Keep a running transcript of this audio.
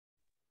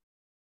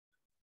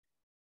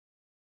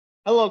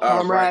Hello,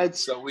 All right,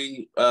 comrades. so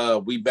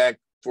we back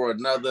for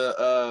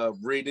another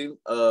reading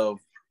of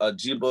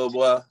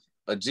Ojibwa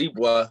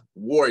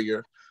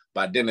Warrior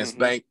by Dennis hmm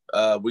Bank.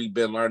 We've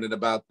been learning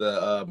about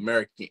the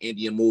American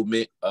Indian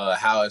movement,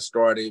 how it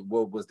started,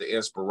 what was the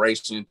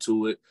inspiration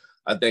to it.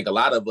 I think a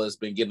lot of us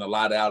been getting a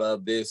lot out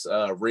of this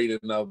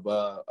reading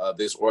of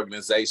this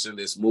organization,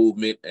 this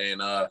movement,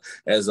 and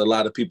as a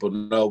lot of people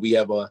know, we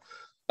have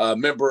a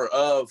member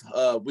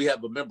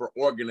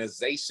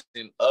organization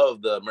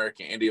of the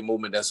American Indian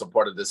Movement that's a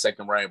part of the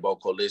Second Rainbow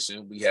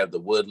Coalition. We have the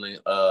Woodland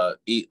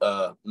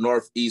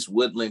Northeast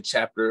Woodland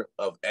chapter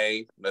of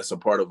AIM that's a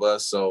part of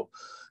us. So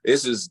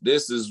this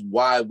is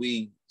why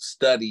we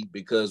study,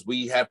 because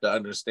we have to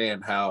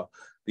understand how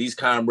these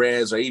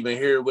comrades are even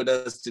here with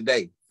us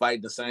today,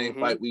 fighting the same hmm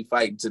fight we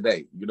fighting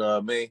today. You know what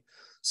I mean?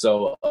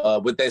 So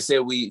with that said,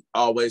 we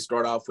always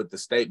start off with the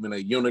statement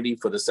of unity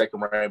for the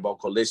Second Rainbow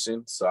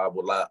Coalition. So I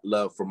would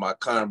love for my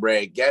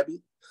comrade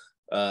Gabby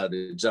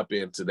to jump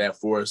into that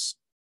for us.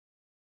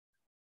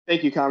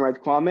 Thank you,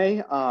 Comrade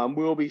Kwame.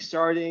 We'll be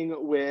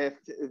starting with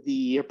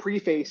the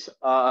preface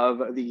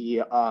of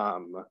the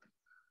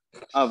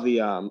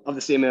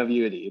Statement of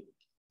Unity.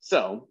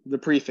 So, the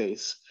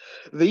preface.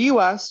 The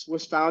U.S.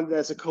 was founded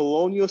as a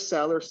colonial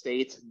settler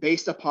state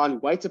based upon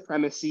white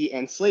supremacy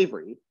and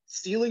slavery,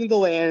 stealing the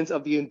lands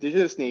of the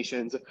indigenous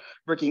nations,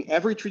 breaking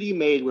every treaty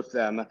made with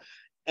them,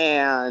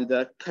 and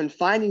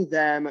confining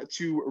them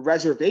to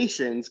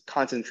reservations,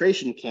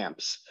 concentration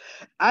camps.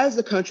 As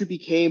the country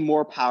became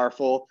more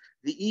powerful,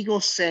 the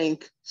eagle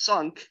sunk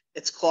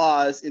its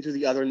claws into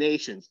the other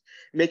nations,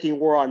 making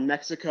war on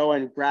Mexico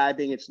and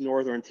grabbing its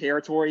northern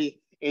territory,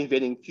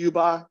 invading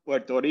Cuba,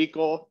 Puerto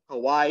Rico,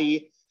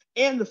 Hawaii,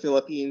 and the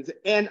Philippines,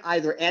 and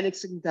either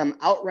annexing them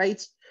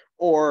outright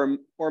or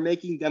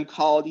making them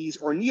colonies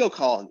or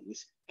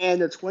neo-colonies.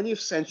 And in the 20th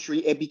century,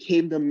 it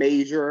became the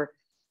major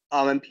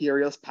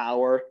imperialist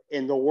power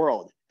in the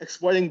world,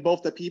 exploiting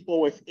both the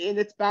people within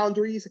its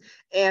boundaries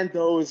and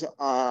those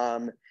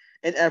in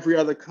every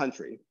other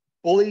country,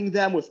 bullying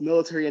them with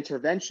military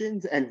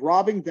interventions and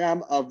robbing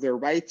them of their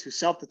right to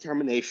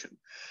self-determination.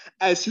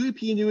 As Huey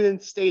P.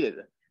 Newton stated,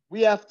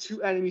 we have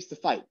two enemies to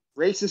fight,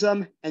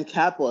 racism and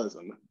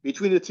capitalism.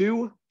 Between the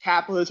two,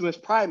 capitalism is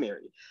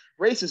primary.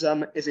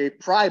 Racism is a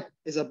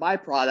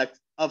byproduct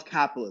of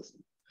capitalism.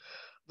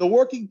 The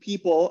working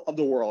people of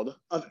the world,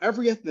 of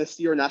every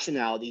ethnicity or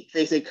nationality,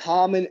 face a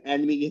common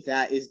enemy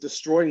that is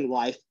destroying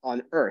life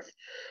on Earth.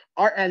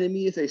 Our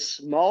enemy is a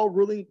small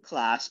ruling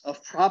class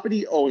of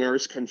property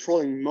owners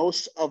controlling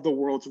most of the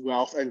world's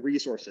wealth and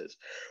resources.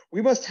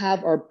 We must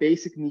have our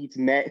basic needs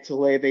met to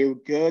live a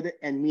good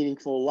and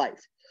meaningful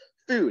life.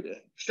 Food,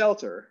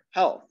 shelter,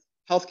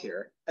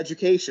 healthcare,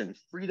 education,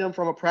 freedom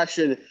from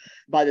oppression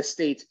by the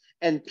state,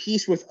 and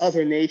peace with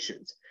other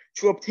nations.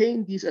 To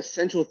obtain these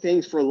essential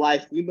things for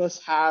life, we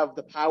must have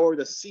the power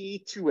to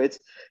see to it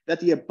that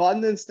the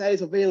abundance that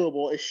is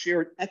available is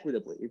shared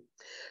equitably.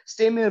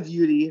 Statement of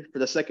Unity for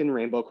the Second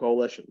Rainbow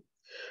Coalition.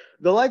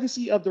 The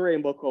legacy of the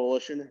Rainbow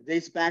Coalition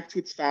dates back to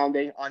its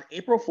founding on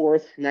April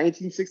 4th,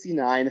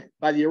 1969,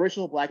 by the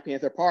original Black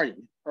Panther Party,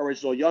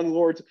 original Young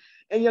Lords,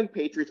 and Young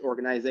Patriots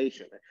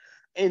organization.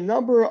 A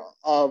number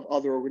of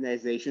other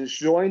organizations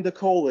joined the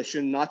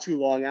coalition not too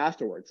long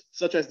afterwards,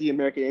 such as the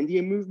American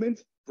Indian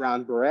Movement,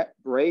 Brown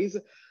Berets,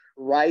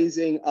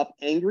 Rising Up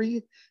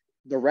Angry,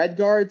 the Red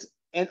Guards,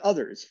 and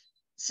others.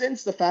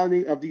 Since the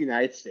founding of the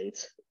United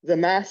States, the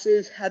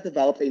masses had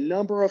developed a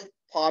number of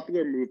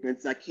popular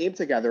movements that came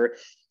together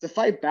to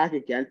fight back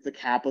against the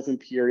capitalist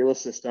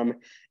imperialist system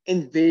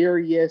in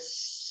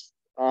various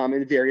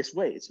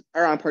ways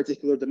around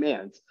particular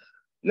demands.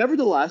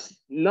 Nevertheless,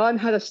 none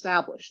had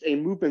established a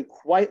movement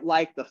quite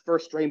like the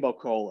first Rainbow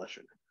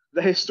Coalition.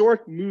 The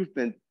historic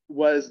movement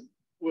was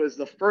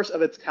the first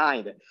of its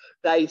kind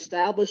that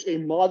established a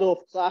model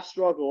of class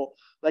struggle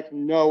like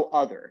no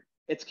other.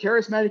 Its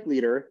charismatic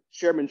leader,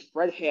 Chairman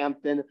Fred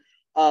Hampton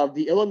of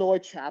the Illinois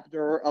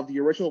chapter of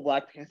the original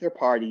Black Panther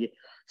Party,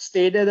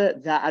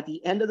 stated that at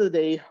the end of the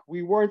day,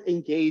 we weren't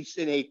engaged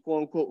in a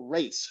quote unquote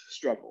race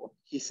struggle,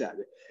 he said.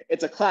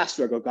 It's a class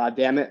struggle,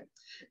 goddammit.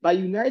 By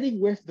uniting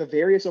with the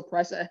various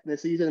oppressed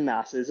ethnicities and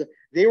masses,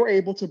 they were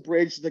able to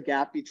bridge the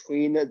gap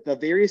between the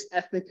various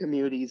ethnic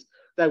communities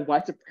that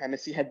white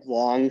supremacy had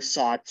long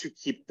sought to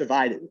keep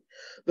divided.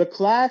 The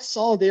class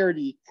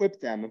solidarity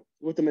equipped them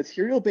with the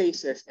material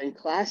basis and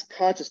class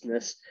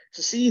consciousness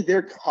to see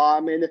their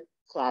common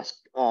class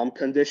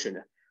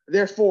condition.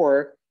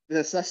 Therefore, the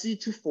necessity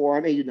to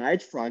form a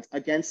united front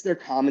against their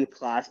common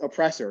class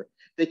oppressor,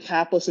 the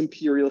capitalist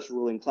imperialist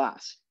ruling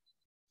class.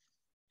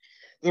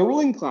 The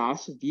ruling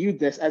class viewed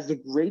this as the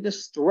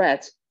greatest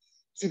threat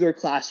to their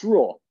class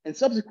rule, and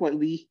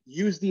subsequently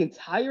used the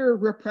entire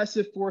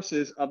repressive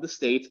forces of the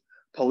state,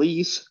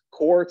 police,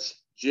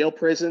 courts, jail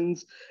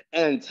prisons,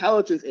 and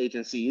intelligence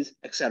agencies,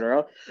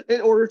 etc.,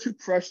 in order to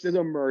crush this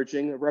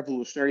emerging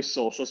revolutionary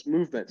socialist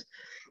movement.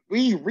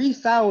 We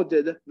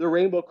refounded the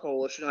Rainbow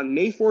Coalition on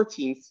May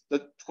 14th,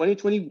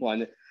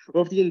 2021,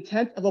 with the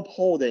intent of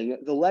upholding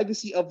the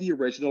legacy of the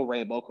original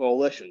Rainbow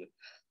Coalition.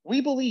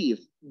 We believe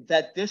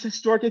that this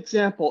historic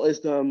example is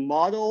the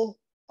model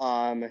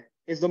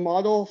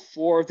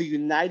for the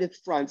united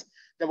front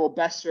that will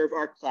best serve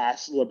our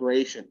class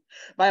liberation.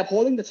 By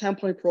upholding the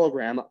 10-point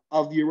program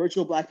of the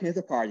original Black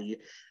Panther Party,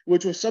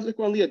 which was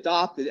subsequently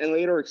adopted and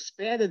later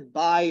expanded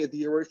by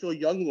the original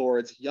Young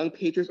Lords, Young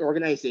Patriots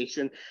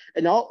organization,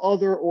 and all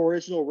other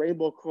original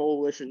Rainbow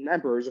Coalition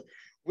members,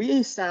 we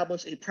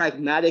establish a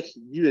pragmatic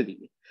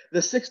unity.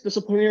 The 6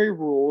 disciplinary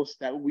rules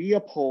that we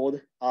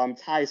uphold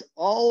ties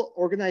all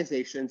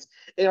organizations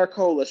in our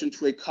coalition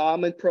to a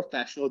common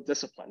professional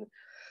discipline.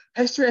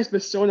 History has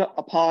bestowed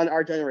upon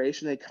our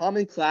generation a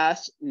common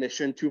class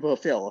mission to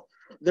fulfill.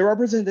 The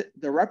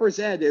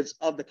representatives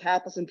of the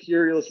capitalist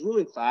imperialist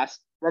ruling class,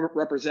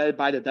 represented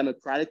by the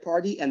Democratic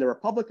Party and the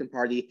Republican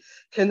Party,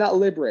 cannot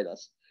liberate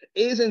us.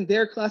 It is in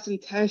their class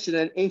intention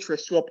and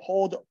interest to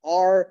uphold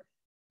our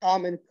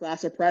common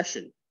class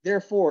oppression.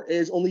 Therefore, it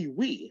is only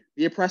we,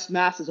 the oppressed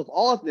masses of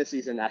all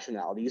ethnicities and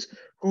nationalities,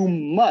 who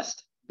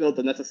must build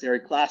the necessary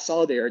class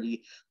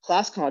solidarity,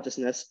 class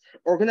consciousness,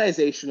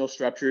 organizational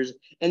structures,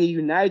 and a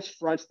united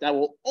front that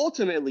will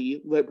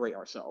ultimately liberate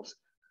ourselves.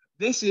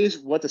 This is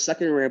what the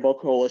Second Rainbow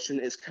Coalition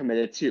is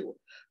committed to.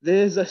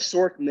 This is a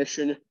historic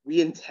mission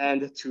we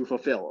intend to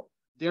fulfill.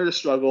 Dare to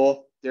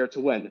struggle, dare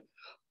to win.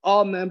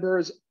 All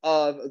members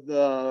of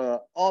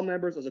the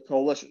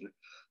coalition: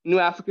 New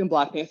African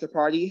Black Panther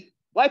Party,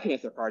 White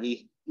Panther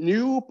Party,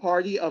 Green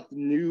Party of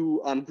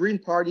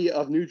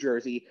New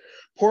Jersey,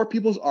 Poor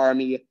People's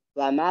Army,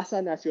 La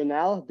Masa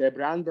Nacional de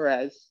Brown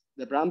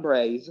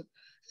Berets,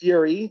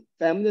 Fury,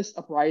 Feminist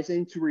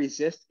Uprising to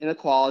Resist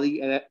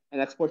Inequality and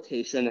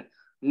Exploitation,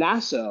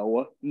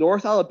 NASO,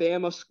 North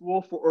Alabama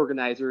School for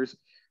Organizers,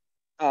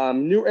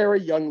 New Era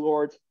Young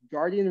Lords,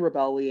 Guardian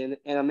Rebellion,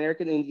 and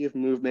American Indian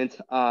Movement,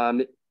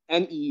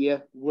 NE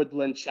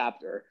Woodland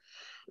Chapter.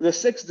 The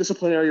 6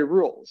 disciplinary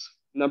rules.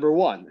 Number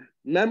 1,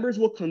 members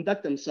will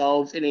conduct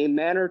themselves in a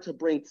manner to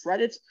bring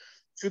credit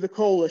to the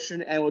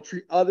coalition and will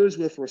treat others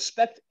with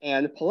respect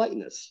and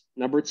politeness.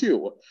 Number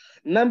 2,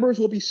 members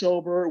will be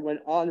sober when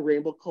on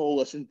Rainbow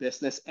Coalition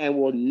business and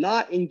will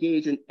not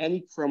engage in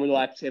any criminal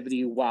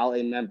activity while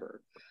a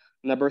member.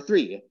 Number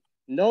 3,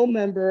 no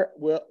member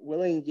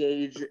will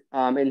engage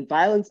in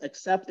violence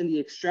except in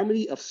the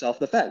extremity of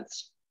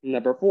self-defense.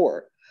 Number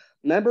 4,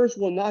 members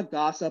will not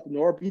gossip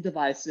nor be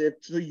divisive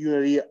to the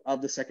unity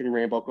of the Second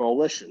Rainbow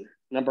Coalition.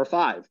 Number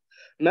 5,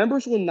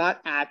 members will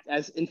not act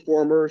as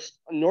informers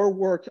nor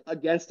work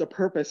against the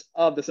purpose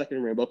of the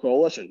Second Rainbow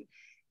Coalition.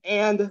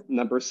 And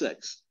number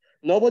 6,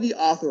 nobody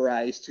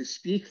authorized to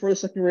speak for the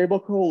Second Rainbow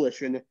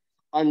Coalition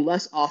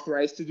unless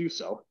authorized to do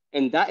so.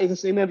 And that is the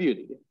statement of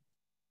unity.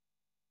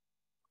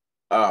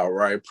 All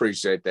right,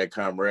 appreciate that,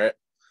 comrade.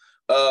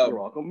 You're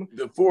welcome.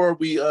 Before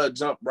we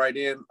jump right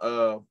in,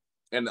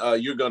 and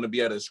you're going to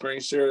be at a screen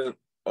share,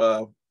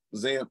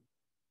 Zen?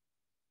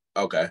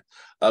 Okay.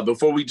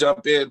 Before we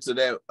jump into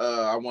that,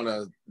 I want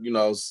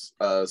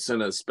to,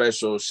 send a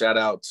special shout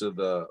out to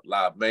the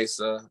La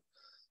Mesa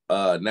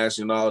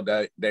Nacional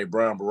de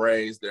Brown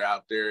Berets. They're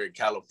out there in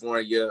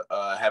California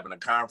having a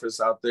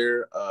conference out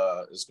there.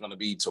 It's going to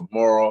be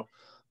tomorrow.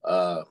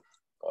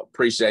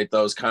 Appreciate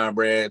those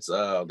comrades.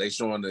 They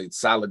showing the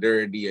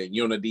solidarity and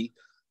unity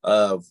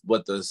of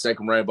what the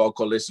Second Rainbow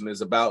Coalition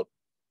is about.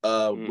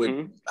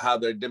 With how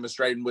they're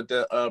demonstrating with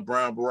the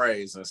Brown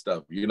Berets and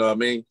stuff, you know what I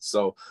mean?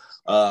 So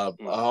I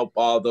hope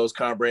all those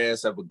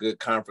comrades have a good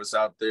conference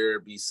out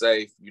there, be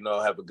safe,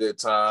 have a good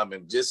time,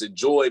 and just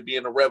enjoy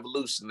being a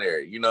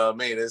revolutionary, you know what I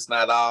mean? It's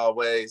not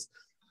always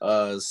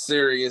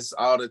serious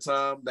all the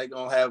time. They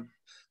gonna have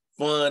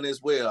fun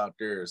as well out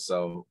there.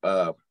 So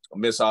I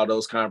miss all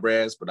those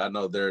comrades, but I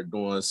know they're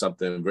doing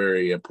something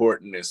very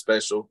important and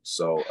special,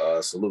 so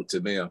salute to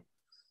them.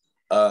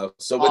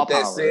 So with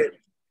that said,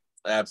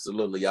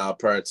 absolutely, all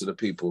power to the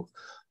people.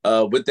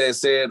 With that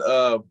said,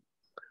 I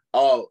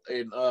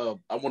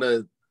want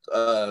to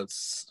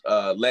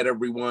let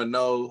everyone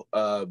know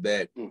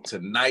that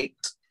tonight,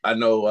 I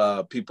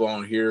know people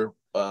on here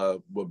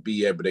will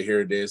be able to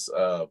hear this,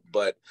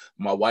 but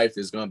my wife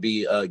is going to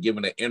be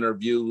giving an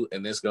interview,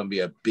 and it's going to be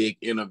a big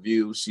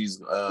interview. She's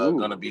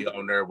going to be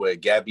on there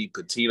with Gabby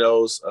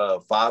Petito's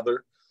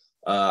father.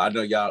 I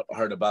know y'all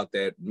heard about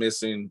that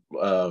missing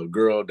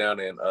girl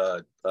down in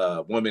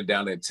woman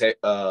down in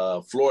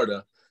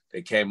Florida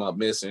that came up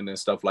missing and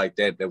stuff like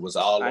that. That was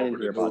all over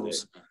the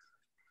news.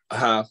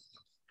 Oh,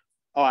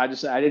 I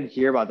didn't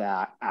hear about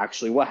that.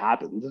 Actually, what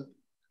happened?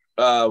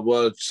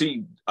 Well,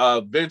 she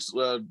Vince.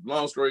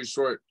 Long story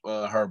short,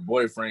 her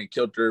boyfriend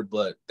killed her,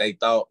 but they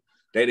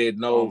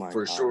didn't know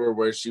for sure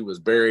where she was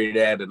buried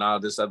at and all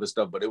this other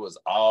stuff. But it was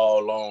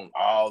all on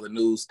all the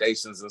news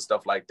stations and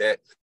stuff like that.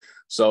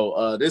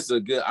 So this is a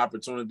good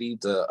opportunity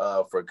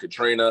for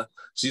Katrina.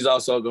 She's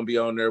also going to be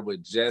on there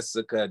with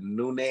Jessica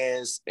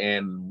Nunez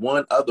and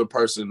one other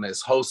person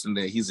that's hosting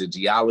it. He's a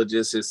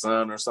geologist, his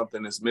son or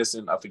something is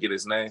missing. I forget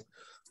his name.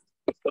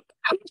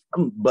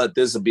 But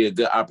this will be a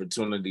good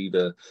opportunity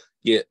to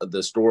get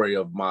the story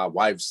of my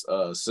wife's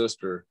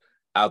sister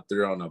out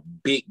there on a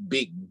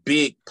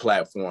big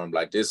platform.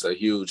 Like this, a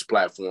huge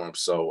platform.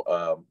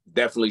 So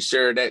definitely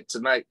share that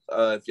tonight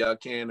if y'all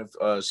can. If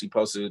she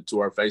posted it to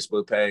our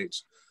Facebook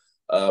page.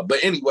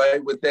 But anyway,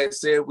 with that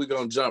said, we're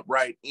gonna jump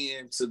right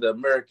into the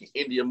American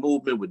Indian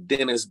movement with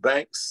Dennis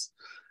Banks,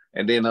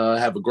 and then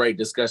have a great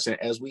discussion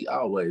as we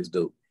always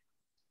do.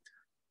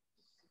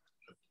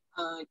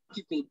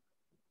 Give me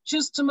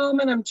just a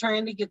moment. I'm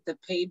trying to get the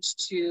page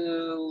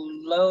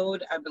to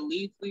load. I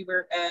believe we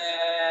were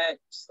at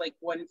like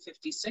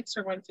 156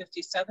 or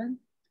 157.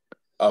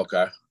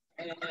 Okay.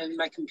 And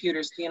my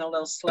computer's being a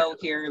little slow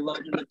here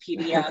loading the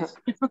PDF.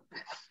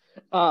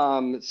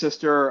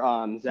 Sister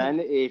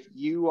Zen, if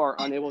you are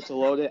unable to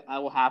load it, I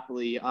will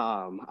happily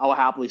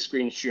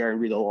screen share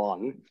and read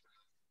along.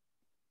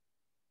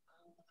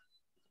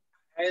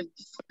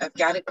 I've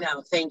got it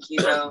now. Thank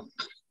you, though.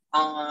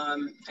 I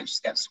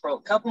just got to scroll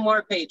a couple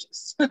more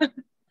pages.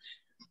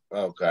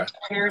 Okay.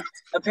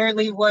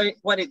 Apparently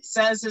what it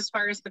says as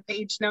far as the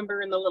page number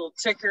and the little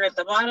ticker at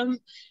the bottom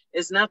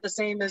is not the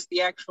same as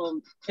the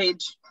actual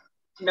page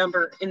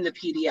number in the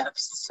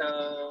PDFs.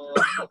 So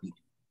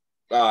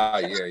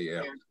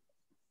yeah.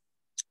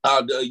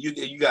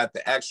 You got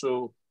the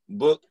actual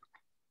book?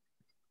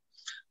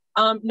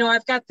 No,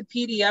 I've got the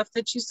PDF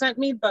that you sent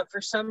me, but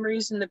for some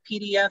reason the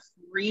PDF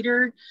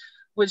reader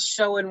was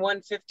showing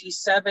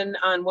 157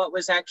 on what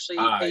was actually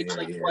page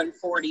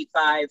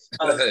 145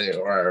 of right.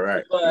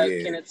 the book,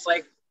 and it's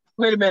like,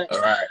 wait a minute.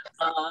 All right.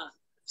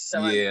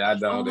 So I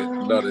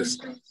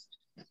noticed.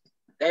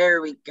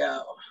 There we go.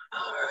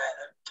 All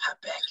right,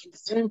 pop back in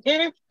Zoom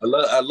here.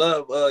 I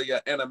love your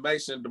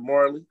animation,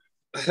 DeMarley.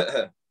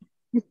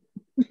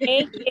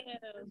 Thank you.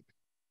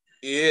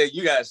 Yeah,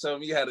 you got to show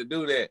me how to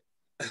do that.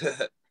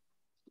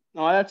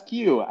 Oh, that's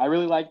cute. I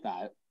really like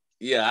that.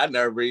 Yeah, I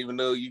never even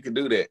knew you could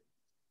do that.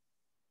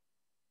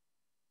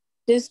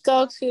 Just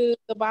go to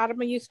the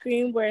bottom of your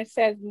screen where it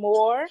says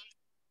more.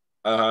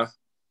 And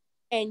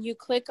you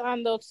click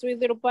on those three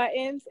little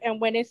buttons.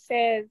 And when it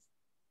says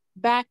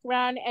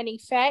background and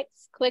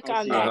effects, click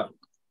on that.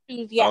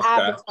 Choose your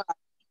avatar.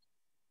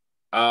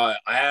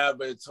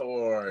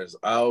 Avatars.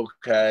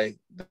 Okay.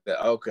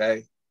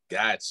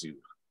 Got you.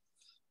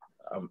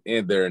 I'm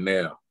in there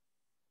now.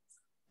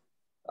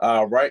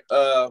 All right.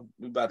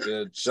 We about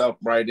to jump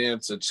right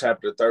into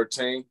chapter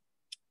 13.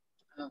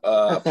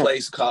 A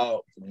place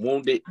called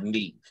Wounded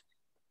Knee.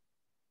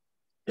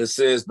 It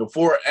says,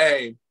 before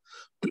AIM,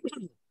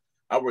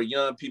 our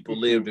young people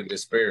lived in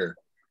despair.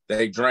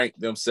 They drank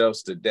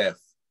themselves to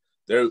death.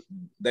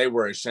 They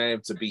were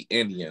ashamed to be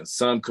Indians.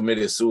 Some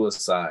committed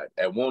suicide.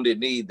 At Wounded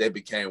Knee, they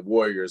became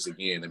warriors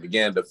again and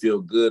began to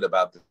feel good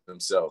about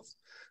themselves.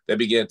 They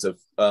began to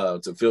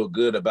feel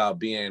good about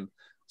being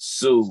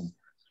Sioux,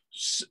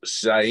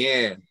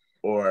 Cheyenne,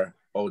 or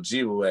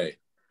Ojibwa.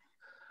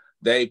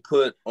 They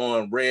put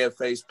on red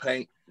face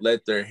paint,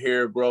 let their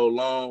hair grow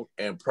long,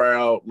 and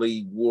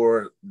proudly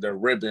wore their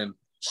ribbon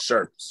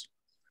shirts.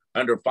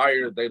 Under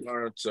fire, they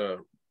learned to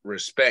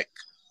respect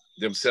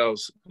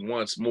themselves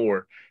once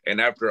more. And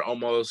after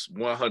almost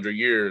 100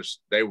 years,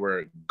 they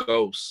were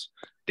ghosts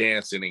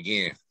dancing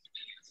again.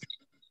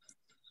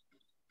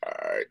 All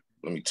right,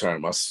 let me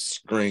turn my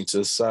screen to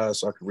the side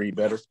so I can read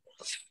better.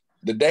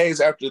 The days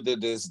after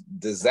this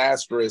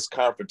disastrous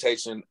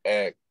confrontation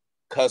at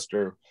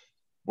Custer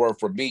were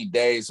for me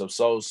days of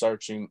soul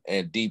searching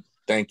and deep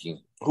thinking.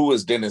 Who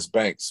is Dennis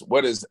Banks?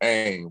 What is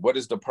AIM? What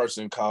is that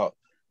person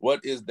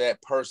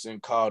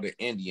called an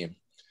Indian?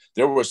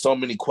 There were so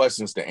many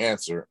questions to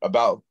answer.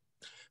 About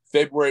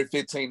February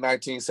 15,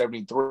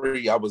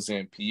 1973, I was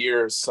in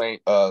Pierre,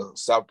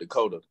 South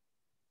Dakota,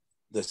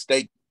 the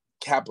state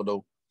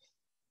capital,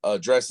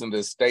 addressing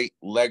the state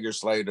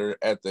legislator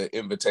at the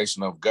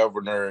invitation of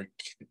Governor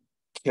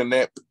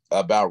Kennep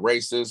about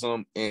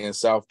racism in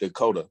South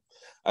Dakota.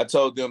 I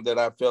told them that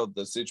I felt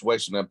the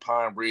situation in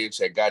Pine Ridge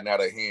had gotten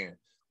out of hand.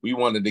 We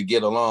wanted to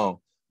get along.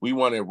 We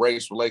wanted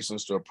race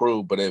relations to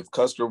improve, but if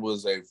Custer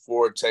was a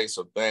foretaste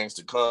of things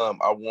to come,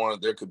 I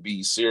warned there could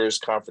be serious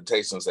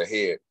confrontations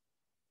ahead.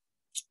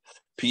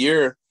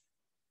 Pierre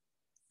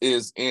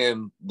is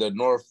in the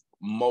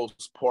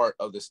northmost part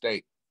of the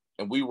state,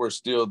 and we were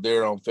still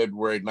there on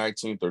February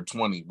 19th or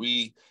 20th.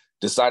 We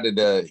decided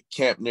to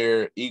camp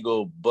near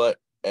Eagle Butte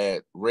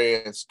at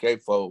Red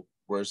Scaffold,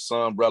 where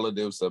some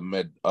relatives of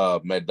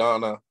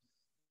Madonna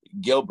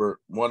Gilbert,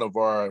 one of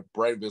our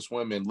bravest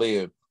women,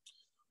 lived.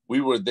 We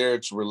were there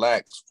to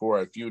relax for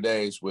a few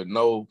days with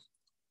no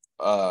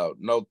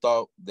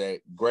thought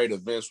that great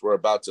events were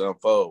about to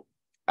unfold.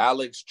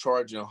 Alex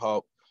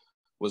Chargenhawk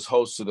was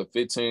host to the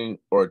 15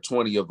 or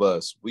 20 of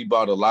us. We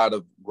bought a lot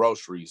of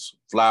groceries,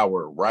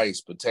 flour,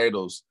 rice,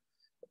 potatoes,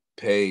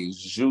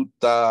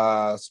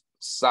 pejuta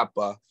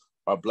sapa,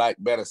 or black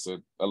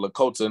medicine, a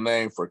Lakota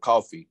name for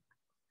coffee.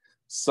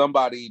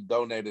 Somebody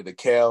donated a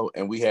cow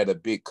and we had a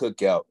big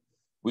cookout.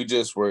 We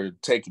just were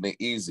taking it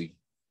easy.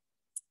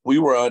 We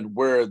were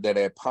unaware that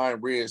at Pine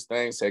Ridge,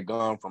 things had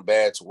gone from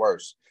bad to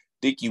worse.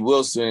 Dickie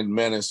Wilson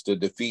managed to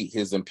defeat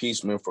his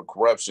impeachment for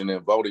corruption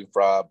and voting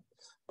fraud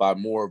by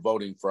more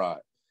voting fraud.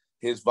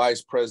 His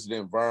vice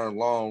president, Vern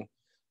Long,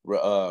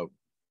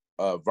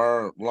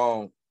 Vern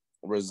Long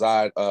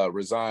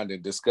resigned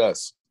in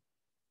disgust.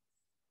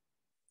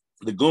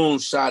 The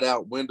goons shot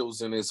out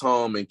windows in his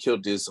home and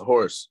killed his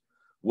horse.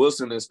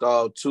 Wilson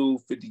installed two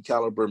 50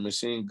 caliber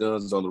machine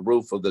guns on the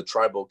roof of the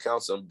tribal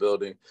council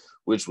building,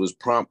 which was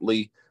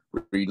promptly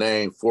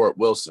renamed Fort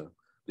Wilson.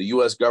 The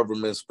U.S.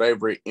 government's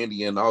favorite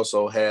Indian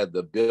also had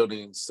the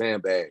building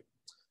sandbag.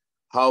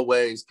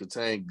 Hallways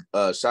contained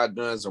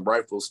shotguns and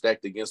rifles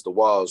stacked against the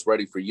walls,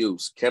 ready for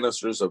use.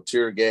 Canisters of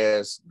tear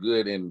gas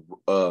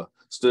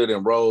stood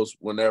in rows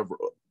wherever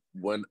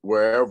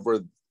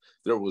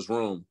there was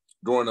room.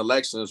 During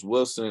elections,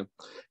 Wilson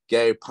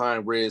gave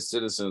Pine Ridge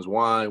citizens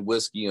wine,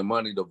 whiskey, and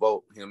money to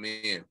vote him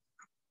in.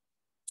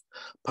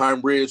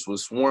 Pine Ridge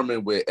was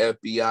swarming with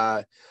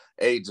FBI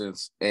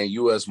agents and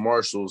U.S.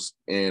 Marshals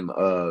in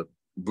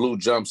blue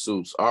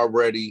jumpsuits.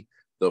 Already,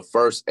 the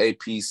first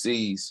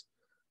APCs,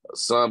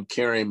 some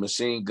carrying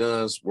machine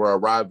guns, were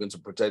arriving to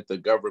protect the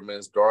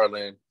government's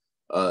darling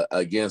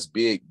against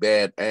big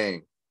bad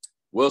AIM.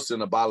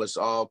 Wilson abolished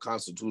all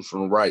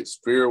constitutional rights.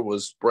 Fear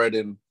was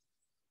spreading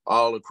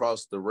all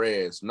across the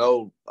res.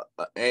 No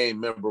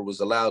AIM member was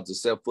allowed to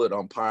set foot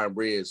on Pine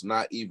Ridge,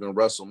 not even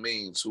Russell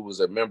Means, who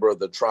was a member of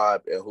the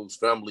tribe and whose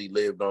family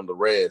lived on the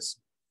res.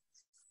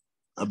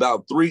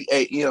 About 3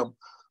 a.m.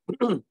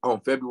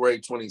 on February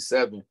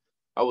 27,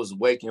 I was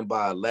awakened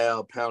by a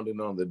loud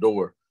pounding on the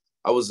door.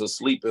 I was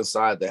asleep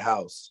inside the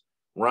house.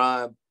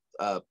 Ron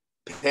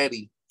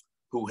Petty,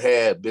 who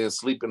had been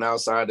sleeping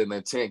outside in a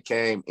tent,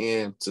 came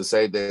in to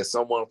say that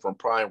someone from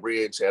Pine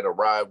Ridge had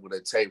arrived with a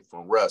tape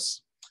from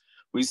Russ.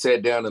 We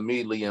sat down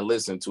immediately and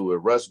listened to it.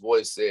 Russ'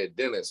 voice said,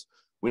 "Dennis,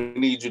 we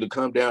need you to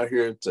come down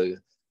here to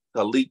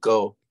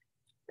Calico,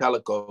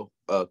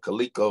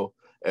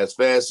 as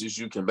fast as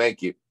you can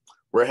make it.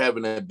 We're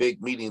having a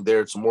big meeting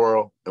there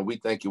tomorrow, and we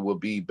think it will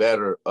be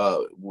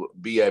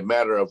a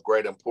matter of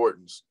great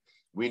importance.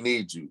 We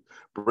need you.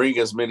 Bring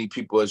as many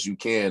people as you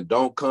can.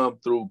 Don't come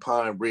through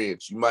Pine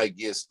Ridge. You might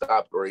get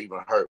stopped or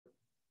even hurt."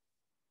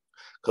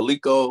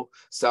 Calico,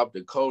 South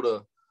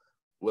Dakota,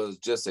 was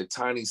just a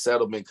tiny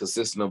settlement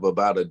consisting of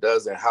about a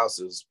dozen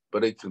houses,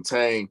 but it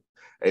contained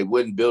a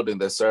wooden building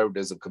that served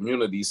as a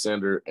community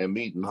center and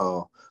meeting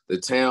hall. The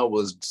town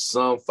was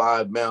some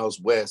 5 miles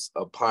west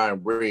of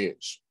Pine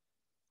Ridge.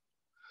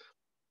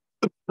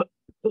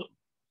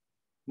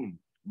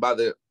 By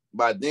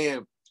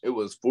then, it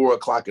was 4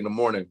 o'clock in the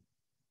morning.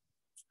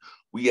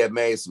 We had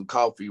made some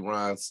coffee.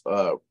 Ron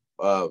said,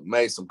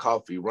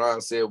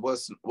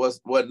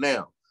 what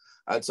now?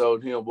 I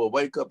told him, well,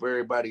 wake up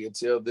everybody and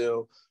tell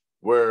them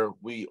where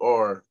we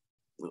are,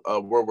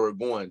 where we're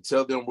going.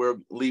 Tell them we're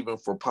leaving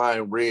for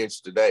Pine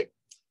Ridge today.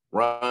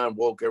 Ron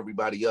woke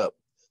everybody up.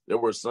 There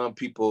were some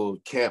people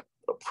camped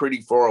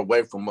pretty far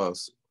away from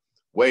us,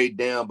 way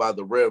down by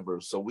the river.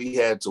 So we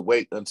had to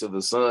wait until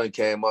the sun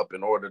came up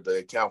in order to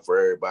account for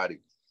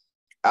everybody.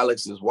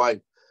 Alex's wife,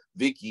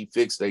 Vicky,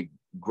 fixed a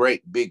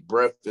great big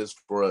breakfast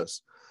for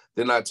us.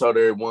 Then I told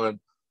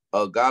everyone,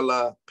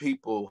 Gala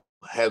people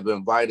have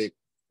invited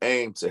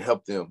AIM to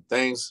help them.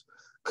 Things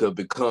could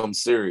become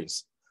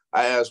serious.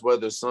 I asked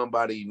whether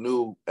somebody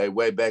knew a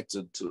way back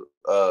to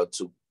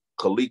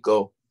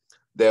Calico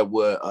that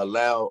would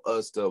allow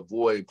us to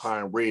avoid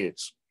Pine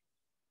Ridge.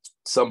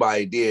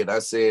 Somebody did. I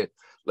said,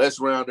 let's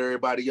round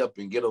everybody up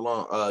and get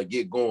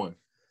going.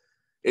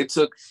 It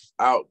took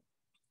our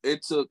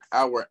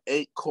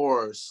 8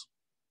 cars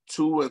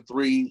 2 or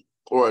 3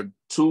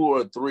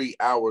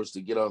 hours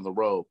to get on the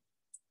road.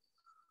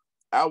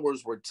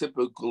 Ours were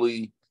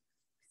typical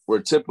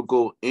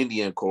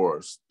Indian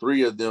cars.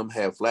 3 of them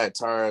had flat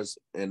tires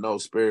and no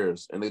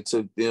spares, and it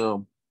took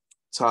them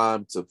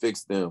time to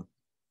fix them.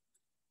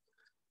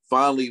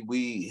 Finally,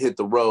 we hit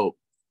the road.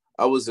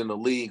 I was in the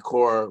lead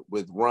car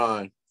with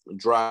Ron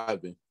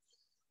driving.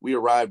 We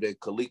arrived at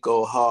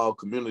Calico Hall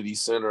Community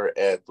Center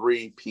at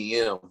 3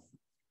 p.m.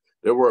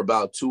 There were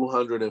about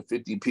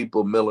 250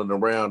 people milling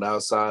around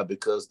outside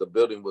because the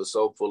building was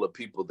so full of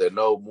people that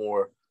no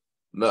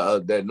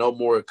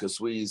more could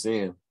squeeze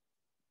in.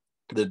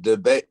 The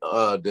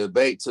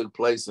debate took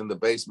place in the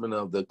basement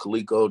of the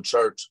Calico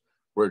Church,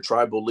 where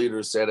tribal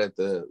leaders sat at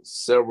the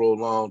several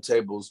long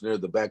tables near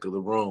the back of the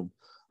room.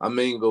 I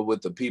mingled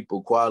with the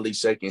people, quietly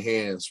shaking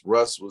hands.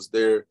 Russ was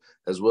there,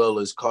 as well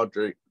as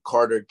Carter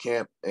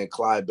Camp and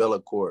Clyde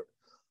Bellacourt.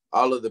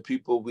 All of the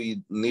people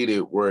we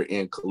needed were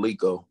in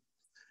Calico.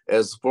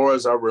 As far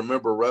as I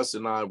remember, Russ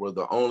and I were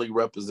the only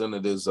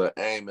representatives of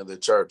AIM in the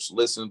church,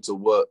 listening to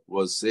what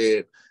was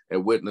said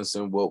and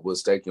witnessing what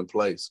was taking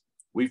place.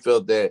 We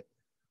felt that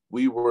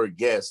we were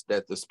guests,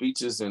 that the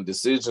speeches and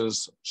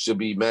decisions should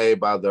be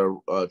made by the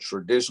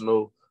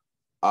traditional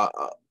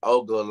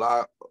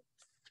Ogallala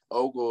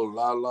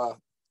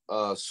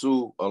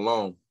Sioux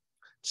alone.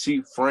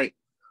 Chief Frank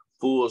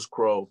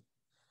Foolscrow,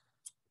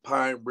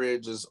 Pine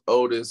Ridge's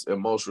oldest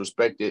and most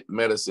respected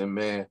medicine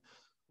man,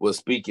 was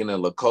speaking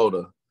in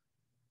Lakota.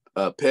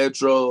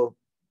 Pedro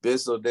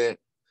Bissodent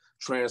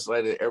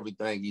translated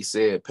everything he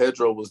said.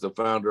 Pedro was the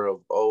founder of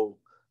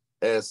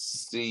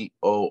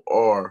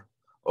OSCOR,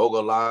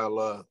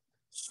 Ogallala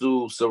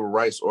Sioux civil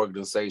rights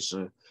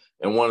organization,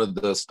 and one of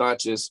the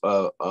staunchest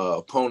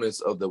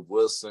opponents of the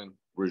Wilson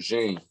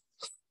regime.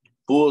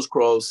 Fool's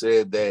Crow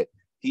said that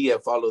he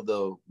had followed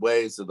the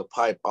ways of the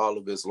pipe all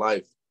of his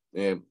life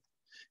and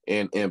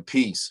in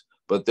peace.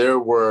 But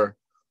there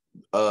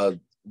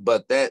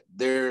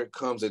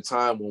comes a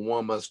time when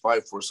one must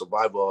fight for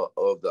survival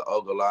of the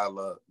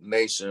Oglala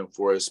Nation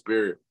for its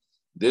spirit.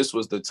 This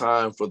was the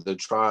time for the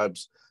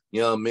tribe's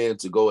young men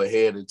to go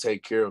ahead and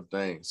take care of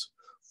things.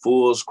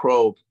 Fool's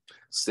Crow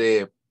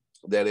said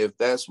that if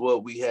that's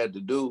what we had to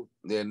do,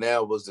 then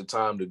now was the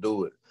time to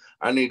do it.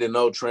 I needed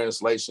no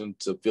translation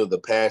to feel the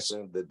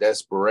passion, the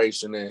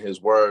desperation in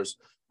his words,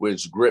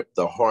 which gripped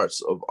the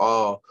hearts of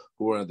all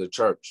who were in the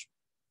church.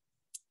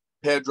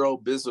 Pedro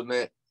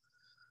Bisonet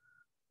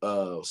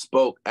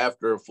spoke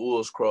after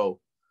Fool's Crow.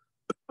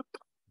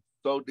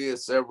 So did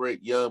Severick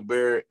Young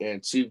Bear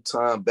and Chief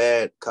Tom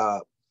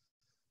Badcock.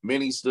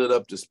 Many stood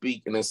up to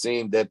speak, and it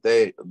seemed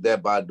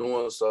that by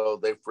doing so,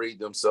 they freed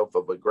themselves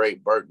of a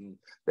great burden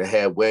that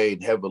had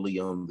weighed heavily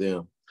on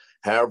them.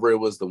 However, it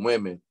was the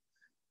women,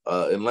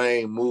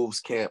 Elaine Moves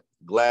Camp,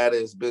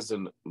 Gladys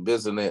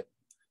Bisonet,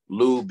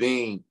 Lou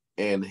Bean,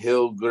 and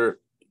Hilgert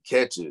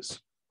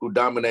Catches, who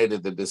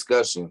dominated the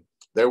discussion.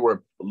 They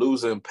were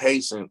losing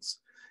patience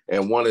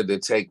and wanted to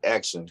take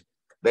action.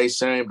 They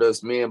shamed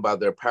us men by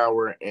their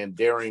power and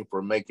daring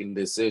for making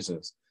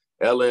decisions.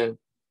 Elaine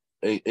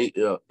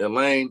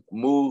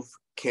Moves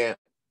Camp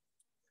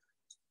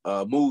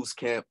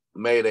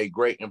made a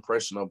great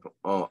impression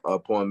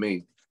upon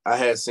me. I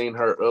had seen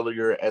her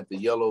earlier at the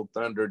Yellow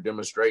Thunder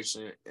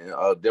demonstrations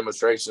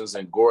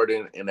in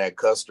Gordon and at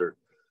Custer,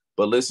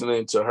 but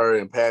listening to her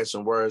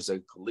impassioned words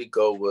at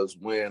Calico was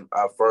when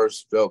I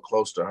first felt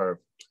close to her.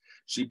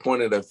 She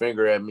pointed a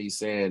finger at me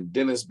saying,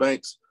 "Dennis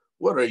Banks,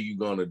 what are you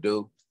going to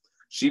do?"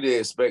 She didn't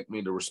expect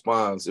me to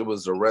respond. It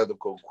was a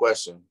radical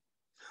question.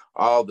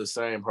 All the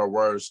same, her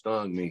words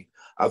stung me.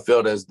 I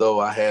felt as though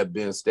I had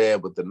been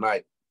stabbed with a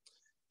knife.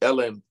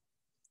 Ellen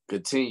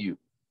continued,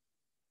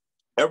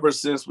 "Ever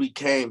since we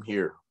came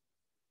here,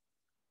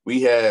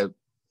 we had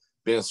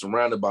been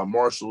surrounded by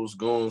marshals,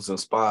 goons, and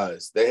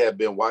spies. They have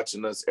been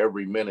watching us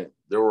every minute.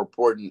 They're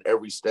reporting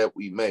every step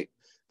we make.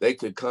 They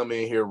could come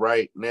in here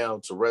right now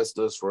to arrest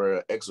us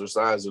for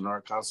exercising our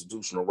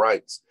constitutional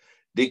rights.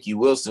 Dickie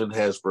Wilson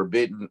has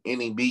forbidden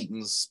any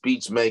meetings,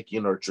 speech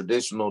making, or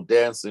traditional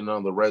dancing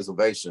on the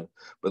reservation.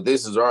 But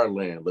this is our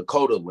land,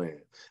 Lakota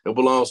land. It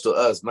belongs to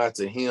us, not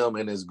to him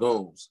and his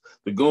goons.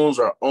 The goons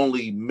are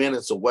only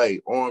minutes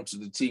away, armed to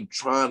the teeth,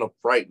 trying to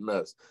frighten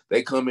us.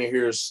 They come in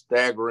here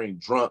staggering,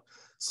 drunk,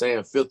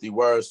 saying filthy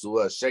words to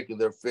us, shaking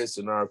their fists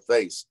in our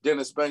face.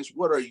 Dennis Banks,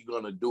 what are you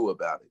going to do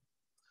about it?"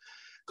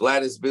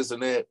 Gladys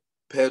Bisonet,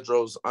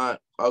 Pedro's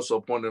aunt,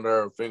 also pointed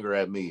her finger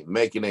at me,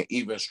 making an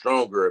even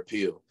stronger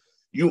appeal.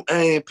 "You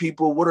ain't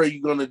people, what are you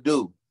going to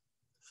do?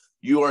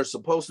 You are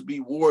supposed to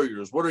be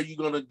warriors. What are you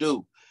going to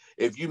do?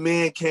 If you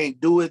men can't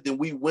do it, then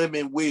we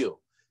women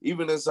will.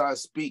 Even as I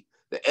speak,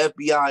 the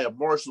FBI and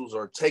marshals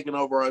are taking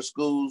over our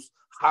schools,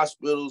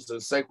 hospitals,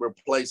 and sacred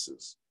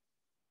places."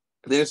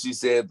 Then she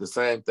said the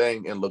same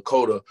thing in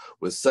Lakota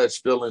with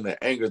such feeling and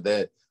anger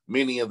that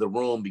many in the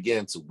room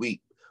began to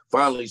weep.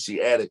 Finally, she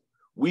added,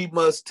 "We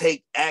must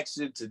take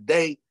action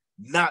today,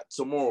 not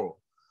tomorrow."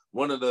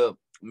 One of the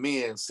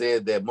men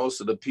said that most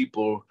of the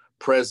people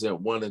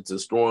present wanted to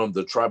storm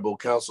the tribal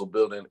council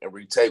building and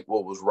retake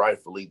what was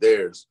rightfully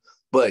theirs.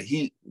 But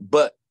he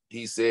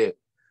said,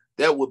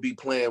 that would be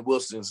playing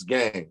Wilson's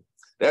game.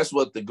 That's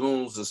what the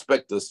goons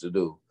expect us to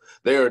do.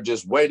 They are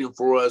just waiting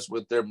for us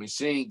with their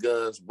machine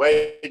guns,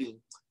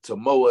 waiting to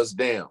mow us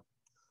down.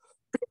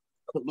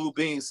 Lou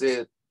Bean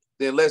said,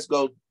 "Then let's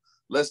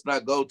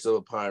not go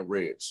to Pine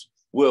Ridge.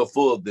 We'll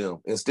fool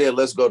them. Instead,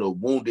 let's go to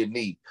Wounded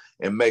Knee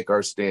and make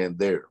our stand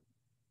there."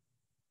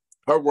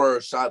 Her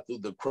words shot through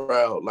the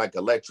crowd like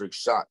electric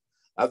shock.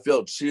 I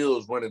felt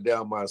chills running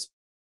down my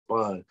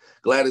spine.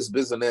 Gladys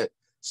Bisonet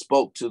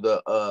spoke to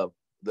the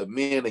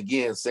men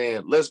again,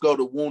 saying, "Let's go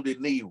to Wounded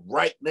Knee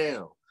right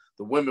now."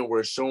 The women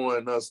were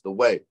showing us the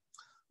way.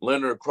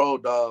 Leonard Crow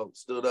Dog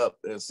stood up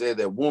and said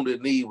that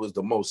Wounded Knee was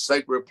the most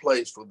sacred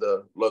place for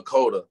the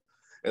Lakota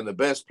and the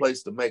best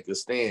place to make a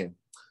stand.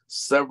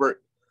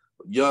 Severick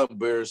Young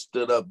Bear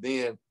stood up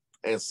then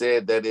and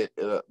said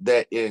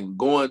that in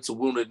going to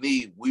Wounded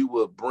Knee, we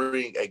would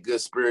bring a good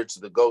spirit to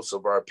the ghosts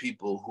of our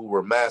people who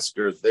were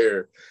massacred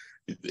there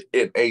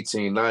in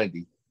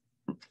 1890.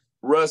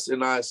 Russ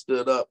and I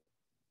stood up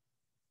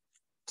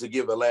to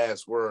give a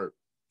last word.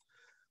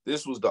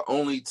 This was the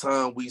only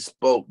time we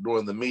spoke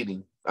during the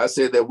meeting. I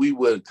said that we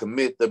would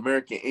commit the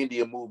American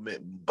Indian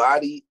movement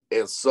body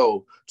and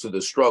soul to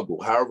the struggle,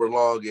 however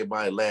long it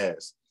might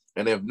last.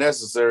 And if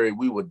necessary,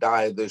 we would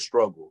die in this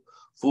struggle.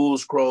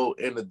 Fool's Crow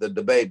ended the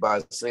debate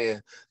by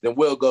saying, "Then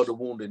we'll go to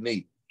Wounded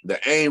Knee. The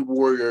AIM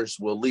warriors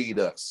will lead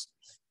us."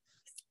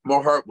 My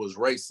heart was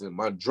racing.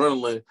 My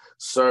adrenaline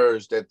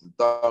surged at the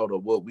thought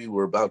of what we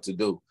were about to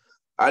do.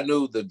 I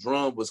knew the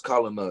drum was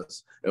calling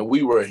us, and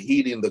we were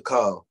heeding the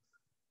call.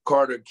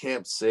 Carter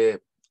Camp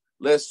said,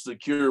 "Let's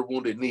secure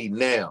Wounded Knee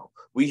now."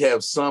 We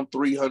have some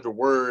 300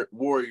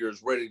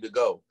 warriors ready to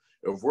go.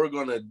 If we're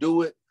going to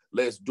do it,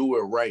 let's do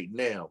it right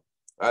now.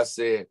 I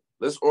said,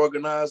 let's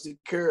organize a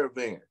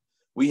caravan.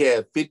 We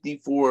had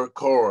 54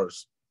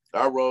 cars.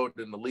 I rode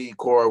in the lead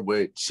car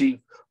with Chief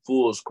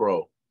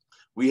Foolscrow.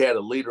 We had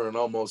a leader in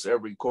almost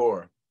every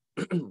car.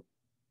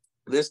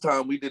 This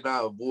time, we did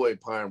not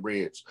avoid Pine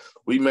Ridge.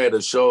 We made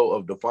a show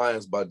of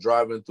defiance by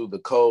driving through the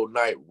cold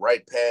night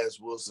right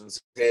past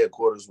Wilson's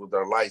headquarters with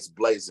our lights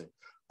blazing,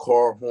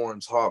 car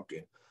horns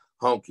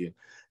honking,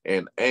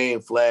 and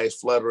aim flags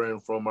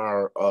fluttering from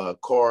our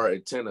car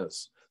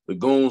antennas. The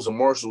goons and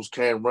marshals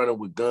came running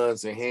with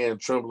guns in hand,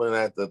 trembling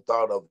at the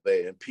thought of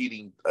an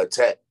impeding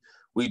attack.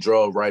 We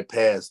drove right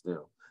past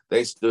them.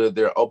 They stood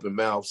there open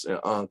mouths and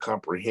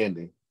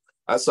uncomprehending.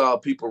 I saw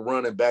people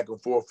running back and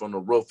forth from the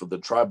roof of the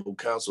tribal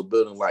council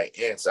building like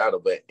ants out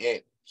of an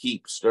ant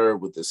heap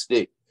stirred with a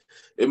stick.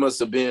 It must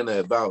have been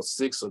at about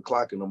 6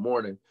 o'clock in the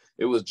morning.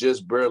 It was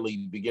just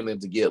barely beginning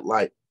to get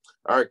light.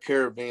 Our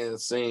caravan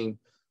seemed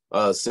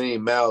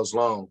miles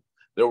long.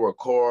 There were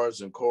cars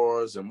and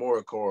cars and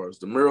more cars.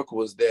 The miracle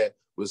was that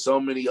with so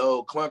many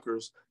old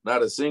clunkers,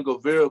 not a single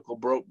vehicle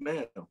broke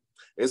down.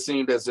 It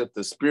seemed as if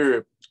the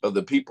spirit of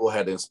the people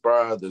had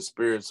inspired the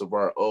spirits of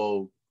our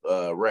old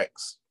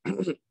wrecks.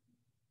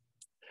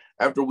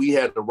 After we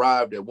had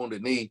arrived at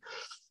Wounded Knee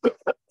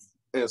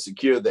and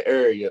secured the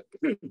area,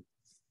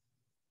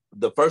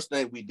 the first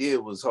thing we did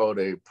was hold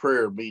a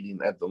prayer meeting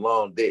at the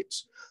Long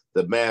Ditch,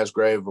 the mass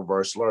grave of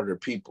our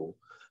slaughtered people.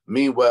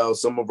 Meanwhile,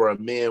 some of our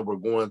men were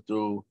going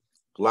through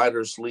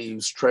lighter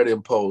sleeves,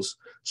 trading posts,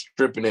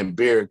 stripping in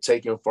beer,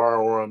 taking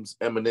firearms,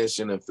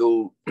 ammunition, and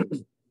food,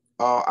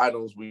 all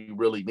items we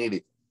really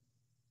needed.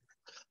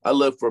 I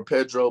looked for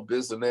Pedro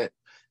Bisonet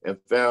and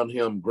found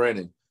him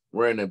grinning,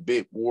 wearing a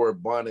big war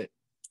bonnet.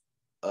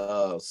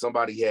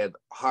 Somebody had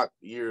hawked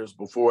years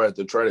before at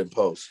the trading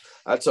post.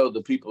 I told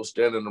the people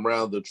standing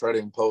around the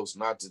trading post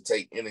not to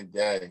take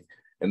anything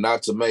and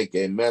not to make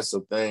a mess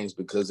of things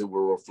because it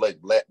will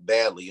reflect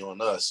badly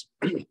on us.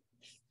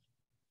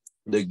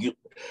 The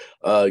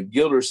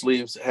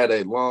Gildersleeves had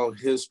a long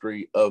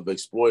history of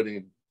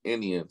exploiting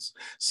Indians.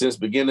 Since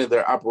beginning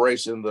their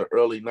operation in the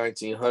early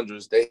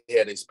 1900s, they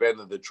had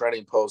expanded the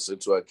trading post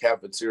into a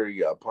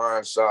cafeteria, a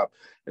pawn shop,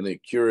 and a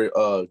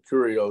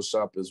curio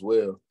shop as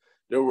well.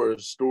 There were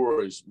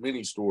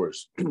many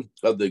stores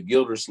of the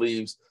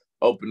Gildersleeves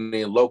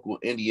opening local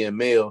Indian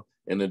mail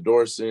and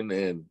endorsing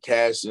and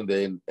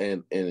cashing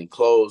and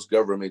enclosed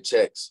government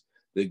checks.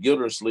 The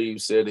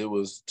Gildersleeves said it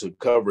was to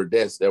cover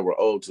debts that were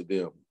owed to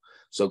them.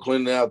 So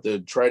cleaning out the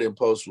trading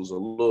post was a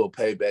little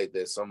payback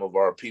that some of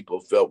our people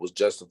felt was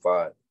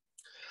justified.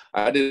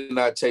 I did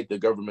not take the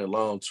government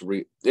long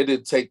it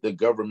didn't take the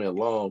government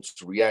long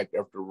to react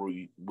after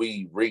we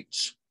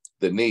reached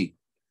the knee.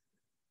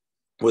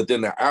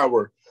 Within an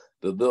hour,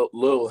 the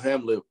little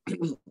hamlet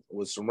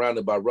was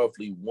surrounded by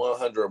roughly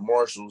 100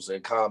 marshals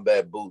in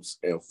combat boots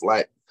and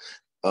flak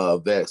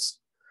vests.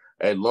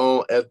 A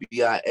lone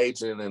FBI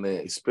agent and an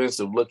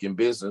expensive-looking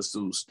business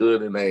suit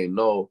stood in a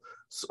knoll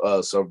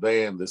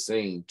surveying the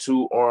scene.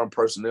 2 armed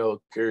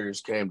personnel carriers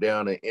came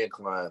down an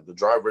incline, the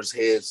drivers'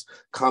 heads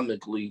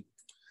comically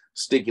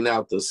sticking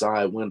out the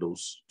side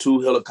windows. 2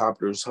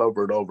 helicopters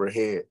hovered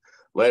overhead.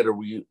 Later,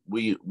 we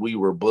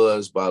were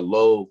buzzed by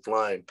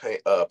low-flying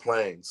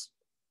planes.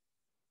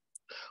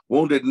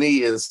 Wounded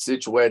Knee is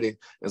situated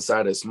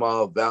inside a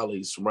small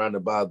valley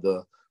surrounded by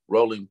the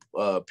rolling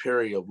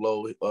prairie of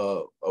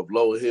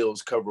low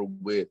hills covered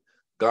with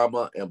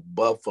gama and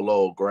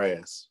buffalo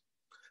grass.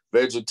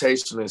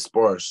 Vegetation is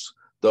sparse,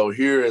 though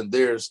here and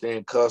there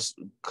stand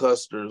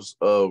clusters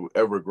of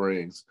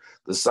evergreens.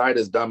 The site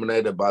is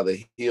dominated by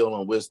the hill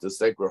on which the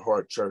Sacred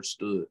Heart Church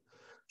stood.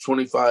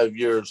 25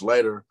 years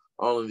later,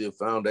 only the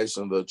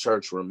foundation of the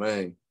church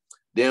remained.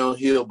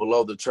 Downhill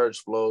below the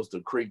church flows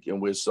the creek in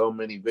which so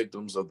many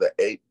victims of the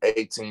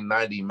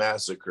 1890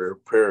 massacre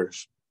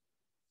perished.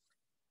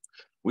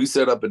 We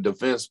set up a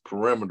defense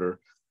perimeter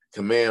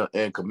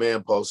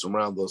command posts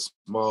around the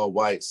small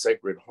white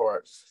Sacred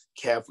Heart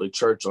Catholic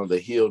Church on the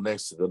hill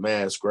next to the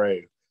mass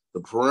grave.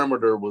 The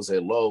perimeter was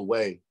a low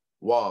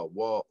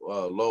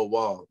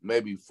wall,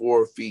 maybe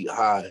 4 feet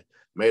high,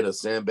 made of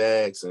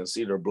sandbags and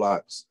cedar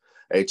blocks.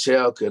 A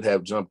child could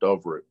have jumped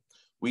over it.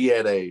 We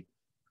had a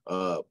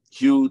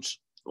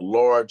huge,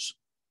 large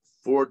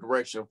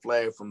 4-direction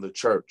flag from the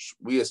church.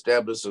 We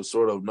established a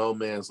sort of no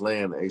man's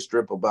land, a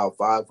strip about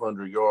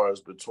 500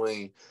 yards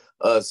between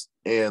us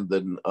and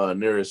the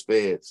nearest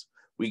feds.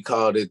 We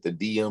called it the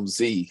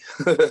DMZ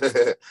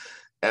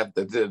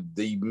after the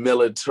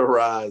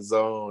demilitarized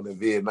zone in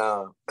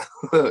Vietnam.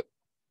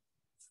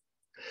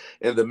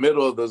 In the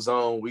middle of the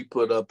zone, we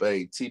put up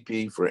a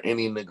teepee for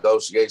any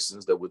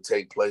negotiations that would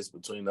take place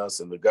between us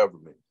and the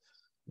government.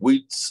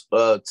 We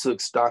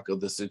took stock of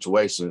the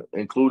situation,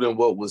 including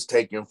what was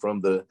taken from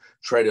the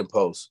trading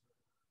post.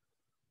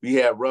 We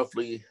had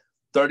roughly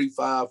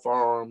 35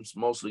 firearms,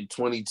 mostly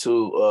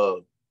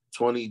 22s,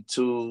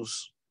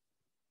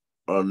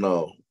 or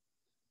no,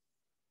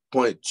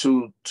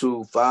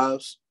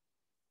 .225s.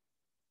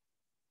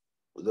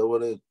 Is that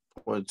what it is?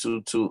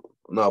 .22,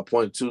 No,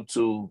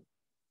 0.225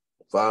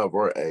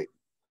 or 8.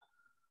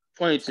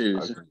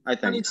 22s, I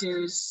think.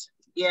 22s.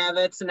 Yeah,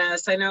 that's an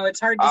S. I know it's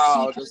hard to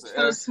see because it's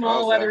so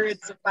small whether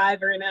it's a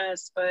 5 or an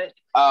S, but.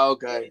 Oh,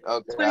 okay.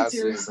 I see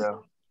it 22s.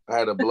 now. I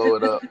had to blow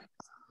it up.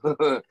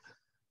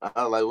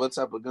 I was like, what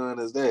type of gun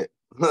is that?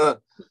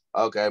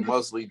 Okay,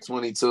 mostly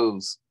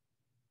 22s.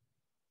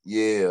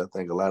 Yeah, I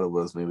think a lot of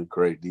us need to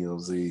create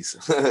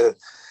DMZs.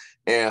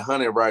 And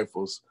hunting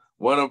rifles.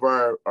 One of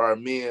our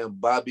men,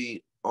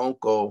 Bobby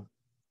Uncle,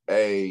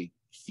 a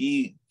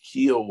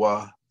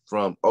Kiowa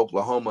from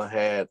Oklahoma,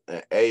 had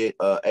an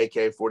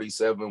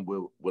AK-47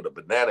 with a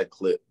banana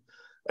clip,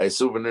 a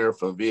souvenir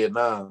from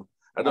Vietnam.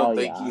 I don't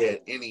think he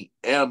had any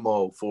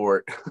ammo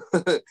for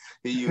it.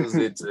 He used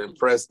it to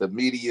impress the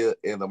media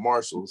and the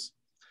marshals.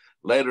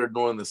 Later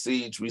during the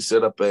siege, we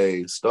set up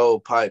a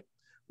stovepipe,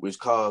 which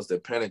caused a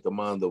panic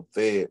among the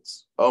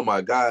feds. Oh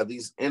my God,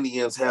 these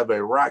Indians have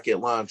a rocket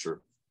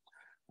launcher.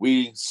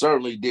 We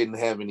certainly didn't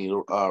have any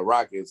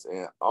rockets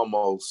and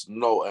almost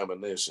no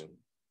ammunition.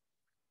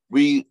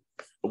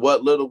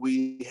 What little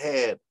we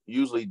had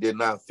usually did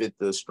not fit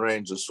the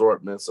strange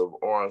assortments of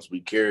arms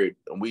we carried,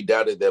 and we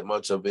doubted that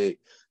much of it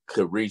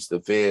could reach the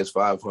feds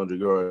 500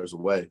 yards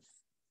away.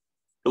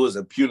 It was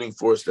a puny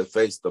force that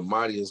faced the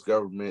mightiest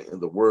government in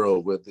the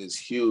world with its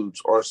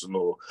huge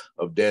arsenal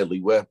of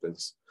deadly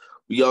weapons.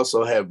 We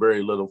also had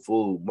very little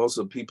food. Most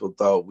of the people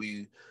thought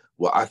we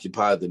would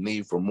occupy the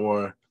need for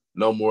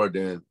no more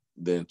than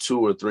 2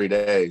 or 3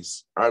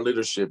 days. Our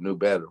leadership knew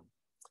better.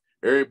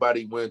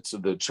 Everybody went to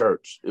the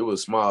church. It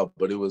was small,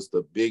 but it was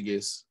the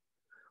biggest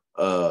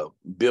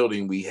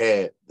building we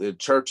had. The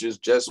church's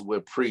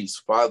Jesuit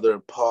priest, Father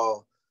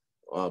Paul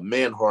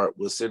Manhart,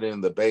 was sitting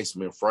in the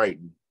basement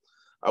frightened.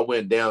 I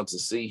went down to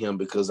see him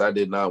because I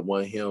did not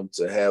want him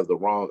to have the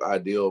wrong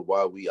idea of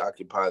why we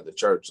occupied the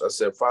church. I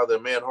said, Father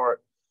Manhart,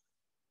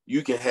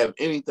 you can have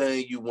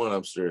anything you want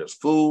upstairs,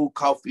 food,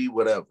 coffee,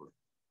 whatever.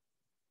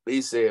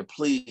 He said,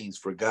 please,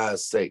 for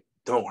God's sake,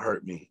 don't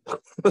hurt me.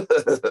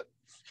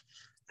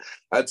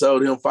 I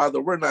told him,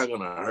 Father, we're not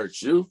going to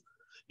hurt you.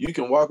 You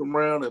can walk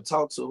around and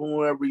talk to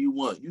whoever you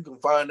want. You can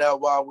find out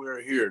why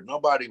we're here.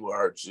 Nobody will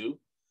hurt you.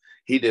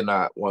 He did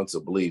not want to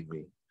believe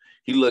me.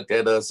 He looked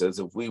at us as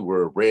if we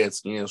were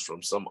redskins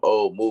from some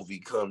old movie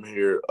come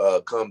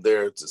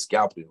there to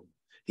scalp him.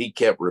 He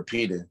kept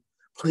repeating,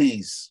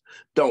 please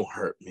don't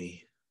hurt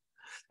me.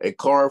 A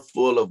car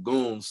full of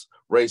goons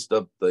raced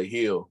up the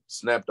hill,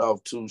 snapped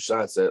off two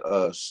shots at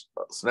us,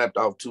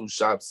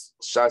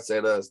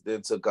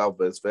 then took off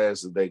as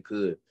fast as they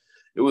could.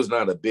 It was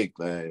not a big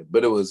thing,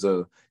 but it was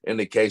an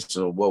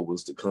indication of what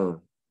was to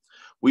come.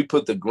 We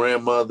put the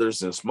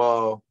grandmothers and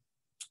small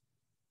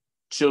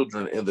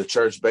children in the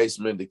church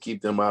basement to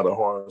keep them out of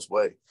harm's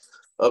way.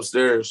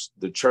 Upstairs,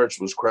 the church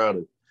was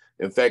crowded.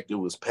 In fact, it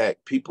was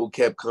packed. People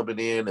kept coming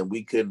in and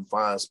we couldn't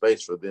find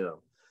space for them.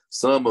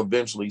 Some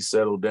eventually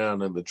settled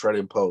down in the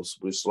trading post,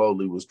 which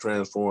slowly was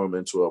transformed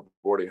into a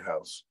boarding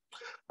house.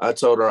 I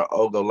told our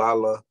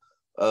Ogallala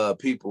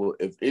people,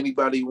 if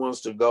anybody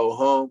wants to go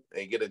home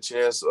and get a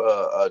chance,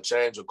 a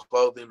change of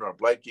clothing or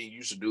blanket,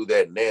 you should do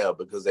that now,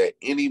 because at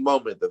any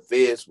moment the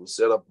feds will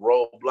set up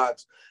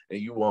roadblocks and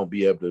you won't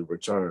be able to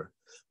return.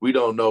 We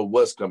don't know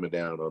what's coming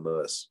down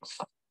on us.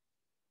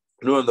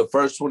 During the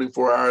first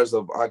 24 hours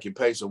of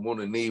occupation,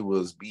 Wounded Knee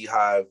was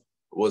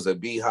a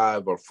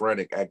beehive of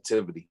frantic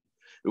activity.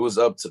 It was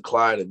up to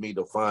Clyde and me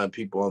to find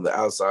people on the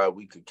outside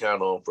we could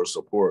count on for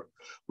support.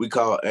 We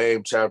called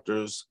AIM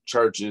chapters,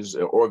 churches,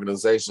 and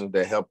organizations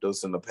that helped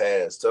us in the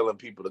past, telling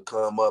people to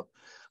come up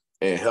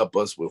and help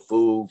us with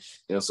food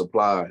and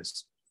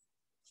supplies.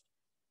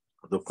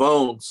 The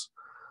phones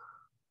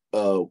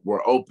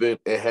were open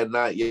and had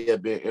not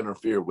yet been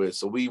interfered with,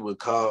 so we would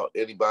call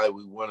anybody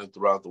we wanted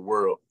throughout the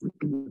world.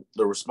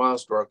 The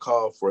response to our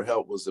call for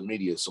help was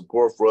immediate.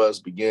 Support for us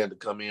began to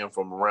come in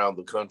from around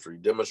the country.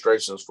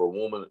 Demonstrations for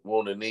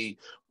Wounded Knee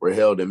were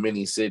held in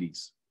many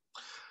cities.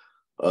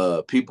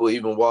 People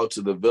even walked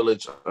to the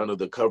village under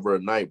the cover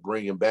of night,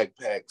 bringing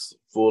backpacks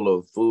full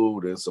of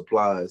food and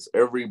supplies.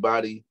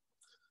 Everybody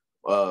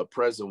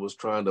present was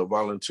trying to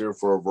volunteer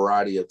for a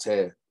variety of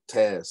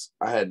tasks.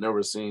 I had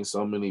never seen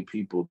so many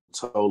people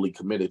totally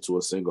committed to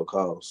a single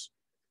cause.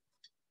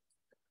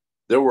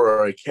 There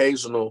were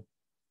occasional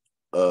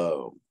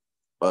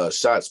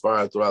shots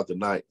fired throughout the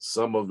night.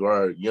 Some of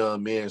our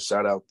young men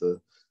shot out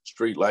the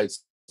street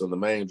lights on the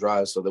main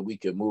drive so that we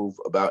could move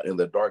about in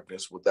the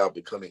darkness without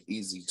becoming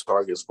easy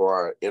targets for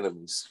our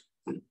enemies.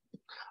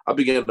 I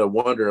began to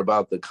wonder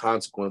about the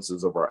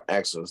consequences of our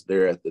actions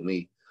there at the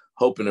knee,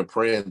 hoping and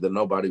praying that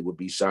nobody would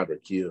be shot or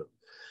killed.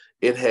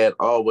 It had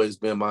always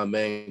been my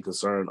main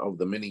concern over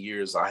the many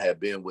years I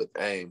had been with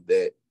AIM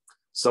that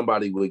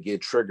somebody would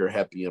get trigger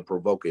happy and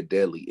provoke a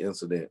deadly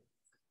incident.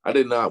 I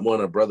did not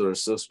want a brother or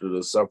sister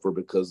to suffer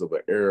because of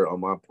an error on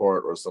my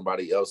part or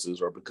somebody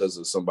else's, or because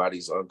of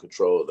somebody's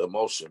uncontrolled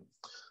emotion.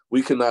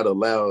 We could not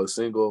allow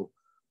single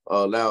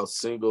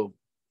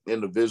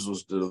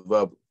individuals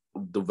to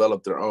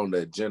develop their own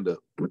agenda.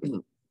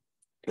 The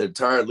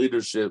entire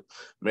leadership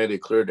made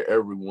it clear to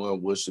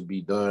everyone what should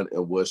be done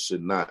and what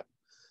should not.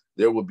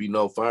 There would be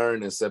no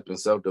firing except in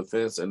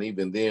self-defense, and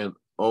even then,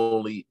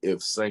 only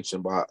if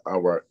sanctioned by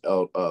our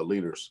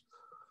leaders.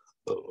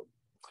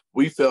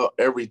 We felt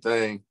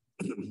everything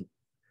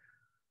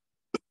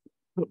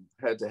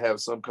had to have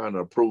some kind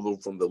of approval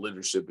from the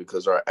leadership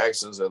because our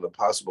actions and the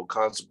possible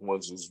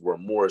consequences were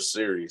more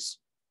serious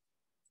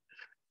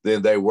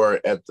than they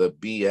were at the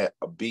BIA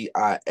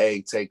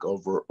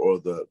takeover or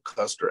the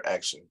Custer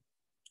action.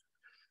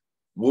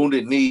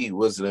 Wounded Knee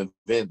was an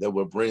event that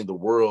would bring the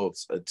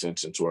world's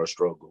attention to our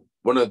struggle.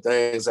 One of the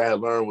things I had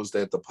learned was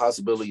that the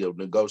possibility of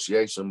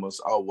negotiation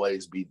must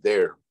always be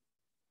there.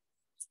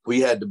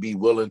 We had to be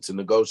willing to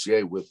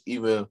negotiate with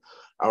even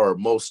our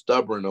most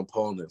stubborn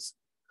opponents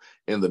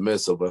in the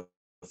midst of a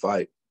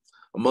fight.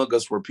 Among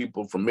us were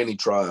people from many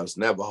tribes: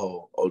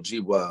 Navajo,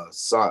 Ojibwa,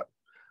 Sac,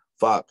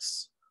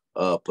 Fox,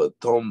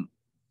 Potawatomi,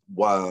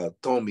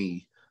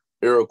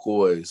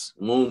 Iroquois,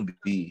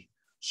 Lumbee,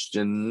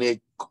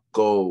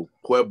 Shiniko,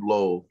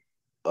 Pueblo,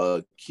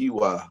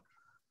 Kiowa,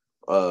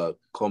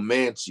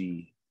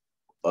 Comanche,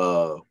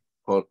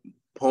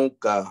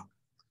 Ponca,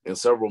 and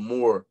several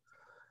more,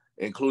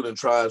 including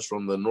tribes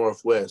from the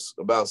Northwest.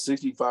 About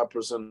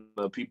 65%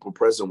 of the people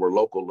present were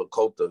local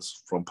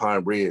Lakotas from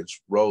Pine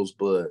Ridge,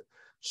 Rosebud,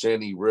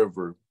 Shanty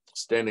River,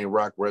 Standing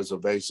Rock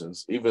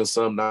reservations. Even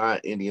some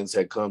non-Indians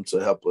had come to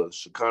help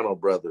us. Chicano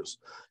brothers,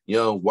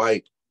 young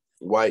white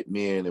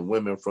men and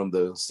women from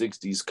the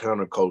 60s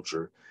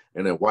counterculture,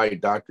 and a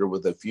white doctor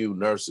with a few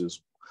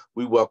nurses.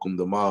 We welcomed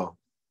them all.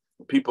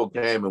 People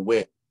came and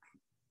went.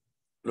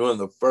 During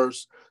the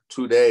first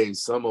 2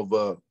 days, some of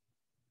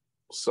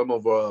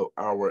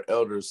our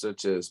elders,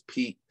 such as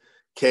Pete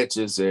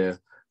Catches and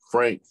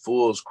Frank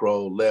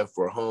Foolscrow, left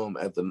for home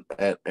at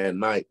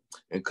night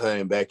and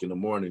came back in the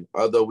morning.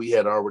 Although we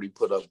had already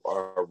put up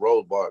our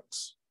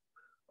roadblocks,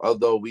 the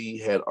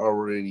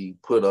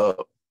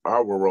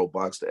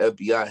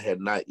FBI had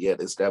not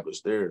yet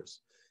established theirs.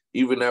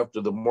 Even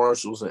after the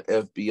marshals and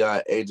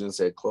FBI agents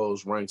had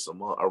closed ranks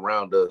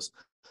around us,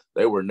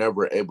 they were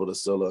never able to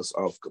sell us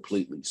off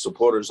completely.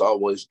 Supporters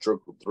always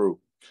trickled through.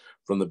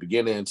 From the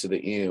beginning to the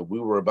end,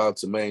 we were about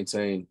to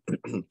maintain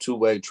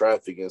two-way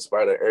traffic in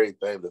spite of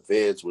everything the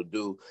feds would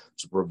do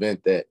to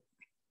prevent that.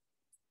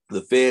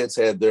 The feds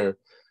had their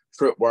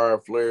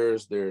tripwire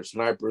flares, their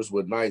snipers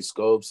with night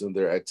scopes, and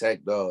their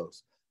attack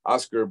dogs.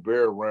 Oscar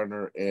Bear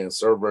Runner and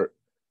Servant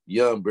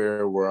Young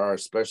Bear were our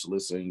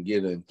specialists in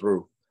getting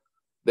through.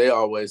 They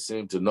always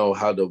seemed to know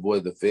how to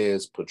avoid the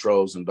feds,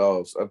 patrols, and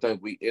dogs. I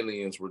think we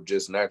Indians were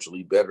just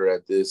naturally better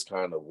at this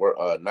kind of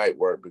night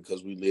work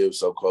because we lived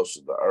so close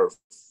to the earth.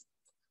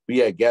 We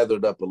had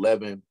gathered up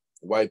 11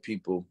 white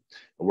people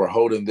and were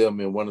holding them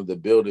in one of the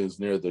buildings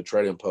near the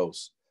trading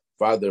post.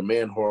 Father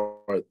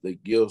Manhart, the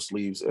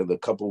Gillsleeves, and the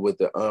couple with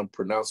the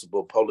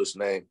unpronounceable Polish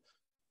name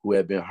who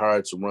had been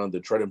hired to run the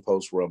trading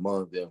post were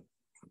among them.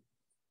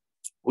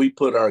 We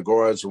put our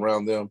guards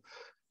around them,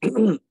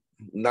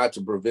 not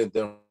to prevent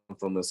them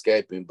from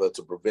escaping, but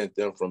to prevent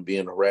them from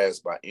being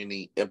harassed by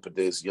any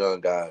impetuous young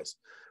guys.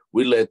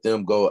 We let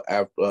them go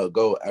after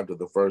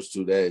the first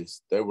 2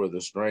 days. They were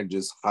the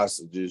strangest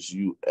hostages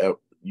you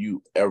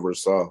ever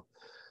saw.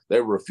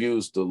 They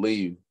refused to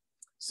leave,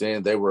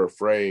 saying they were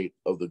afraid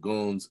of the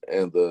goons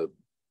and the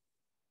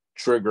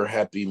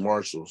trigger-happy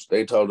marshals.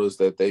 They told us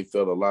that they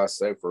felt a lot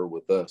safer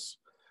with us.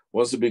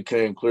 Once it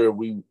became clear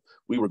we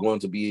were going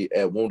to be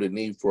at Wounded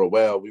Knee for a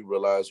while, we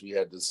realized we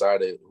had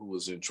decided who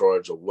was in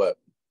charge of what.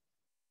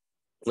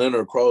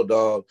 Leonard Crow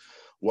Dog,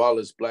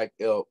 Wallace Black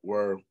Elk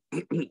were,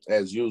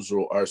 as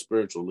usual, our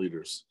spiritual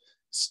leaders.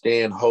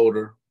 Stan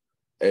Holder,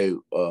 a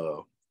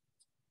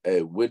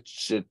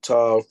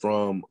Wichita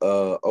from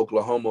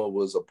Oklahoma,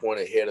 was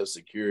appointed head of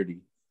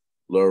security.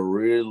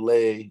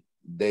 Lorelei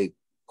De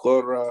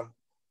Cora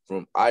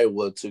from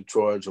Iowa took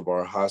charge of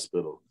our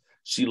hospital.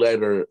 She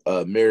later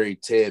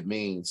married Ted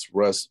Means,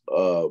 Russ'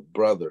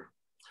 brother.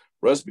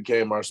 Russ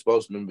became our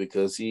spokesman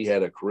because he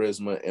had a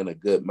charisma and a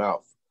good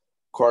mouth.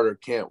 Carter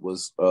Kent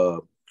was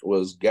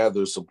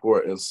gather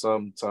support and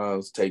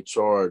sometimes take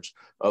charge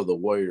of the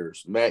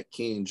Warriors. Matt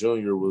King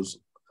Jr. was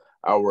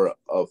our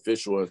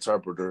official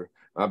interpreter.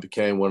 I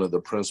became one of the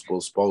principal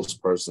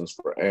spokespersons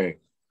for AIM.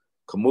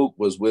 Kamuk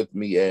was with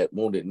me at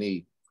Wounded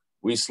Knee.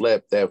 We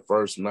slept that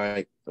first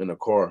night in a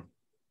car.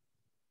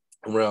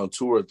 Around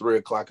 2 or 3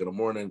 o'clock in the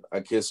morning,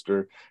 I kissed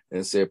her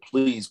and said,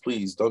 please,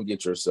 please don't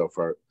get yourself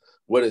hurt.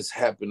 What is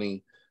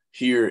happening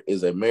here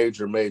is a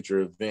major, major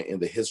event in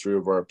the history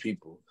of our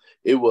people.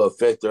 It will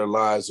affect their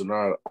lives and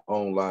our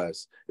own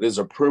lives. It is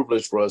a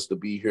privilege for us to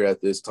be here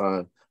at this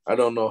time. I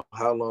don't know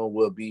how long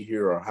we'll be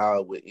here or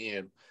how it will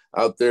end.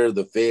 Out there,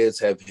 the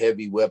feds have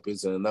heavy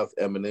weapons and enough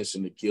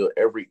ammunition to kill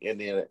every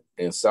Indian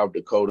in South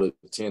Dakota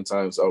 10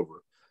 times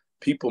over.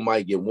 People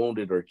might get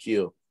wounded or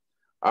killed.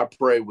 I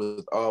pray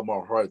with all my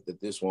heart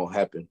that this won't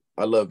happen.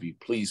 I love you.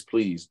 Please,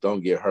 please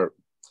don't get hurt.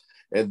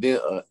 And then,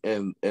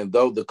 and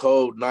though the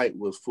cold night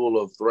was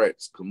full of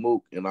threats,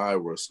 Kamuk and I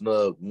were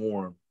snug,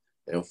 warm,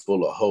 and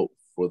full of hope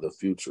for the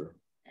future.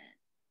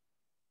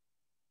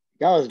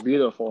 That was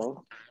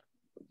beautiful.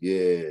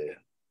 Yeah.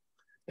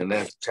 And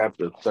that's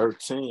chapter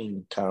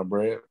 13,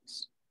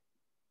 comrades.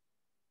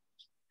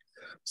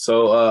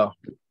 So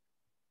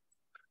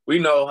we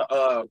know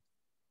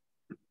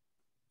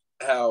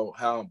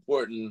how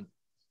important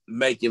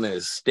making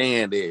a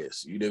stand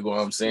is. You dig what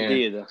I'm saying?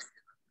 Indeed.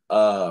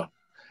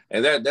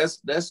 And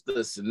that's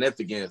the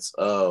significance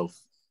of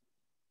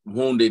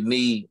Wounded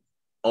Knee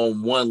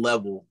on one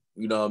level.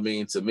 You know what I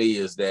mean? To me,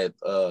 is that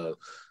our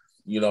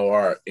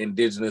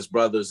indigenous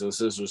brothers and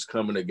sisters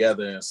coming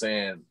together and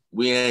saying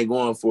we ain't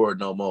going for it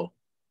no more.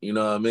 You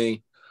know what I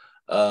mean?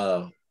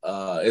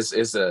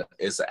 It's an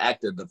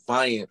act of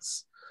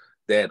defiance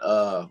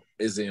that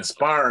is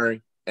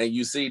inspiring, and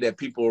you see that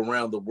people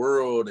around the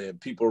world and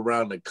people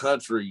around the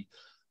country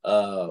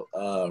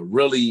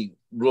really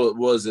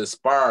was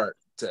inspired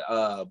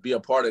to be a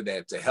part of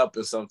that, to help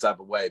in some type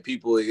of way.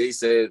 People, they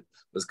said,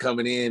 was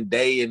coming in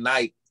day and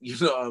night, you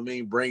know what I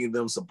mean, bringing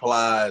them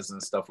supplies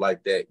and stuff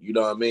like that, you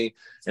know what I mean?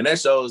 And that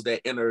shows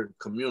that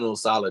intercommunal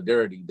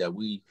solidarity that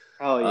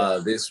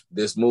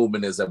this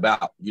movement is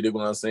about. You know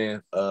what I'm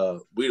saying?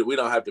 We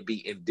don't have to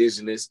be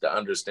indigenous to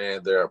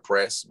understand they're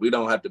oppressed. We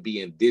don't have to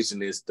be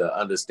indigenous to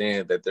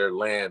understand that their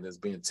land is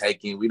being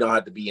taken. We don't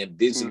have to be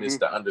indigenous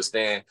to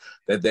understand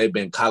that they've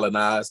been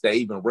colonized, that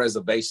even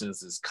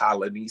reservations is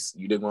colonies.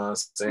 You know what I'm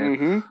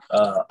saying?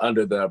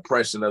 Under the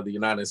oppression of the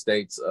United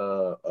States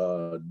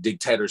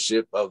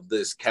dictatorship of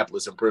this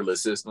capitalist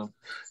imperialist system.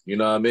 You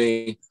know what I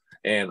mean?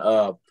 And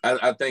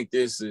I think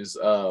this is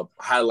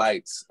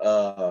highlights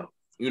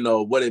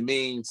what it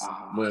means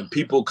when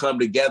people come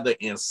together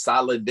in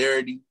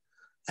solidarity,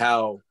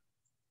 how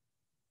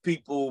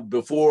people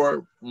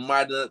before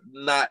might have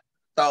not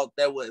thought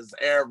that was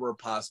ever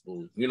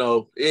possible. You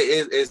know,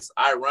 it's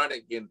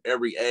ironic in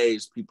every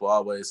age. People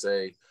always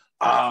say,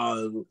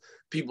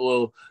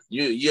 people,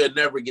 you'll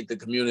never get the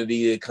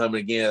community to come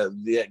together.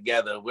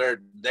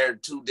 They're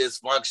too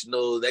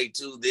dysfunctional. They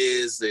too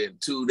this and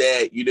too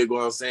that. You know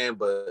what I'm saying?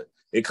 But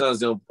it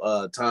comes to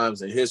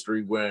times in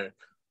history where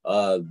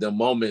the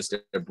moments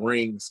that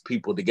brings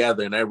people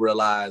together and they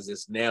realize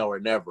it's now or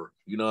never.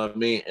 You know what I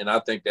mean? And I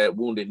think that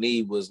Wounded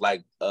Knee was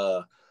like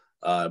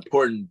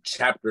important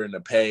chapter in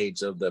the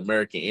page of the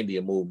American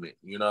Indian movement.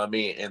 You know what I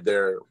mean? And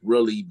they're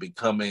really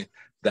becoming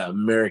the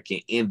American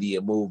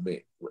Indian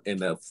movement in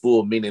the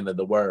full meaning of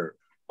the word,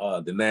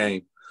 the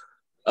name.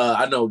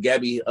 I know,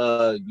 Gabby,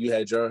 you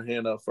had your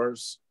hand up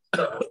first.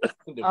 I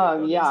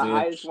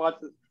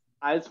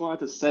just wanted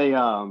to say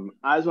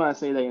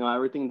that,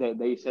 everything that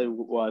they said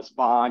was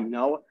spot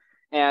on,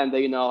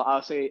 and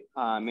I'll say,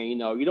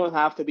 you don't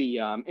have to be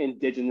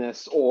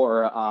indigenous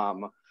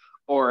or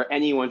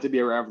anyone to be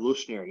a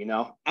revolutionary.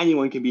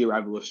 Anyone can be a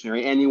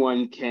revolutionary.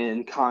 Anyone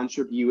can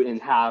contribute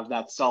and have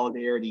that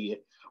solidarity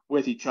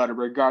with each other,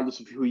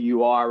 regardless of who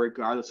you are,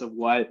 regardless of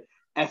what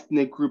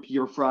ethnic group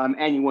you're from.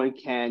 Anyone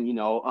can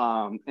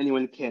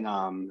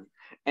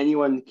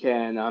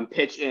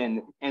pitch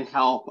in and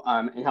help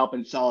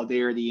in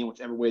solidarity in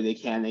whichever way they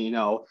can.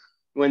 And,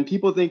 when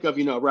people think of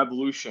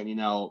revolution,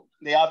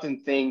 they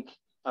often think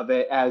of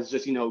it as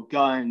just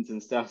guns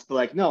and stuff. But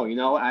like, no,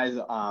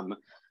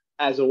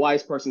 as a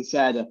wise person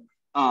said,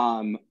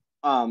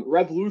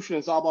 revolution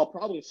is all about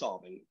problem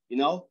solving.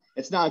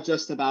 It's not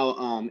just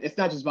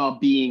about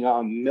being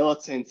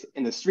militant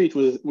in the streets,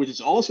 which is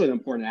also an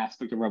important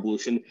aspect of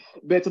revolution,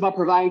 but it's about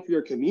providing for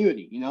your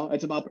community.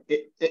 It's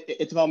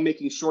about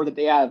making sure that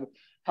they have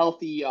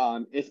healthy.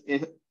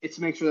 It's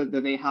to make sure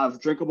that they have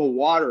drinkable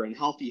water and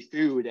healthy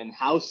food and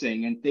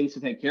housing and things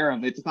to take care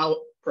of. It's about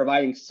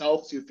providing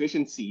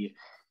self-sufficiency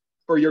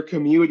for your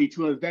community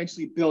to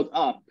eventually build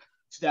up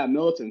to that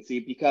militancy,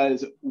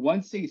 because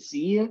once they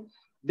see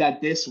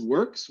that this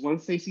works,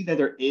 once they see that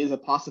there is a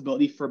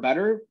possibility for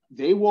better,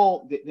 they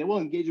will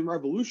engage in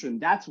revolution.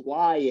 That's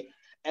why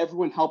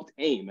everyone helped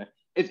AIM.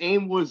 If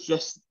AIM was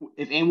just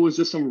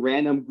some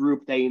random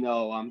group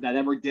that that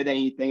never did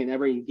anything and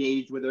never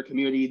engaged with their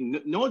community,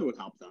 no one would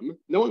help them.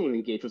 No one would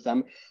engage with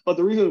them. But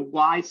the reason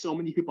why so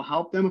many people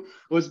helped them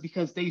was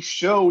because they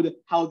showed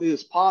how this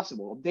is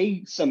possible.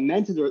 They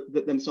cemented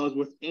themselves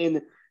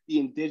within the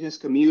indigenous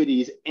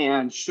communities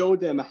and showed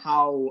them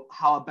how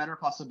a better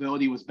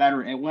possibility was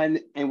better. And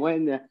when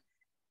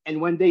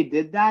they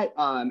did that,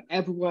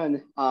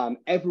 everyone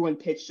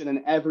pitched in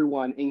and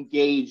everyone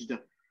engaged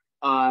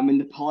in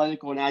the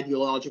political and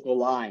ideological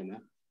line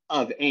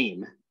of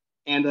AIM.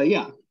 And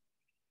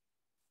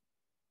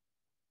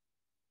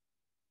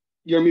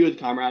you're muted,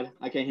 comrade.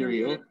 I can't hear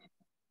you.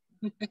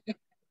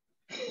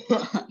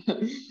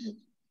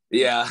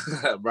 Yeah,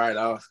 right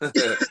off.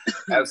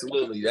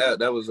 Absolutely.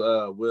 That was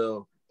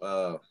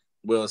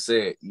well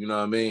said. You know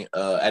what I mean?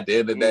 At the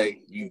end of the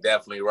day, you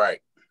definitely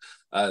right.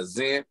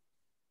 Zen?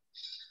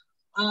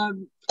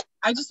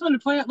 I just want to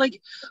point out,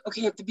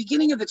 at the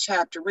beginning of the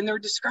chapter, when they were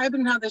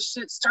describing how this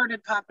shit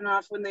started popping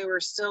off when they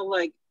were still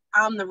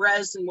on the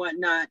res and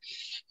whatnot,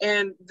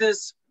 and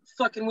this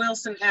fucking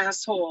Wilson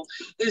asshole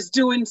is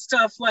doing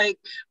stuff like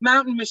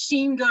mounting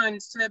machine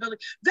guns to that building.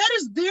 That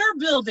is their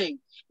building.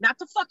 not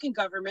the fucking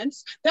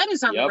governments. That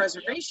is on the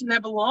reservation.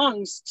 That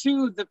belongs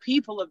to the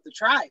people of the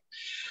tribe.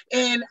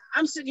 And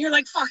I'm sitting here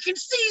like, fucking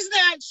seize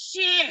that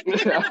shit.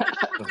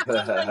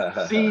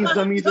 Seize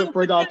the means of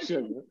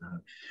production.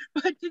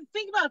 But to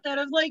think about that,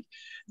 it's like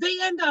they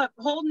end up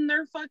holding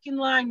their fucking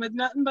line with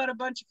nothing but a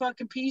bunch of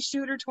fucking pea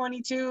shooter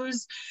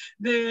 22s,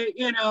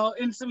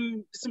 and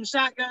some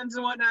shotguns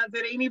and whatnot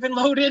that ain't even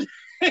loaded.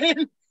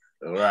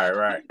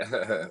 Right.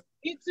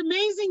 It's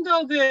amazing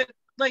though that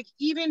like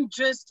even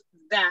just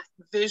that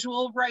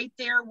visual right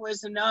there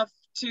was enough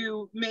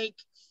to make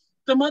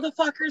the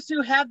motherfuckers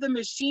who have the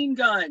machine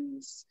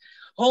guns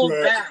hold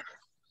back.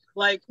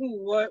 Like,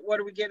 what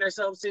are we getting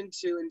ourselves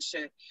into and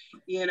shit,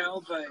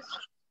 but.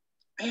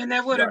 And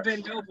that would have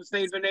been dope if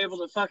they'd been able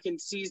to fucking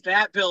seize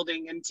that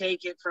building and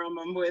take it from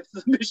them with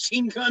the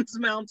machine guns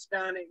mounted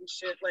on it and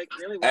shit. Like,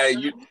 really?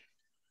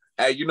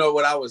 Hey, you know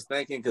what I was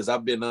thinking? Because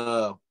I've been,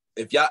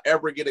 if y'all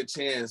ever get a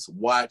chance,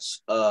 watch,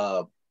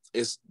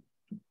 it's,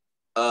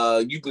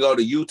 you can go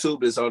to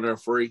YouTube. It's on there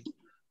free.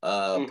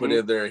 Put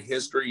in their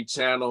History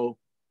Channel,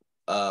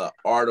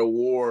 Art of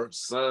War,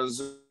 Sun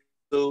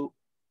Tzu,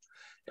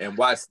 and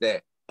watch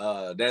that.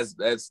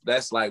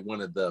 That's like one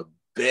of the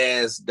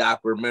best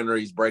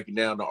documentaries breaking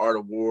down the art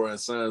of war and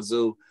Sun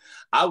Tzu.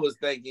 I was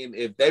thinking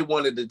if they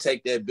wanted to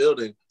take that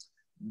building,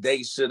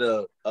 they could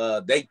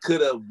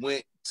have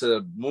went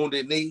to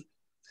Wounded Knee,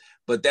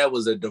 but that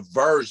was a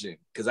diversion.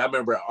 Because I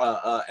remember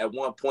at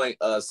one point,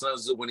 Sun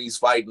Tzu, when he's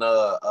fighting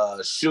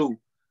Shu,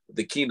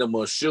 the kingdom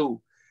of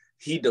Shu,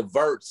 he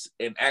diverts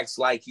and acts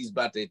like he's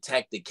about to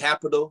attack the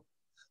capital.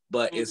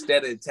 But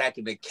instead of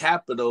attacking the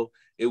capital,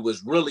 it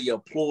was really a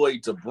ploy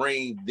to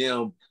bring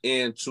them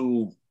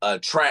into a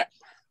trap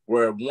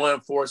where one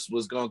force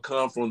was going to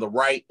come from the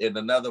right and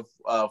another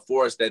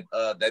force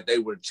that they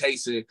were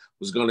chasing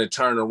was going to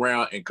turn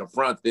around and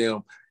confront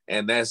them.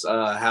 And that's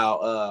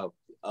how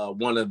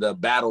one of the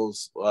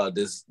battles,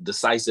 this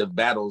decisive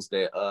battles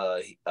that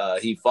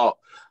he fought.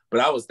 But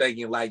I was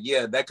thinking like,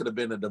 yeah, that could have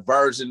been a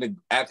diversion to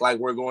act like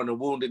we're going to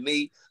Wounded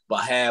Knee, but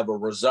have a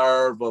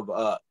reserve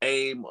of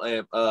aim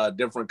and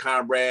different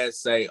comrades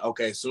say,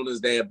 okay, as soon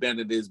as they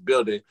abandon this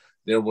building,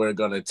 then we're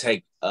going to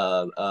take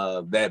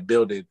that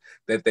building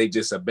that they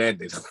just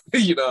abandoned.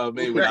 You know what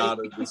I mean? With all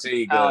the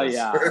machine guns.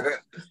 Oh,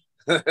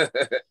 yeah.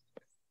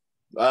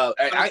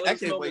 I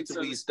can't wait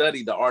till we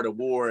study the art of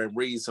war and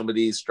read some of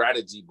these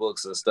strategy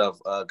books and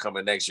stuff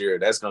coming next year.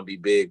 That's going to be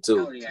big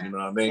too. Oh, yeah. You know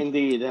what I mean?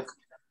 Indeed.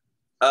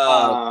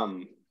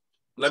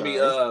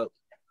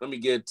 Let me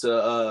get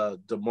to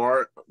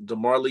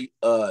DeMarley,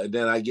 and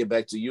then I get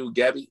back to you,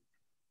 Gabby.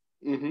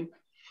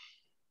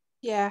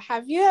 Yeah.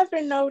 Have you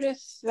ever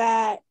noticed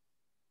that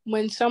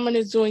when someone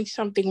is doing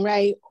something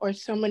right or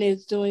someone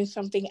is doing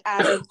something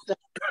out of the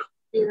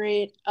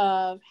spirit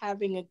of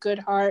having a good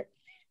heart,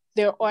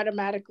 they're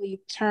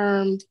automatically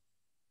termed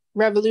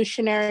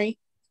revolutionary?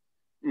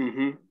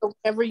 So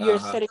whenever you're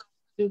setting to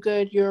do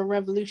good, you're a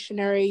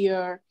revolutionary,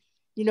 you're,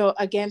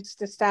 against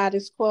the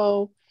status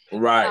quo.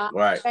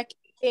 Right. Second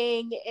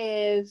thing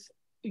is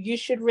you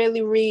should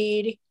really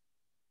read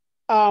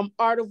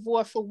Art of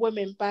War for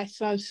Women by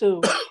Sun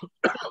Tzu.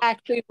 He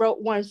actually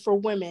wrote one for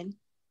women.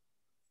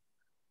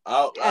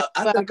 I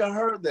think I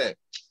heard that.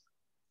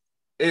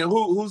 And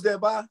who's that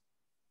by?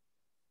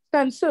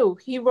 Sun Tzu.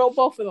 He wrote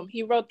both of them.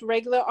 He wrote the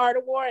regular Art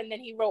of War, and then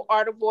he wrote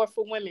Art of War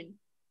for Women.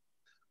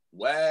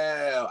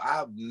 Wow,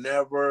 I've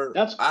never.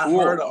 That's cool. I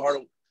heard of Art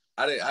of.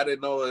 I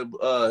didn't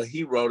know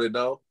he wrote it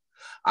though.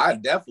 I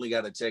definitely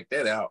got to check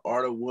that out.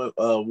 Art of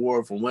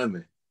War for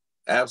Women.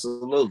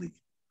 Absolutely.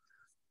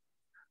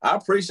 I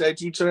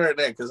appreciate you sharing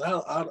that because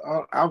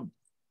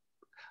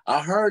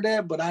I heard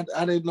that, but I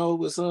didn't know it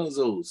was Sun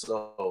Tzu.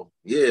 So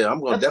yeah,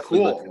 I'm gonna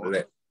definitely look into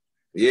that.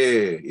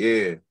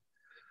 Yeah.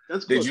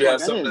 That's cool. Did you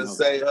have something to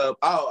say?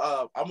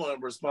 I'm gonna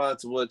respond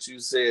to what you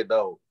said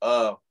though.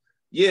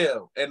 Yeah,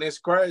 and it's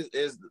crazy.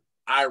 It's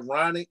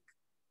ironic.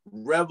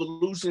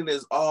 Revolution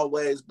has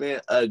always been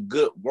a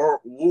good word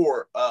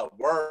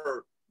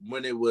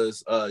when it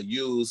was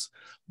used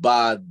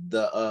by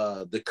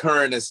the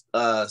current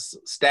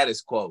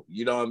status quo.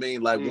 You know what I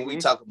mean? Like when we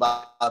talk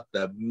about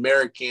the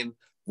American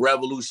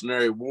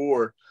Revolutionary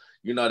War,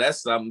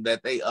 that's something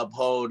that they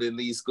uphold in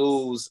these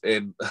schools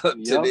and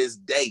to this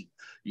day.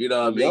 You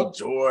know what I mean?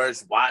 George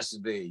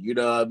Washington. You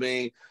know what I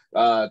mean?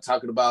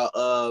 Talking about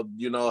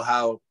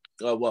how.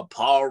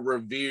 Paul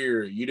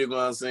Revere, you know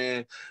what I'm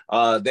saying?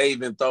 They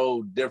even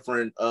throw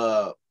different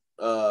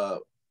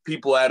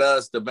people at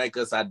us to make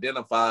us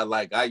identify.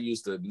 Like I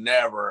used to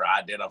never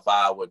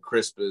identify with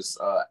Crispus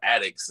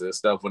Attucks and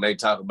stuff when they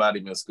talk about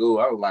him in school.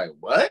 I was like,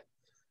 what?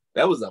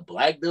 That was a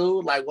black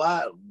dude? Like,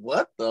 why?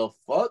 What the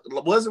fuck?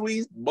 Wasn't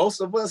we,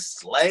 most of us,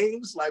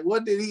 slaves? Like,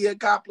 what did he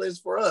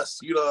accomplish for us?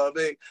 You know what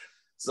I mean?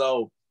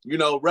 So,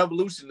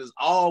 revolution is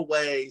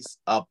always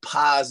a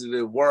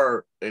positive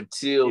word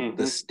until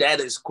the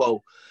status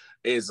quo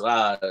is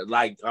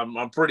like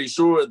I'm pretty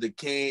sure the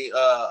king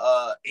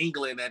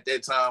England at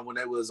that time when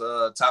they was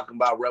talking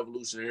about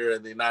revolution here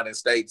in the United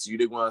States, you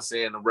didn't want to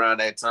say around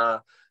that time,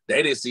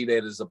 they didn't see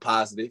that as a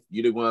positive.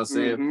 You didn't want to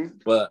say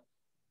but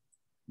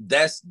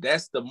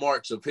that's the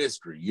march of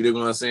history. You know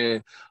what I'm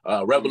saying?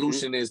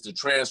 Revolution is the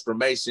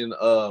transformation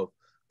of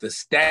the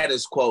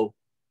status quo,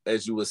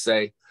 as you would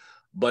say,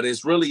 but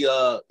it's really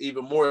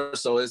even more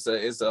so. It's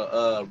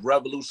a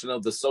revolution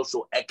of the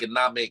social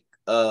economic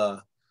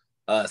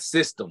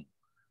system.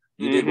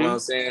 You dig what I'm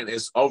saying?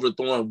 It's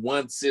overthrowing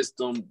one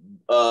system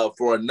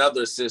for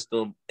another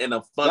system in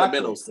a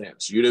fundamental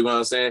sense. You dig what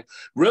I'm saying?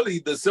 Really,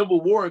 the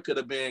Civil War could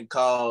have been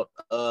called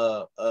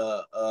a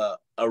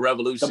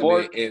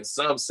revolution in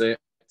some sense.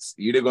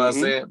 You dig what I'm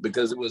saying?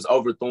 Because it was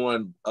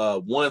overthrowing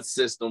one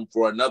system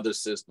for another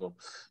system.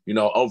 You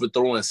know,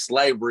 overthrowing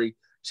slavery,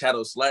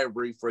 chattel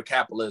slavery for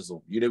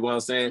capitalism. You dig what I'm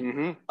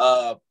saying?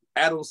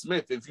 Adam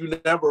Smith. If you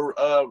never,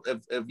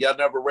 if y'all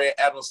never read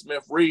Adam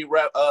Smith, read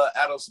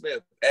Adam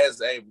Smith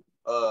as a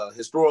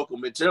historical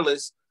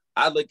materialist.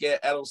 I look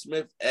at Adam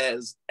Smith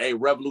as a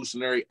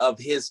revolutionary of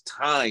his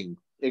time.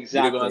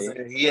 Exactly. You know what I'm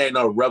saying? He ain't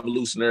no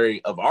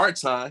revolutionary of our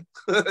time.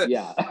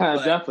 Yeah,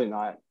 definitely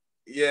not.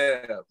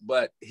 Yeah,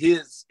 but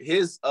his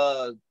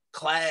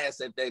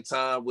class at that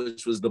time,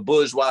 which was the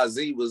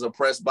bourgeoisie, was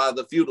oppressed by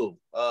the feudal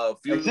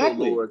lords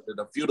and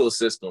the feudal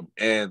system,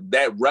 and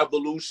that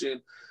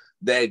revolution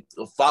that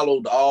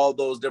followed all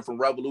those different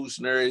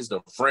revolutionaries,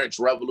 the French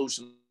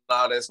Revolution,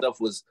 all that stuff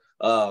was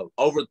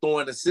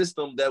overthrowing a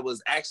system that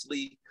was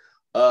actually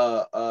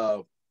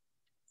what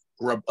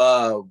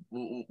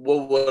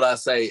would I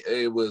say?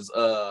 It was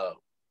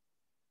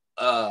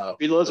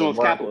feudalism with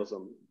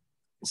capitalism.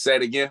 Say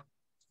it again.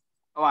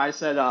 Oh, I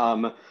said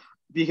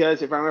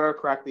because if I remember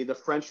correctly, the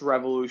French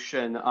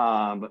Revolution,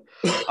 the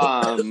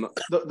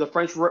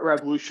French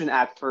Revolution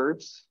at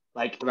first,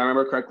 like if I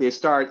remember correctly, it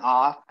started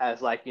off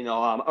as like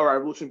a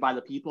revolution by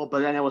the people, but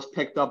then it was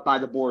picked up by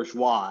the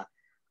bourgeois,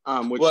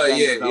 which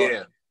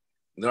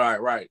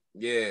right,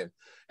 yeah,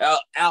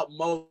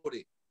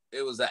 outmoded.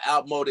 It was an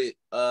outmoded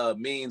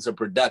means of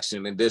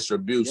production and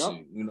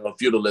distribution,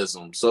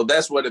 feudalism. So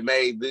that's what it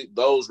made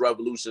those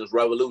revolutions.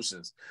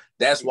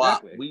 That's why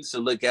we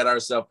should look at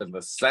ourselves in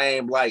the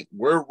same light.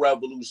 We're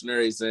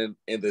revolutionaries in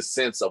the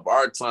sense of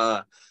our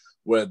time,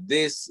 where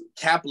this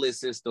capitalist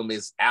system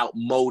is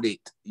outmoded.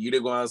 You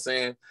know what I'm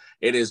saying?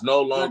 It is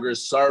no longer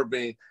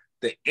serving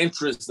the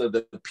interests of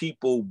the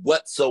people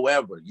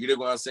whatsoever. You know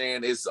what I'm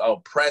saying? It's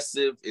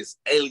oppressive, it's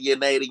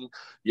alienating.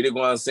 You know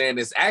what I'm saying?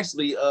 It's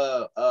actually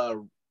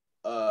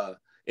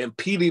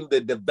impeding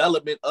the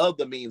development of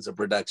the means of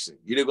production.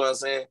 You know what I'm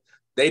saying?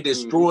 They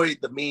destroyed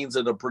the means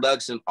of the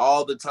production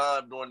all the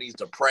time during these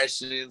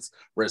depressions,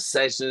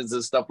 recessions,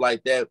 and stuff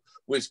like that,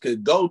 which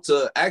could go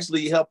to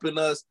actually helping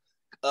us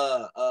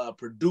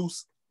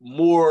produce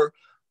more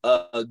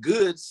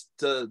goods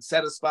to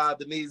satisfy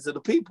the needs of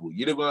the people.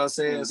 You know what I'm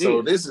saying? Indeed.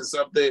 So this is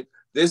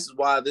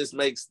why this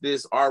makes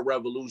this our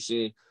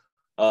revolution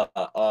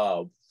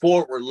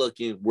forward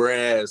looking,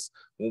 whereas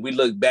when we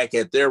look back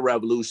at their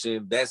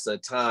revolution, that's a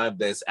time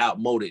that's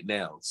outmoded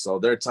now. So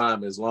their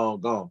time is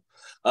long gone.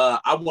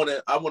 I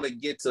want to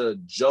get to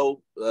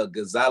Joe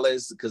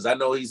Gonzalez, because I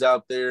know he's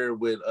out there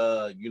with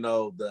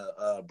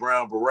the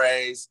Brown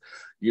Berets.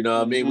 You know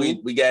what I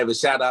mean? We gave a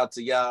shout out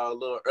to y'all a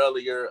little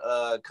earlier,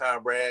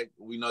 comrade.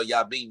 We know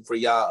y'all beating for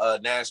y'all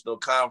national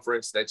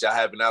conference that y'all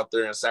having out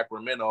there in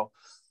Sacramento.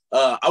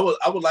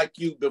 I would like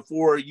you,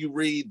 before you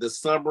read the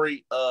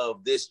summary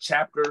of this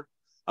chapter,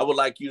 I would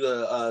like you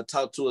to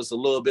talk to us a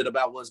little bit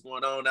about what's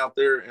going on out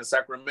there in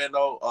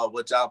Sacramento,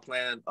 what y'all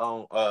plan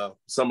on,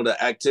 some of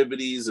the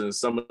activities and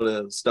some of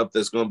the stuff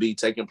that's going to be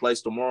taking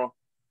place tomorrow.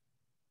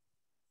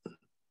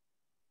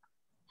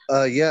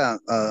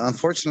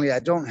 Unfortunately, I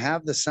don't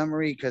have the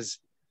summary because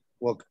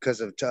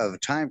of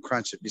time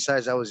crunch.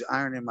 Besides, I was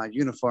ironing my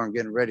uniform,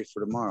 getting ready for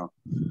tomorrow.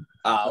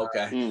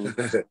 Okay.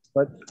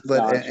 But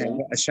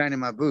and shining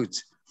my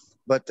boots.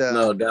 But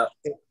no doubt.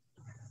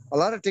 A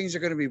lot of things are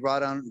going to be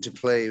brought on to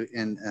play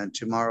in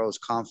tomorrow's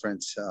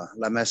conference,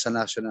 La Mesa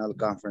Nacional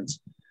Conference.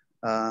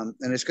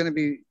 And it's going to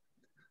be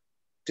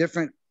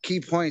different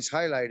key points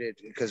highlighted,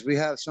 because we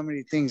have so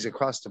many things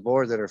across the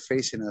board that are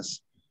facing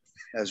us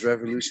as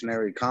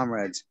revolutionary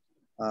comrades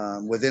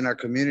within our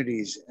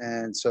communities.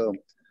 And so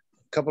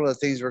a couple of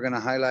things we're going to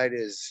highlight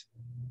is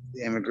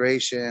the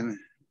immigration.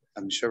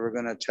 I'm sure we're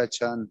going to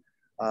touch on,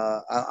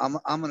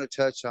 I'm going to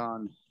touch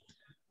on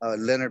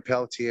Leonard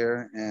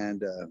Peltier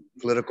and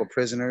political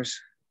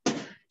prisoners.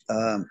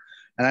 And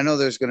I know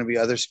there's going to be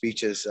other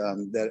speeches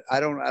that I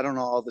don't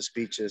know all the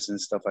speeches and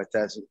stuff like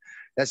that. So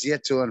that's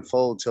yet to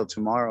unfold till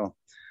tomorrow.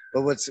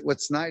 But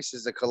what's nice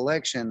is the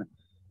collection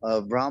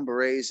of Brown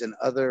Berets and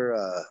other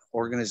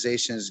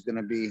organizations going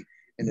to be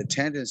in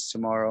attendance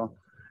tomorrow.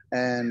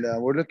 And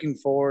we're looking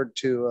forward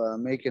to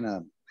making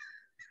a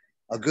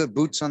good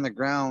boots on the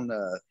ground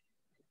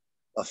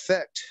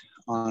effect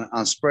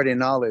on spreading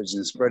knowledge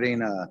and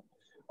spreading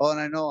and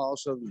I know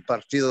also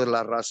Partido de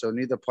la Raza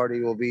Unida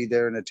party will be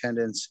there in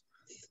attendance.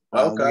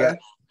 Okay.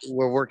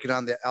 We're working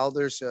on the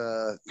Elders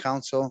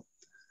Council,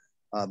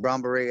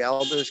 Brown Beret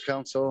Elders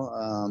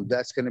Council.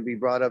 That's going to be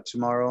brought up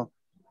tomorrow.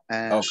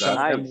 And some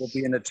of them will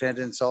be in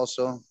attendance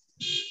also.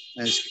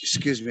 And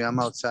excuse me, I'm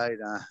outside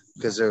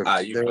because they're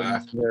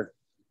there.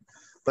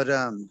 But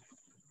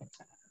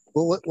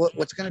Well,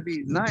 what's going to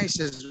be nice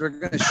is we're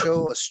going to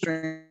show a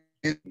strength,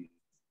 and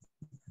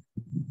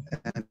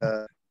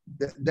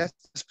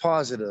that's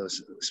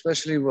positives,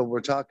 especially when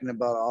we're talking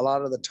about a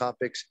lot of the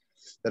topics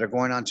that are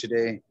going on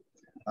today.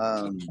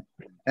 Um,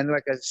 and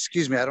like,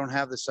 excuse me, I don't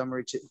have the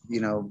summary to,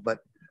 but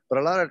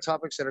a lot of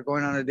topics that are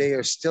going on today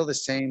are still the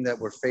same that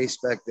were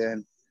faced back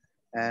then,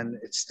 and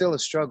it's still a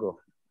struggle.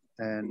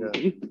 And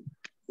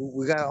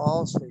we got to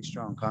all stay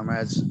strong,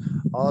 comrades,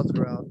 all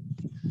throughout.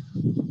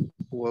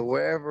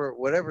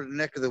 Whatever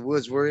neck of the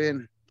woods we're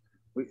in,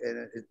 we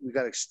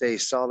got to stay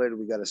solid.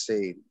 We got to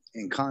stay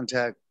in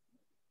contact.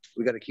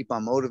 We got to keep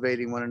on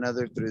motivating one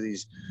another through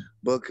these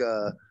book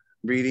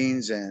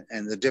readings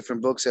and the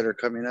different books that are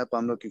coming up.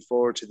 I'm looking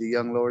forward to the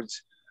Young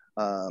Lords.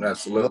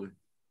 Absolutely.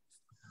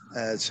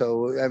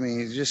 So, I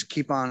mean, just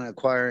keep on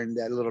acquiring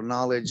that little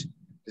knowledge.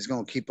 It's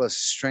going to keep us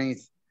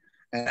strength.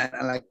 And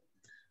like,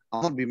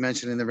 I'm going to be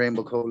mentioning the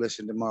Rainbow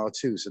Coalition tomorrow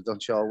too. So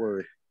don't y'all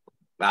worry.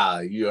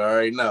 You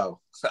already know.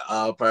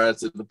 All power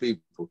to the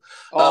people.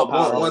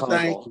 One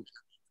thing.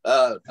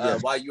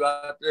 While you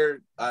out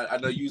there, I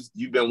know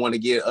you've been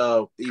wanting to get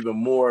even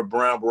more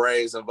brown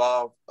berets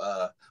involved.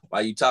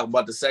 While you talk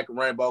about the Second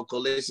Rainbow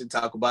Coalition,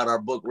 talk about our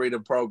book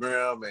reading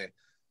program and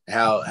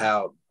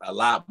how a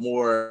lot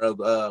more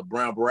of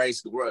brown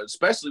berets,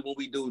 especially when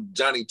we do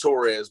Johnny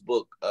Torres'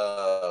 book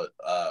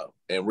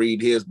and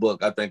read his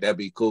book. I think that'd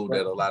be cool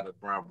that a lot of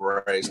brown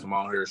berets come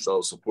on here,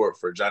 show support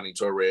for Johnny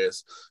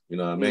Torres. You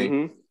know what I mean?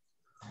 Mm-hmm.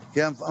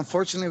 Yeah,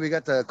 unfortunately, we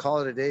got the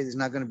call today. He's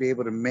not going to be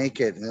able to make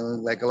it.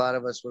 Like a lot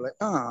of us were like,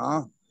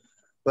 oh,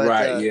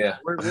 but yeah,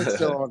 we're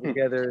still all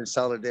together in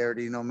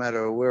solidarity, no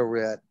matter where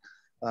we're at.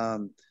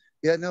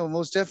 Yeah, no,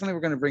 most definitely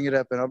we're going to bring it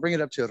up, and I'll bring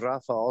it up to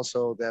Rafa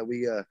also, that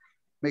we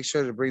make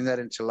sure to bring that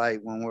into light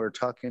when we're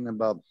talking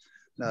about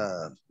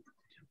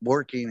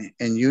working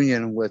in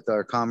union with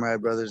our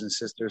comrade brothers and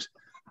sisters.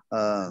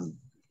 That's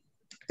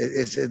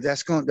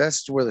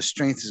where the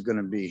strength is going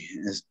to be,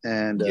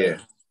 and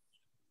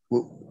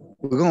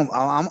we're going.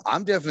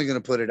 I'm definitely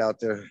going to put it out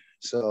there.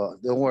 So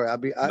don't worry.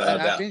 I've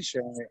been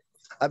sharing it.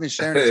 I've been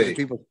sharing it to the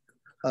people.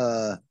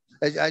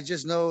 I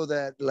just know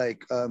that,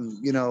 like,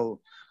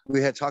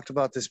 we had talked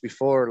about this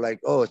before. Like,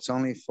 oh, it's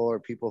only for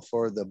people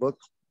for the book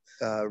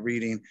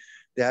reading.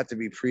 They have to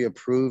be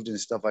pre-approved and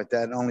stuff like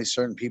that. And only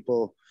certain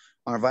people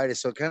are invited.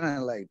 So it kind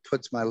of like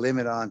puts my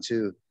limit on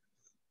to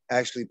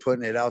actually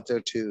putting it out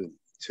there to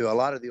a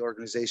lot of the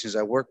organizations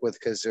I work with,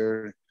 because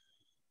they're,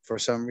 for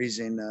some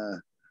reason,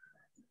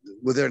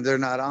 they're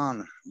not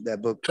on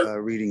that book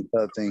reading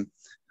club thing,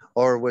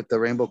 or with the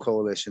Rainbow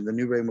Coalition, the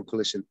new Rainbow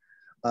Coalition.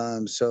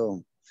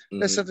 So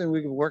that's something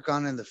we can work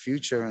on in the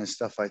future and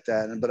stuff like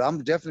that. But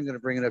I'm definitely going to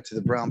bring it up to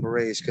the Brown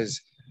Berets,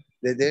 because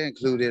they're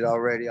included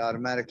already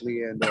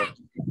automatically, and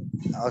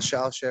I'll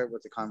share it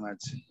with the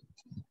comrades.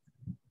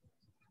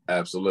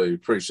 Absolutely.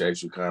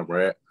 Appreciate you,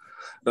 comrade.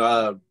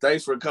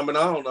 Thanks for coming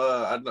on.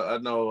 I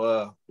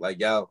know like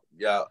y'all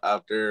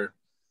out there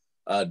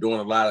doing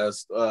a lot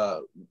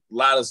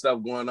of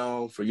stuff going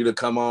on. For you to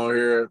come on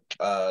here,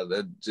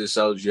 that just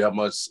shows you how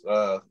much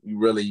you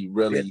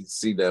really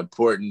see the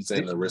importance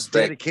and the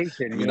respect.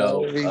 Dedication,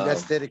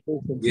 that's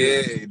dedication.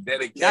 Yeah,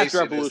 dedication. That's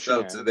and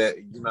stuff to that.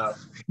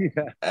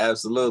 Yeah.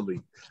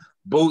 Absolutely.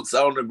 Boots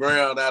on the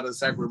ground out of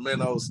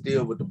Sacramento,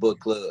 still with the book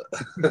club.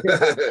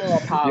 All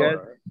power. Yeah.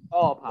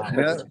 All power.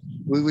 Yeah.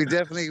 We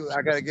definitely.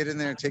 I got to get in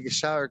there and take a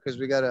shower, because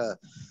we got a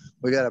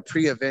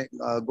pre-event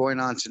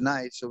going on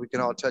tonight, so we can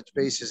all touch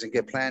bases and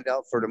get planned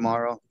out for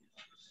tomorrow.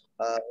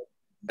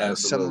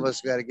 Some of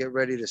us got to get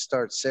ready to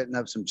start setting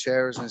up some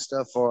chairs and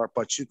stuff for our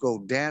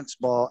Pachuco dance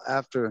ball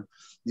after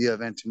the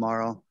event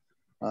tomorrow.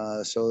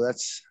 So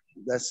that's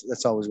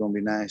always going to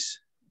be nice.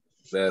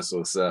 That's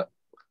what's up.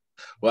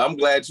 Well, I'm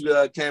glad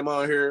you came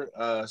on here,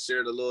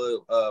 shared a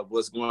little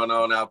what's going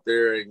on out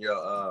there, and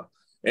your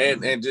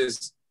and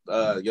just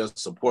your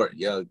support,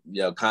 your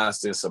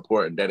constant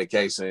support and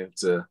dedication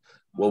to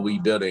what we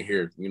building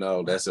here.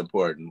 That's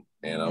important,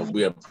 and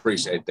we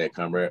appreciate that,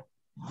 comrade.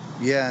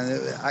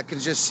 Yeah, I can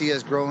just see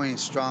us growing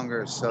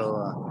stronger.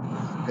 So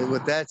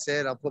with that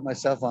said, I'll put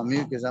myself on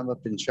mute because I'm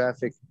up in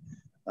traffic,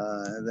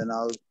 and then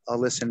I'll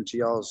listen to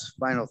y'all's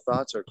final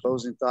thoughts or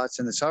closing thoughts.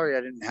 And sorry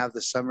I didn't have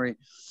the summary.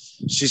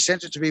 She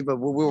sent it to me, but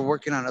we were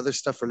working on other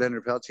stuff for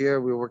Leonard Peltier.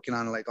 We were working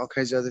on like all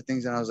kinds of other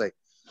things, and I was like,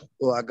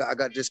 "Oh, I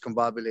got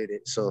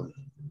discombobulated, so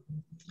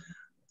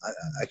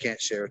I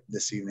can't share it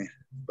this evening."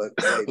 But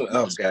hey,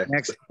 okay.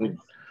 Next,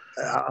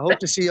 I hope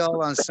to see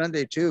y'all on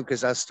Sunday too,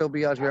 because I'll still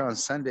be out here on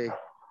Sunday.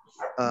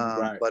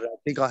 Right. But I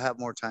think I'll have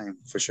more time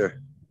for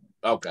sure.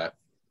 Okay.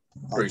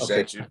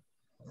 Appreciate you.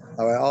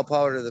 All right. All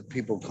power to the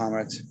people,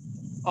 comrades.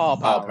 All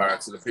power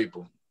to the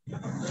people.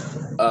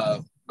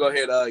 Go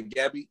ahead,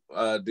 Gabby.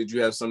 Did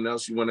you have something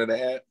else you wanted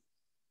to add?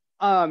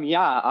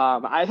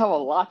 I have a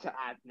lot to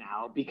add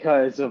now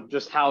because of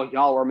just how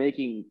y'all were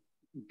making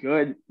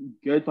good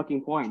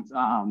fucking points.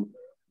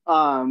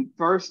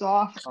 First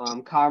off,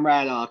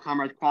 Comrade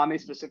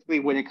Kwame, specifically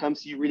when it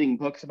comes to you reading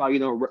books about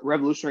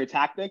revolutionary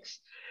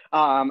tactics,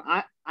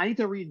 I need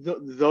to read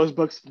those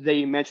books that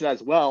you mentioned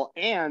as well,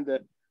 and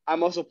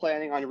I'm also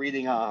planning on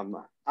reading on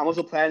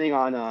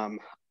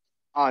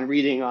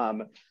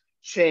reading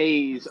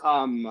Che's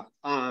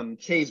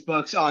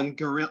books on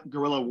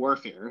guerrilla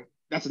warfare.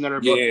 That's another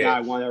book that Yeah,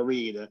 I want to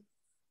read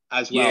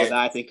as well. yeah, That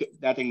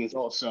I think is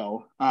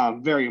also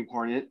very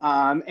important.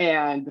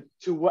 And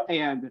to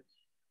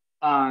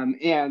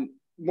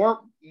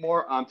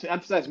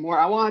emphasize more,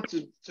 I want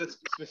to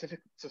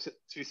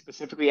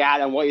specifically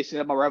add on what you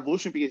said about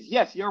revolution, because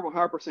yes, you're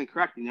 100%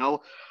 correct. You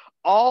know,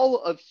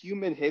 all of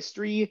human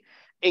history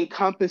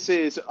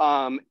encompasses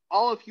all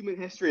of human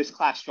history is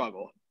class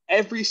struggle.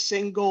 Every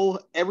single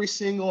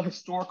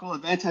historical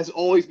event has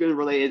always been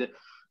related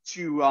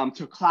to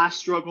class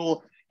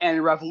struggle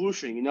and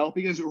revolution. You know,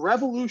 because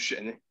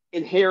revolution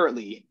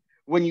inherently,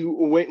 when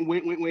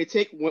you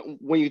take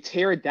when you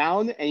tear it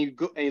down and you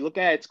look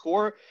at its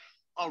core,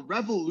 a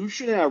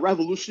revolution and a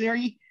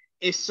revolutionary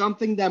is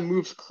something that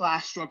moves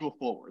class struggle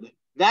forward.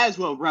 That is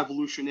what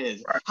revolution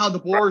is. right, How the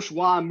right,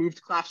 bourgeois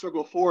moved class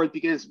struggle forward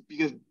because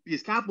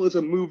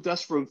capitalism moved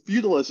us from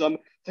feudalism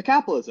to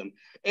capitalism.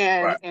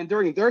 right, And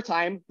during their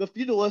time, the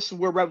feudalists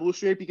were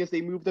revolutionary because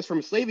they moved us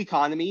from slave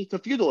economy to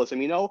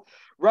feudalism. You know,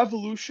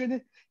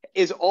 revolution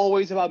is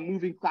always about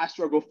moving class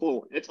struggle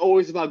forward. It's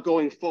always about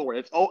going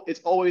forward.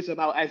 It's always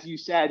about, as you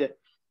said,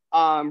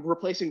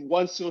 replacing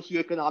one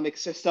socioeconomic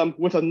system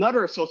with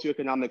another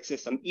socioeconomic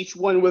system, each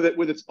one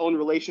with its own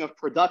relation of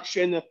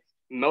production,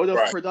 mode of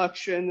right,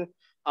 production,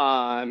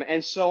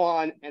 and so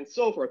on and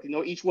so forth. You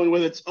know, each one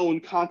with its own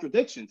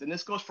contradictions, and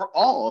this goes for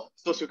all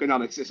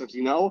socioeconomic systems.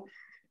 You know,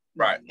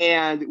 right,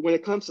 and when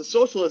it comes to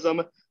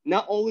socialism,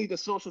 not only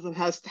does socialism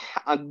have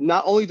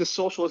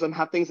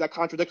things that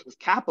contradict with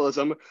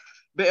capitalism,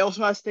 but it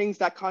also has things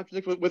that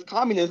contradict with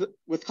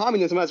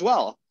communism as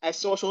well. As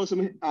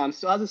socialism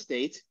still has a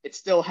state, it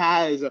still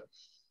has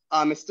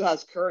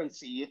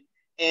currency,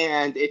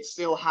 and it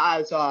still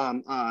has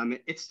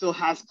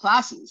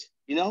classes.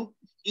 You know,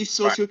 each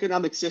right,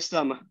 socioeconomic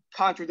system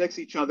contradicts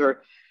each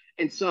other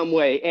in some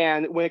way.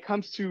 And when it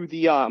comes to the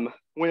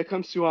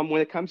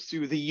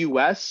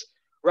U.S.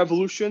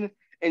 revolution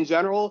in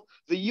general,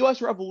 the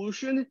U.S.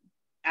 revolution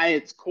at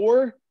its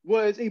core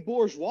was a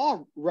bourgeois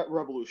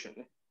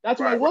revolution. That's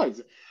what it right, right,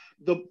 was.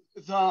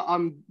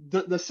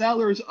 The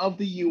settlers of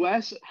the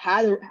U.S.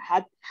 had a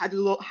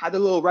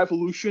little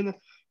revolution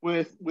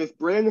with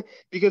Britain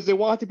because they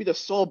wanted to be the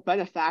sole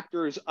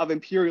benefactors of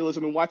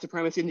imperialism and white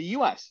supremacy in the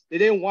U.S. They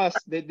didn't want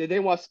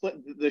to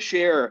split the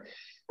share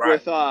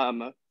right,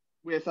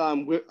 with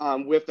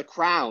the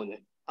crown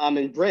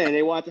in Britain.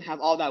 They wanted to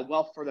have all that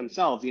wealth for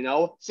themselves. You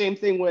know, same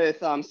thing with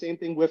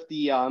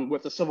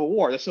the Civil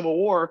War. The Civil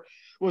War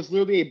was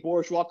literally a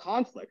bourgeois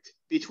conflict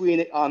between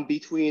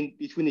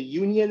the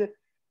Union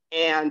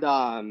and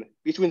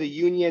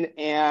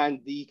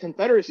the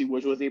Confederacy,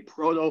 which was a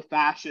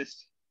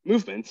proto-fascist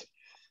movement.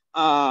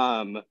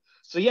 So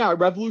yeah,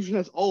 revolution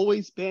has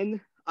always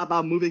been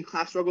about moving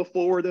class struggle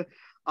forward.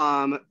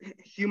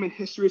 Human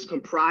history is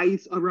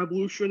comprised of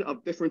revolution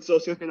of different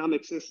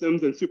socioeconomic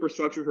systems and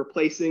superstructures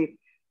replacing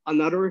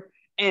another.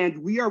 And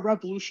we are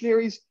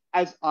revolutionaries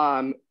the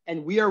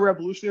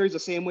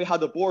same way how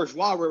the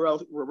bourgeois were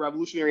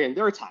revolutionary in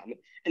their time,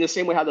 and the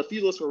same way how the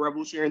feudalists were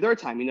revolutionary in their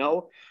time. You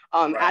know,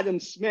 right, Adam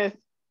Smith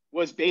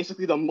was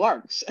basically the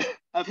Marx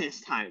of his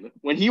time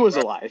when he was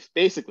right. alive,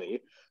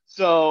 basically.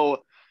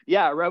 So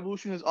yeah,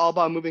 revolution is all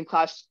about moving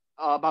class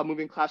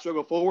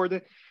struggle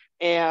forward.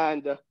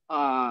 And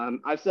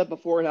I've said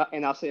before,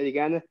 and I'll say it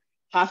again,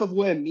 half of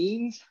what it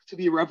means to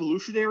be a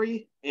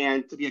revolutionary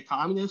and to be a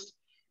communist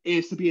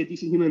is to be a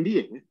decent human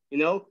being. You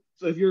know,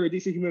 so if you're a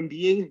decent human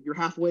being, you're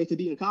halfway to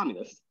being a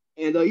communist.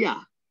 And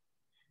yeah.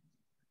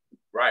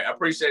 Right. I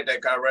appreciate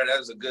that, Conrad. That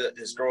was a good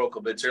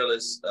historical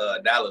materialist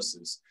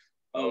analysis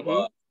of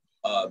Mm-hmm.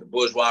 The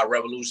bourgeois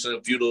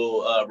revolution,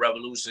 feudal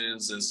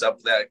revolutions, and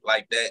stuff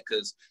like that.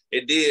 Because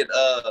it did,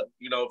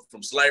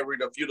 from slavery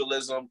to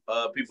feudalism,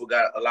 people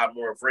got a lot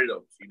more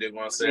freedoms. You did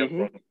want to say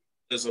Mm-hmm. from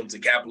feudalism to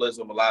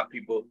capitalism, a lot of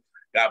people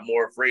got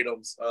more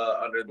freedoms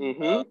under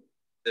Mm-hmm. the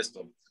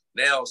system.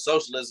 Now,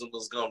 socialism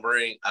is going to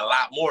bring a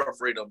lot more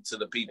freedom to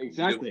the people.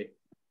 Exactly.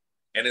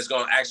 And it's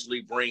going to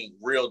actually bring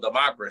real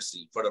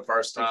democracy for the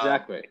first time.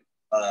 Exactly.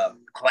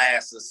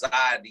 Class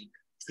society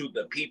to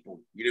the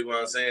people. You know what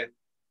I'm saying?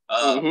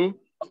 Mm-hmm.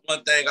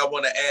 One thing I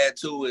want to add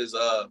too is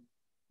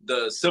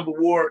the Civil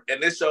War,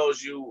 and this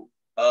shows you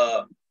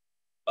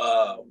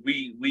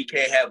we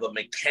can't have a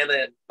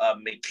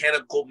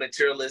mechanical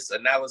materialist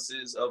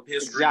analysis of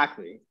history.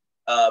 Exactly.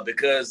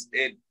 Because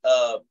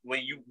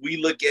we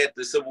look at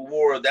the Civil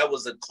War, that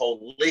was a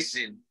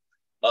coalition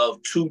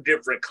of two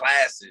different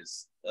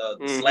classes, the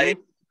Mm-hmm. slave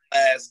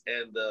class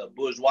and the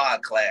bourgeois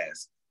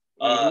class.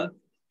 Mm-hmm.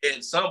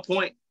 At some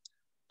point,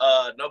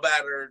 no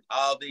matter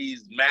all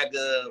these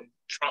MAGA,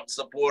 Trump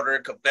supporter,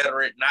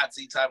 Confederate,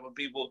 Nazi type of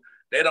people,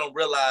 they don't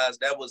realize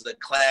that was a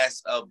clash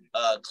of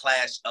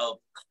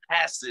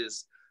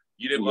classes.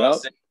 You know what I'm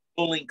saying?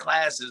 Ruling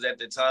classes at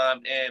the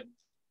time, and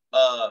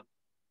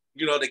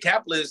the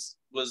capitalist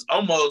was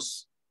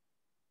almost,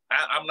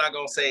 I'm not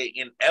gonna say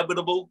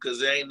inevitable because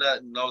there ain't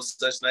no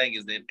such thing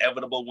as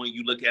inevitable when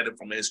you look at it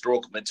from a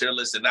historical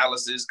materialist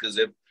analysis. Because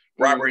if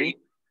Robert E.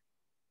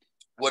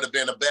 would have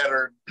been a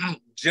better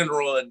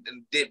general and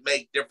did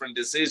make different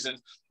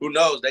decisions, who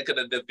knows? They could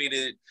have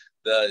defeated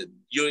the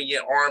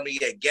Union Army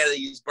at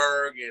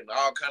Gettysburg and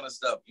all kind of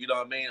stuff. You know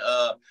what I mean?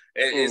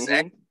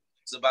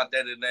 It's about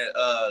that in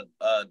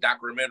that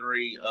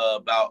documentary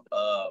about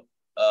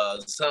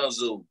Sun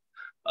Tzu,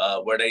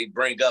 where they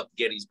bring up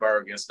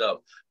Gettysburg and stuff.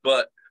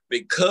 But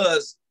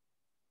because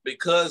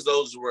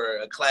those were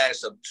a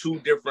clash of two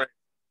different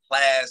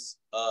class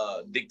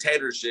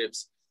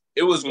dictatorships,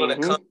 it was going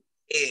to come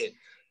in.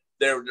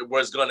 There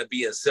was going to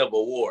be a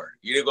civil war.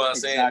 You know what I'm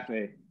saying?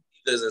 Exactly.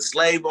 Either the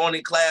slave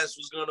owning class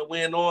was going to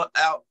win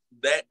out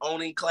that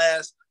owning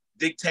class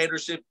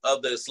dictatorship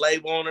of the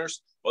slave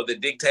owners, or the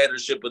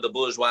dictatorship of the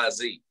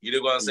bourgeoisie. You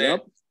know what I'm saying?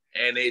 Yep.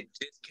 And it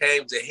just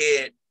came to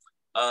head.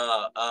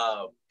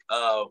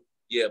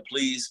 Yeah,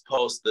 please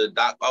post the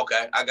doc.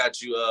 Okay, I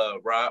got you,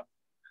 Rob.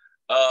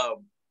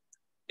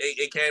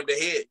 It came to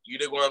head. You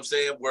know what I'm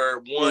saying? Where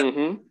one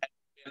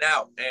went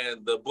out,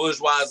 and the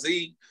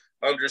bourgeoisie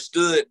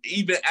understood.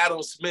 Even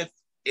Adam Smith,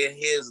 in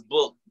his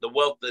book, The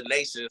Wealth of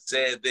Nations,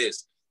 said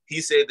this.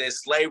 He said that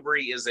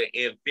slavery is an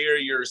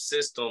inferior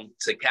system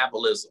to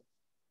capitalism.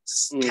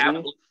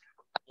 Capitalism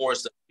is a more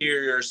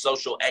superior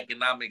social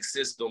economic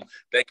system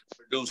that can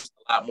produce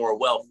a lot more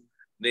wealth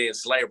than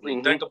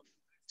slavery. Think of,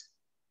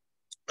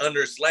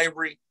 under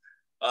slavery,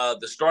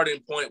 the starting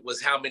point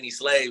was how many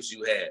slaves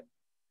you had.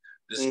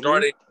 The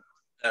starting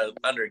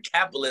under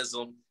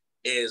capitalism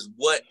is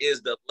what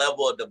is the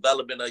level of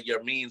development of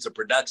your means of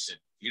production.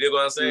 You know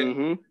what I'm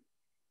saying?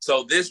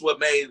 So this what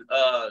made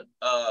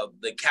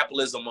the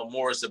capitalism a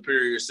more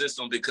superior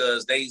system,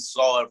 because they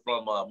saw it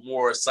from a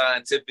more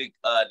scientific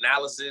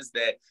analysis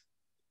that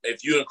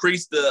if you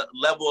increase the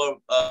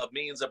level of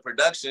means of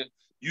production,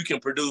 you can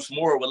produce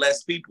more with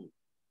less people.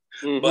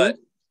 But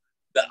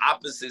the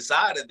opposite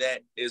side of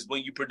that is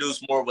when you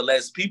produce more with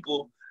less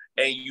people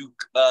and you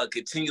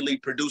continually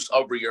produce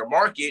over your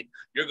market,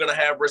 you're going to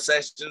have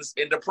recessions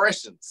and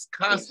depressions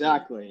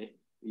constantly. Exactly.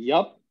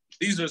 Yep.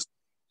 These are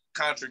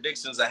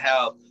contradictions of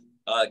how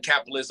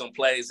capitalism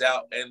plays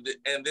out.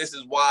 And this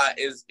is why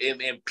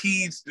it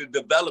impedes the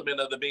development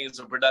of the means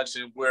of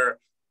production, where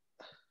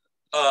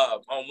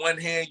on one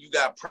hand, you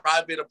got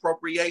private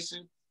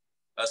appropriation,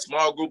 a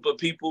small group of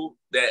people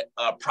that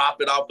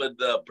profit off of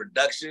the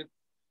production,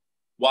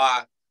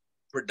 while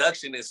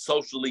production is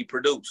socially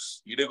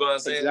produced. You know what I'm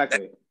saying?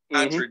 Exactly.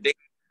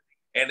 Contradiction.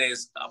 And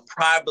is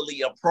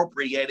privately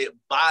appropriated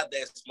by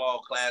that small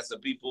class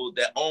of people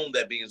that own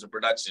that means of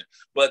production.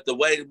 But the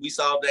way we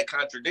solve that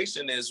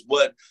contradiction is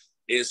what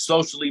is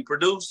socially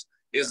produced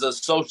is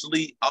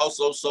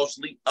also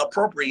socially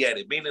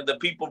appropriated, meaning the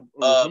people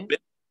off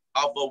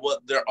of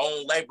what their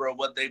own labor of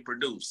what they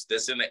produce.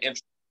 That's in the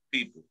interest of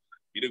people.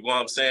 You know what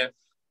I'm saying?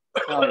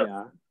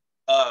 Oh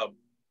yeah.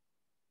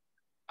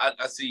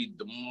 I see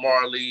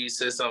Marley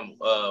says something,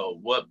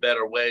 what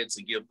better way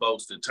to give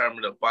folks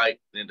determined to fight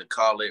than to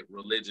call it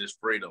religious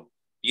freedom?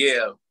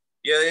 Yeah,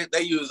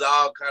 they use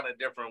all kind of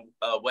different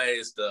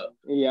ways to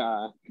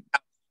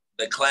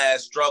the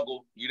class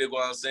struggle. You know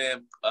what I'm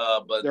saying?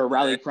 But their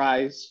rally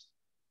cries.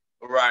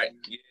 Right,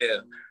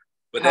 yeah.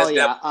 But that's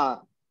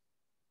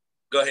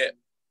go ahead.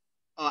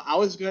 I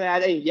was going to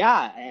add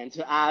and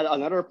to add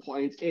another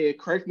point,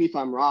 correct me if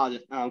I'm wrong,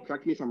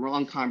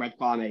 Comrade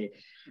Kwame,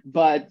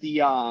 but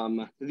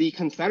the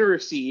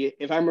Confederacy,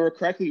 if I remember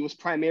correctly, was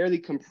primarily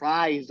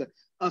comprised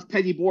of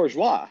petty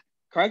bourgeois,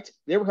 correct?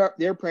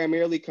 They're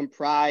primarily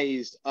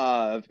comprised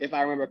of, if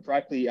I remember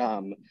correctly,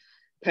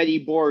 petty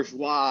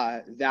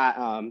bourgeois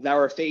that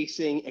were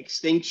facing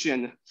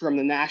extinction from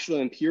the national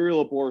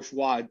imperial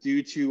bourgeois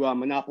due to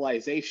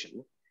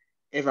monopolization,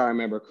 if I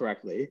remember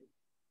correctly.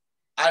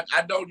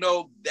 I don't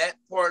know that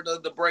part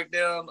of the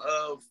breakdown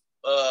of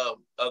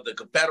the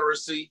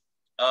Confederacy.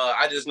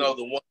 I just know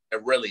the one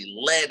that really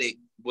led it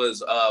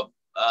was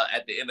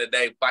at the end of the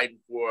day fighting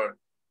for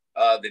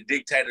the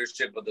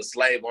dictatorship of the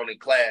slave owning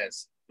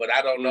class. But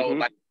I don't know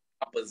like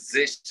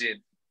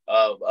opposition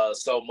of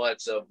so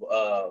much of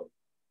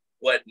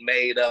what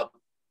made up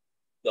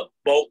the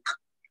bulk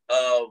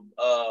of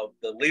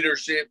the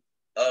leadership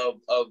of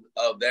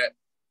that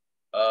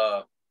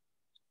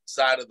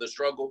side of the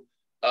struggle.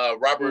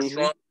 Robert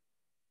Strong,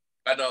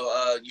 I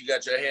know you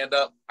got your hand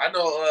up. I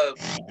know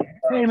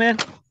hey man,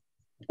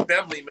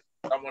 family,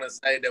 I want to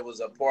say that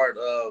was a part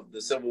of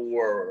the Civil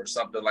War or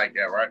something like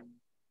that, right?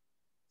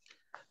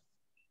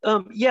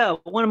 Yeah,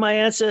 one of my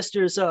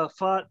ancestors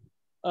fought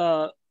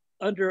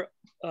under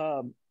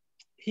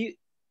he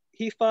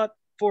fought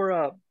for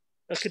a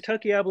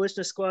Kentucky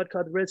abolitionist squad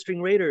called the Red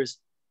String Raiders,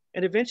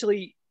 and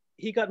eventually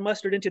he got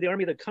mustered into the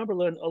Army of the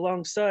Cumberland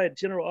alongside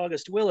General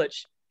August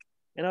Willich.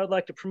 And I would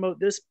like to promote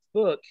this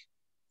book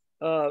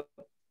by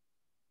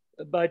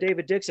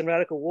David Dixon,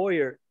 Radical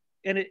Warrior.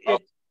 And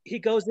he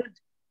goes in,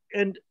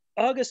 and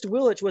August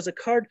Willich was a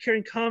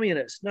card-carrying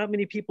communist. Not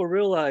many people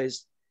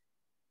realize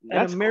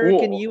an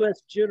American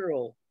U.S.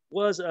 general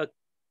was a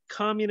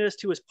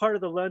communist who was part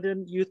of the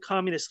London Youth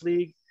Communist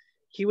League.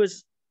 He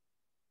was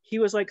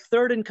like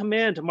third in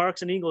command to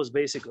Marx and Engels,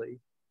 basically.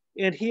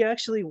 And he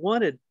actually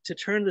wanted to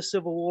turn the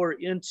Civil War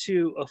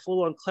into a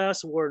full-on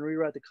class war and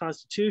rewrite the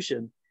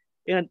Constitution.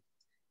 And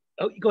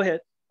go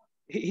ahead.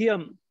 A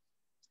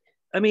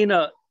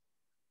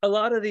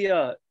lot of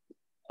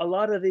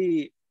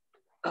the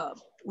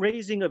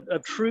raising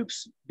of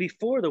troops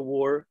before the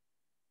war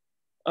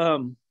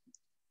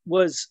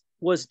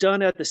was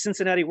done at the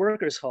Cincinnati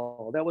Workers'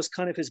 Hall. That was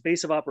kind of his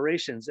base of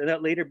operations, and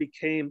that later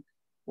became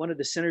one of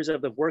the centers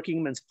of the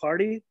Working Men's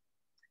Party.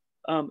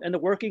 And the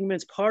Working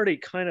Men's Party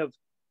kind of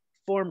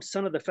formed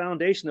some of the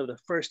foundation of the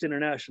First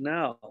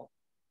Internationale.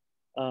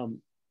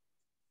 And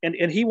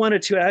he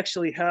wanted to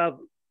actually have,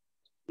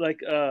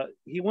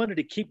 he wanted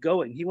to keep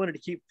going. He wanted to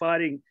keep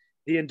fighting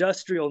the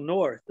industrial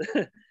North.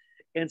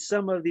 And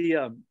some of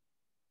the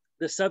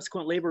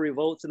subsequent labor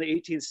revolts in the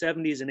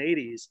 1870s and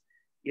 80s,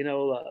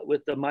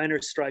 with the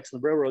miners' strikes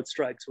and the railroad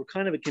strikes, were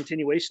kind of a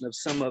continuation of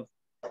some of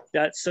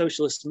that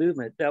socialist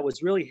movement that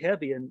was really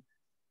heavy in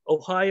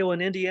Ohio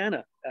and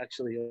Indiana,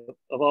 actually,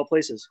 of all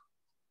places.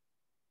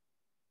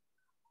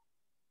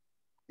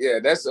 Yeah,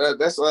 that's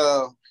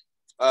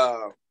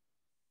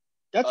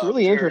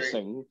really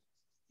interesting.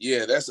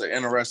 Yeah, that's an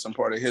interesting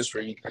part of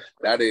history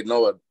that I didn't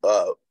know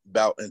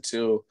about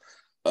until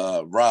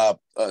Rob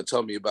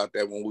told me about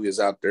that when we was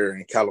out there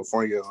in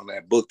California on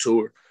that book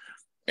tour.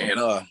 And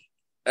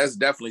that's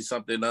definitely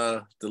something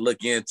to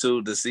look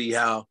into, to see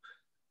how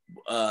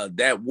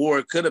that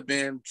war could have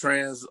been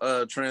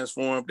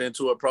transformed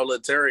into a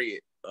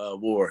proletariat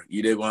war.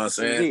 You dig what I'm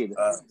saying? Indeed.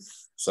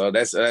 So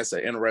that's an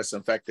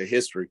interesting fact of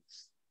history.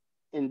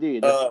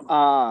 Indeed.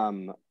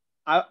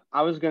 I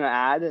was going to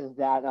add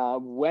that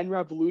when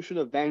revolution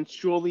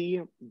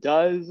eventually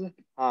does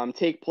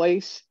take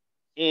place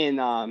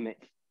when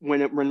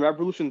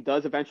revolution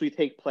does eventually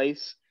take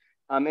place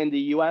in the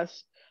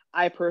U.S.,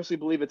 I personally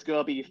believe it's going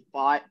to be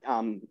fought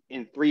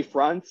in three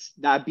fronts,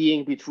 that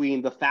being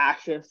between the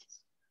fascists,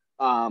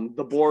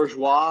 the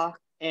bourgeois,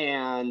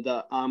 and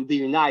the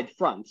United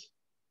Front.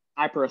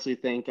 I personally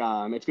think it's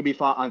going to be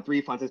fought on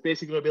three fronts. It's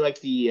basically going to be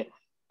like the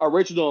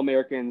original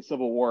American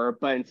Civil War,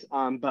 but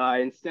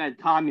instead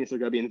communists are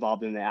going to be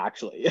involved in it,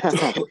 actually.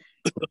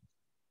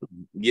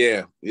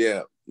 Yeah.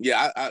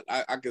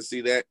 I can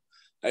see that.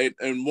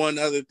 And one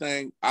other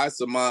thing I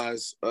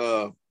surmise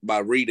by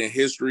reading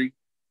history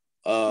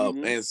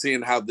and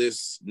seeing how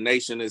this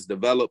nation is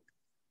developed,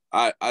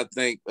 I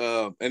think,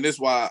 and this is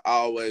why I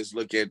always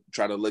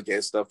try to look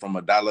at stuff from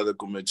a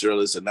dialectical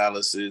materialist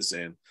analysis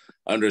and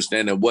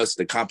understanding what's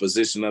the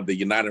composition of the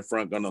United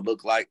Front going to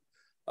look like.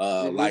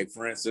 Like,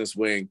 for instance,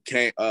 when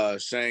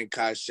Chiang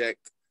Kai-shek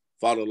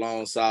fought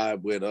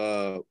alongside with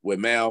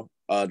Mao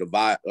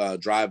to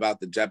drive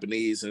out the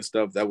Japanese and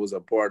stuff, that was a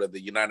part of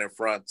the United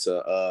Front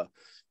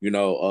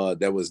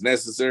that was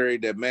necessary,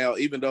 that Mao,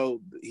 even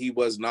though he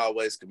wasn't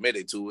always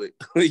committed to it,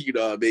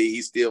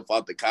 he still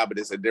fought the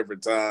communists at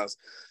different times,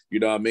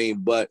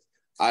 but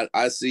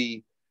I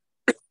see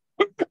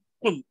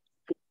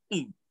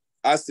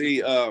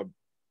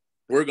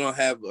we're going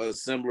to have a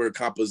similar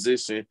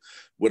composition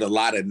with a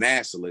lot of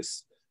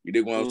nationalists. You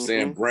dig what I'm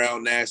saying?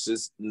 Brown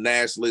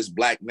nationalists,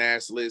 black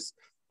nationalists,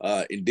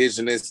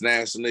 indigenous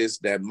nationalists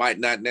that might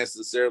not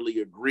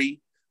necessarily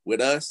agree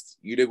with us.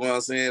 You dig what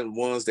I'm saying?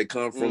 Ones that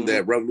come from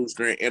that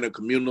revolutionary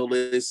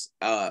intercommunalist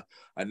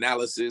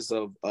analysis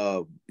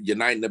of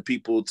uniting the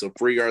people to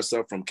free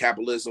ourselves from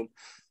capitalism.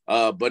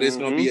 But it's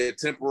going to be a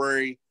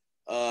temporary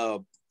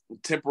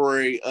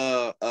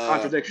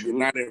contradiction.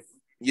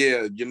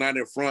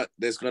 United Front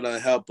that's going to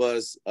help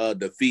us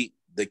defeat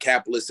the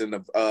capitalists and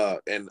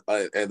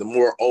the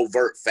more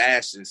overt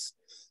fascists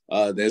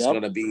that's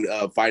going to be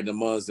fighting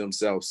amongst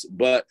themselves.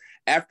 But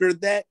after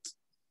that,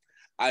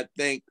 I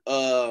think,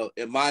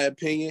 in my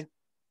opinion,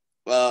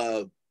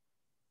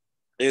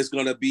 it's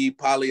going to be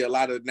probably a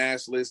lot of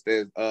nationalists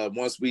that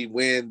once we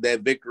win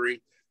that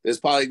victory, it's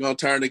probably going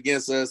to turn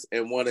against us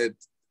and want to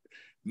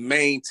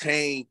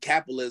maintain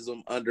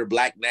capitalism under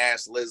black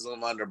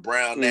nationalism, under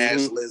brown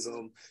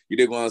nationalism. You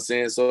dig what I'm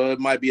saying? So it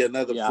might be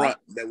another front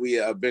that we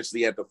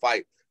eventually have to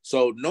fight.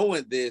 So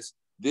knowing this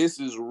is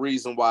the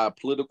reason why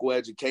political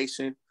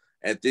education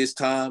at this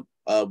time,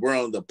 we're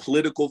on the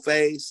political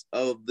phase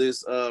of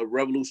this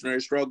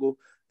revolutionary struggle.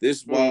 This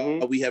is why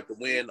we have to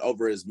win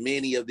over as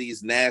many of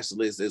these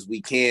nationalists as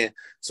we can,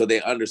 so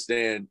they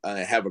understand and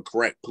have a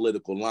correct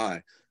political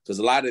line. Because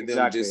a lot of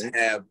them just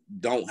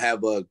don't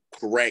have a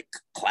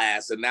correct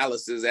class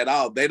analysis at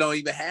all. They don't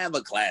even have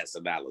a class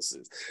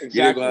analysis.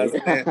 Exactly. You know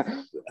what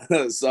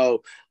I'm saying?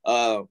 So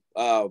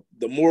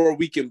the more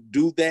we can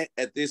do that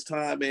at this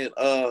time in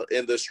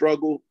the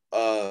struggle,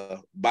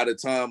 by the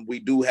time we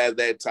do have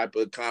that type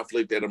of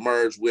conflict that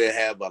emerge, we'll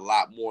have a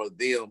lot more of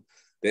them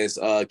that's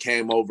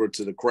came over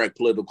to the correct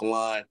political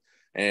line,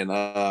 and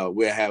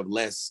we'll have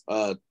less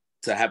to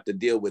have to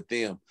deal with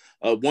them.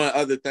 One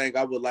other thing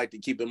I would like to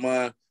keep in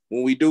mind,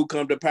 when we do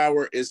come to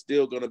power, it's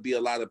still going to be a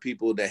lot of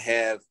people that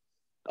have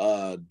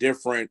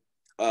different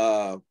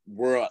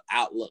world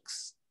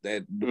outlooks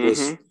that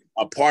was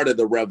a part of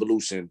the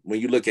revolution.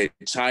 When you look at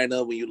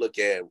China, when you look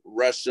at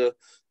Russia,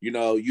 you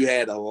know, you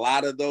had a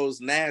lot of those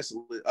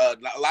nationalists, a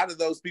lot of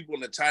those people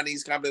in the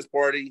Chinese Communist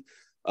Party,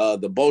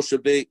 the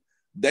Bolshevik,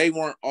 they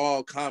weren't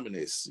all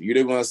communists. You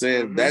know what I'm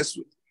saying? Mm-hmm. That's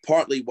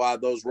partly why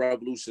those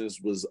revolutions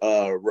was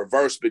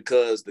reversed,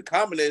 because the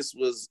communists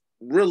was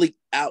really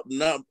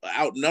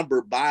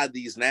outnumbered by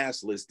these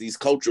nationalists, these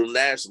cultural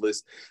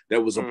nationalists that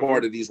was a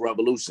part of these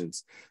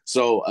revolutions.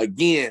 So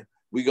again,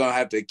 we're going to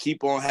have to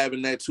keep on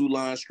having that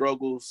two-line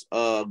struggles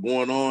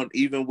going on,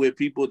 even with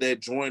people that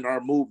join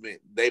our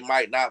movement. They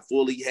might not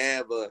fully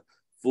have a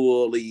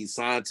fully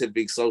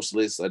scientific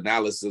socialist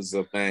analysis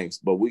of things,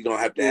 but we're going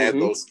to have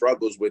those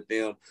struggles with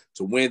them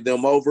to win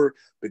them over,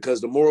 because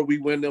the more we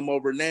win them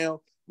over now,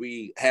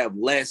 we have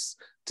less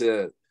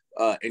to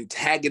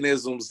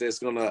antagonisms that's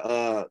going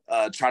to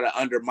try to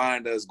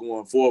undermine us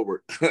going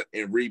forward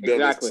and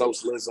rebuilding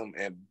socialism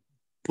and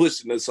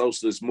pushing the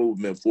socialist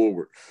movement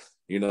forward.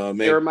 You know what I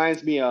mean? It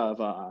reminds me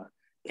of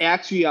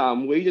actually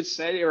what you just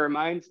said. It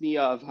reminds me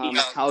of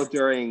how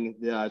during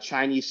the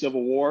Chinese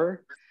Civil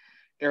War,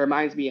 it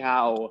reminds me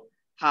how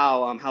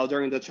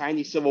during the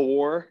Chinese Civil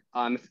War,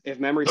 if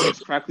memory serves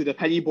correctly, the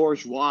petty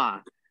bourgeois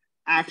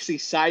actually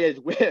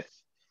sided with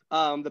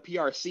the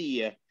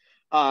PRC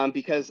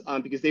because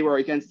they were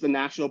against the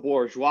national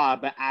bourgeois.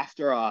 But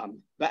after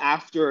the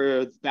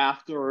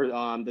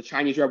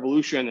Chinese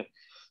Revolution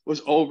was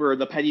over,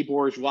 the petty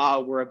bourgeois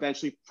were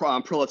eventually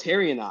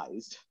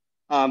proletarianized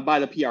by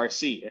the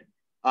PRC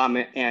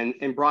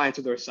and brought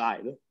into their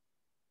side.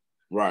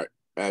 Right,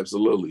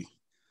 absolutely.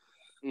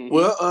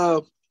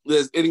 Well,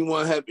 does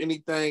anyone have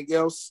anything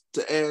else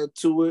to add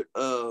to it?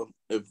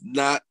 If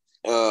not,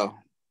 you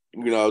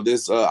know,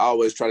 this I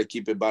always try to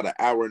keep it about an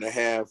hour and a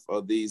half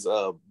of these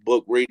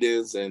book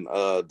readings and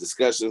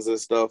discussions and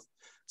stuff.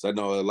 So I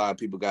know a lot of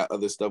people got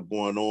other stuff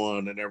going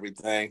on and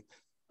everything.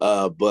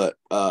 But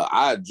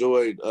I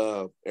enjoyed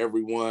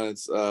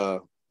everyone's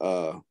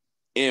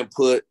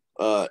input,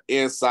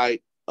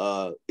 insight,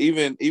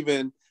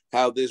 even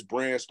how this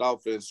branched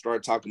off and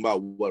started talking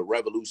about what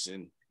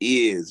revolution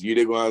is. You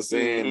dig what I'm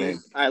saying? And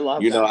I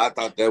love that. I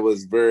thought that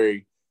was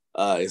very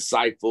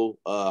insightful.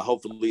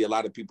 Hopefully a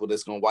lot of people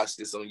that's gonna watch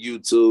this on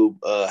YouTube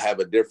have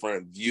a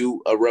different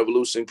view of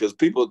revolution, because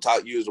people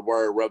use the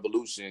word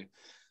revolution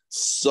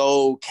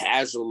so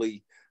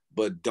casually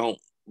but don't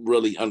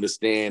really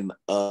understand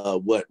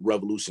what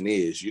revolution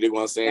is. You know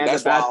what I'm saying? And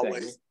that's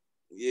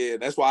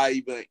why I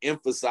even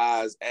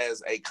emphasize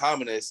as a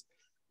communist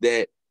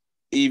that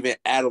even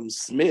Adam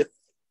Smith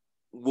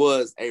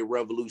was a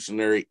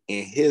revolutionary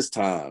in his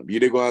time. You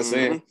know what I'm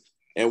saying?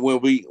 And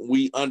when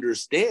we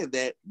understand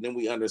that, then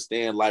we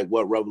understand like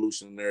what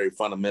revolutionary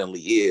fundamentally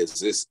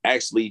is. It's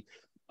actually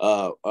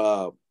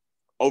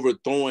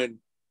overthrowing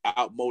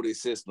outmoded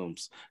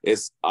systems.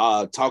 It's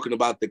talking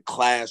about the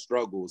class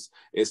struggles.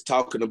 It's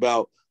talking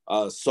about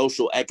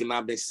social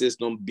economic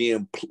system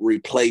being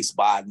replaced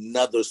by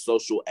another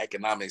social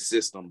economic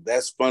system.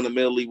 That's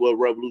fundamentally what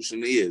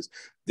revolution is.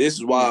 This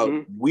is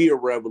why we are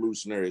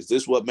revolutionaries.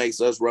 This is what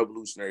makes us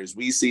revolutionaries.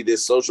 We see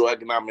this social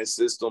economic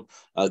system,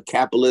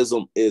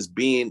 capitalism is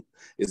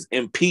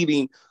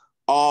impeding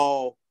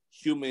all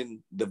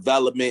human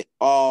development,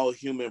 all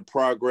human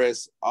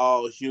progress,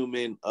 all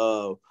human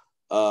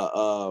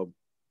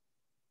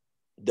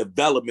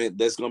development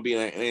that's going to be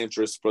an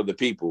interest for the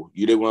people.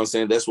 You know what I'm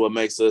saying? That's what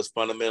makes us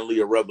fundamentally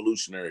a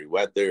revolutionary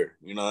right there.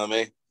 You know what I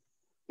mean?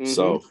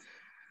 So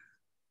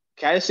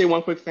can I just say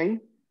one quick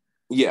thing?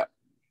 Yeah.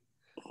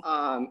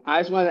 I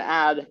just want to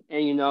add,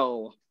 and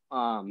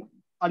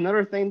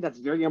another thing that's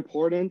very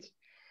important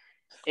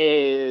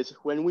is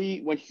when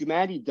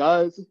humanity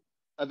does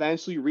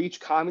eventually reach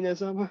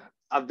communism,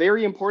 a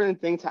very important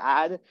thing to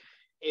add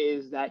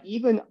is that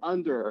even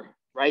under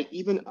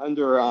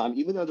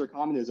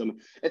communism,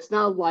 it's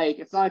not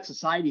like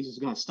society is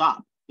just going to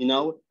stop.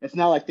 It's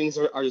not like things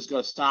are just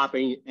going to stop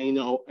and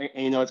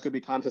it's going to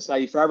become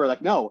society forever.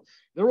 Like, no,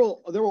 there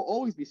will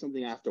always be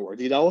something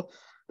afterwards.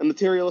 The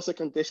materialistic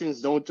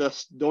conditions don't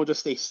just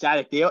stay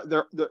static.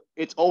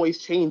 It's always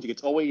changing.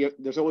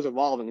 There's always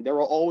evolving. There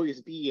will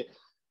always be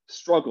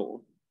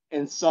struggle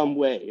in some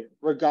way,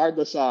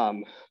 regardless of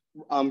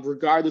what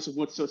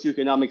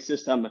socioeconomic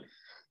system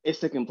is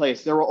taking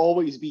place. There will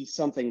always be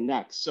something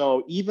next.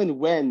 So even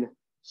when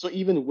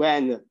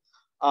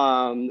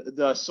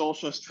the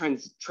socialist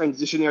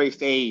transitionary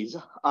phase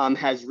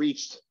has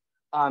reached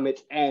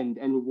its end,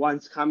 and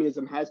once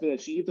communism has been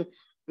achieved,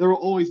 there will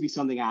always be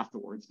something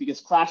afterwards, because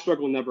class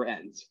struggle never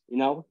ends,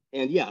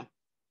 And yeah.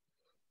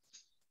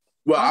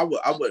 Well,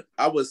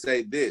 I would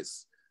say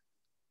this: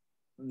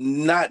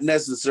 not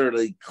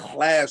necessarily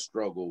class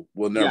struggle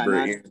will never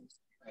end.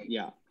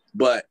 Yeah.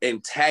 But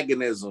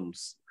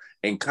antagonisms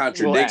and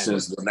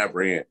contradictions will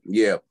never end.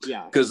 Yeah.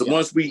 Because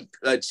once we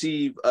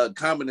achieve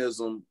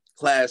communism,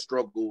 class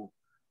struggle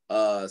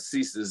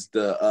ceases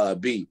to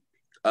be.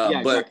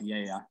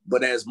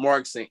 But as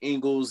Marx and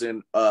Engels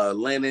and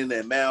Lenin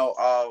and Mao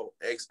all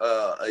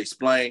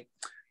explain,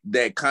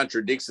 that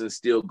contradictions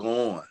still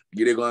go on.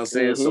 You know what I'm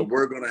saying? So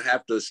we're gonna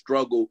have to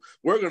struggle.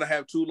 We're gonna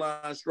have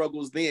two-line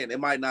struggles. Then it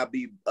might not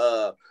be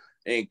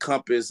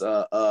encompass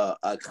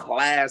a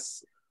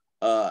class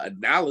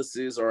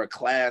analysis or a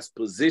class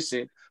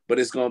position, but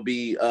it's gonna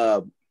be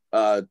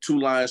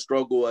two-line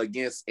struggle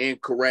against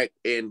incorrect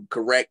and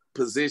correct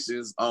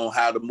positions on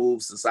how to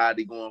move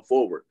society going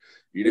forward.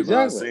 You know what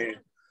I'm saying?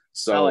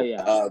 So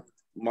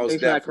most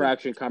Thanks for that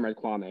correction, Comrade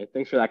Kwame.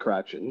 Thanks for that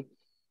correction.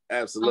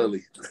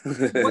 Absolutely.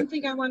 One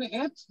thing I want to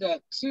add to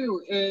that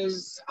too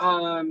is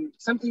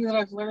something that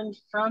I've learned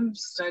from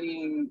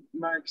studying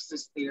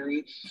Marxist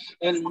theory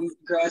and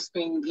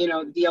grasping,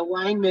 the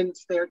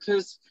alignments there,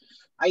 because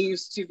I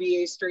used to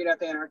be a straight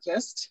up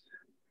anarchist.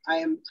 I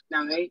am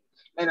now a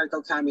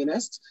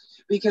anarcho-communist,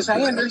 because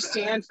I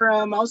understand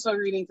from also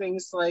reading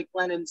things like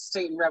Lenin's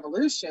State and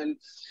Revolution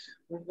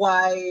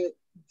why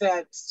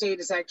that state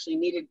is actually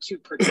needed to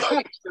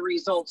protect the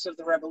results of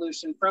the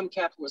revolution from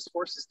capitalist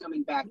forces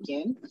coming back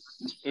in.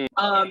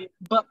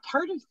 But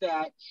part of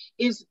that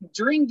is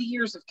during the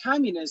years of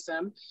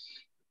communism,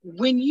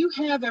 when you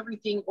have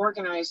everything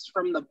organized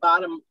from the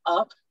bottom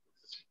up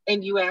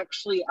and you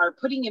actually are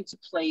putting into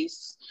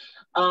place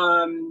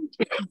the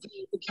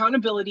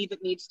accountability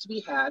that needs to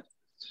be had,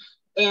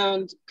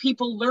 and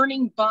people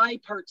learning by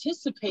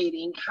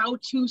participating how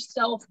to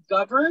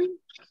self-govern,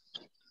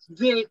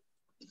 that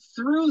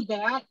through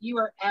that, you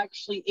are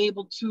actually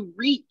able to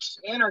reach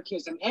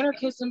anarchism.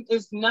 Anarchism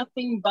is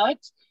nothing but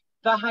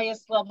the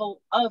highest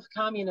level of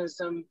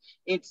communism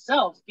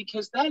itself,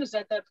 because that is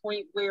at that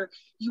point where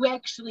you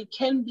actually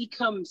can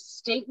become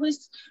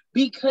stateless,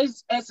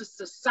 because as a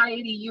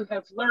society, you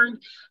have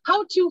learned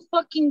how to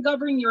fucking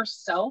govern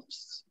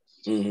yourselves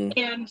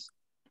and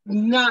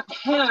not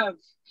have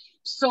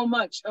so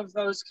much of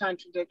those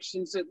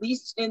contradictions, at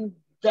least in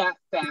that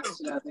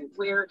facet of it,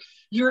 where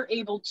you're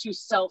able to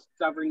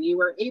self-govern, you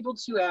are able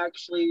to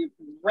actually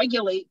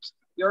regulate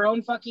your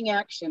own fucking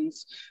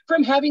actions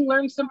from having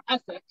learned some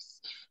ethics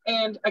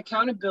and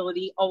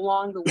accountability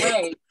along the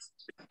way,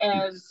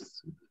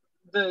 as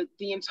the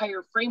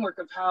entire framework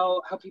of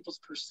how people's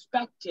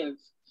perspective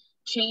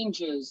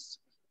changes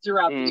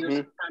throughout the years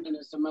of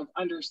communism, of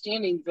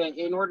understanding that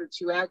in order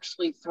to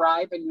actually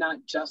thrive and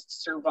not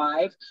just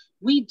survive,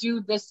 we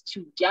do this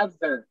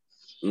together.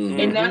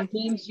 And that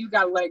means you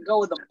got to let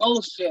go of the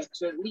bullshit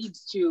that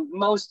leads to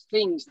most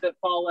things that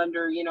fall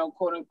under,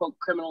 quote unquote,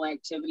 criminal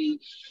activity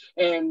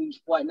and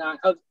whatnot.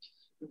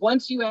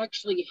 Once you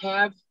actually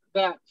have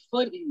that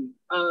footing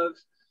of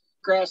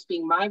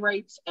grasping my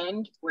rights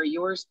end where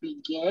yours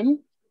begin,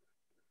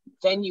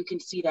 then you can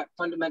see that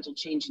fundamental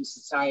change in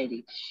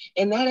society.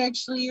 And that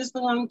actually is the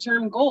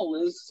long-term goal,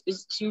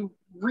 is to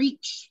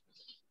reach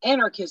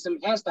anarchism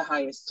as the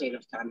highest state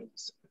of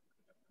communism.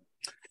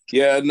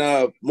 Yeah,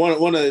 no,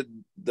 one of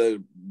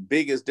the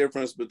biggest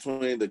difference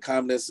between the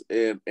communists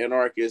and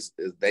anarchists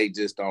is they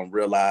just don't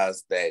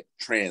realize that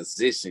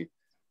transition.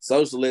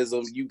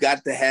 Socialism, you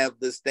got to have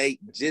the state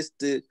just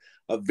to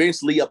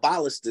eventually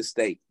abolish the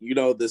state.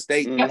 The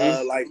state,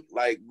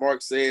 like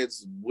Marx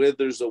says,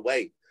 withers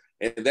away.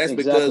 And that's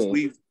because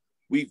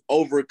we've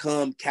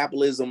overcome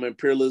capitalism,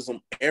 imperialism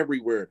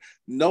everywhere.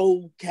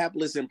 No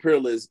capitalist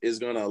imperialist is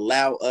going to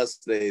allow us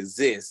to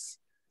exist.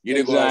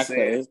 You know what I'm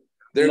saying?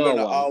 They're going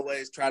to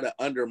always try to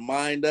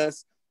undermine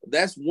us.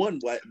 That's one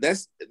way.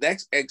 That's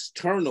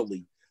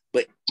externally.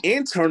 But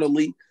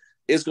internally,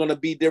 it's going to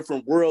be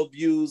different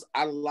worldviews,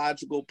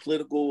 ideological,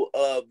 political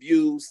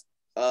views,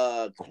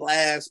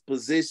 class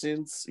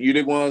positions. You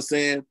know what I'm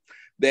saying?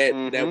 That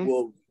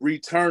will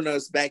return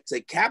us back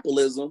to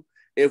capitalism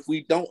if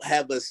we don't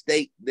have a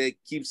state that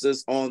keeps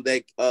us on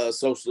that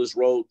socialist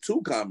road to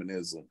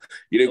communism.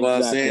 You know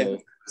what I'm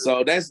saying?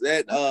 So that's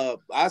that.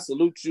 I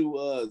salute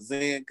you,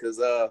 Zen,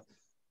 because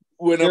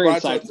whenever I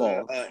talk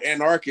to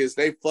anarchists,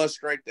 they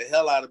frustrate the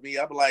hell out of me.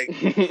 I'm like,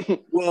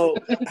 well,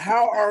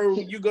 how are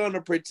you going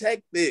to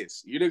protect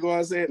this? You know what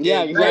I'm saying?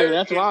 Yeah, exactly.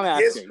 That's what I'm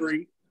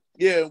asking.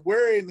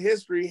 Where in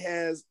history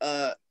has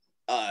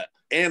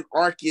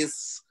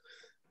anarchist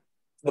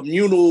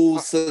communal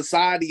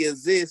society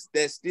exists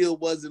that still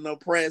wasn't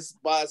oppressed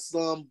by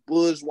some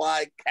bourgeois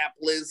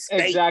capitalist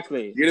state?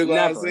 Exactly. You know what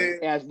I'm saying?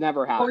 It has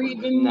never happened. Or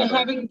even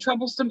having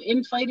troublesome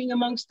infighting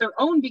amongst their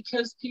own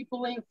because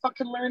people ain't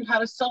fucking learned how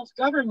to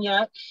self-govern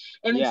yet.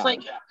 And it's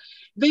like,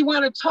 they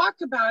want to talk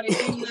about it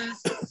in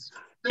this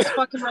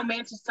fucking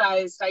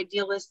romanticized,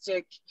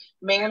 idealistic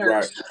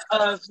manner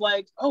of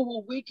like, oh,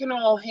 well, we can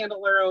all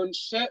handle our own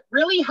shit.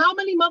 Really? How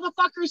many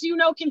motherfuckers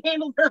can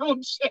handle their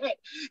own shit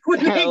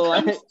when it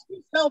comes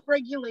to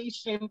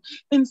self-regulation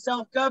and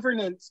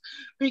self-governance?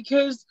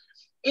 Because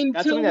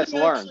until we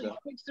actually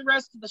fix the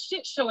rest of the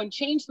shit show and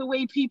change the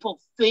way people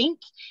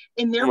think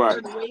and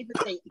therefore the way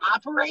that they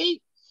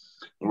operate,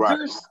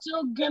 they're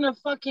still gonna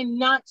fucking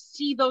not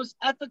see those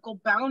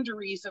ethical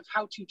boundaries of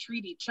how to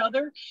treat each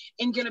other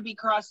and gonna be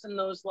crossing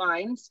those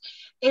lines.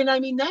 And I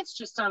mean, that's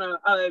just on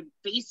a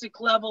basic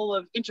level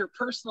of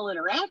interpersonal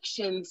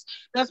interactions.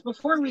 That's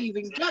before we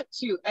even get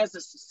to as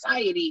a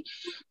society.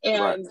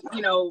 And,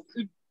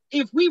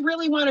 if we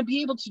really want to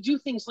be able to do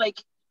things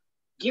like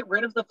get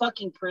rid of the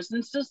fucking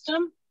prison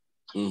system.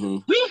 Mm-hmm.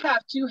 We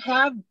have to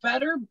have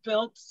better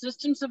built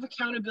systems of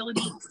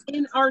accountability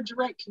in our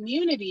direct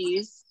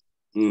communities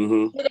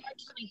Mm-hmm. that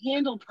actually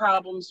handle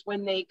problems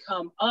when they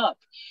come up,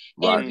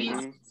 Right. and be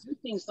able to do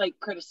things like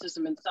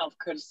criticism and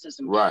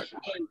self-criticism, Right.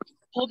 and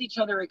hold each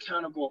other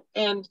accountable.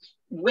 And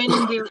when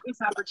there is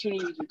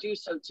opportunity to do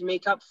so, to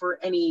make up for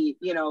any,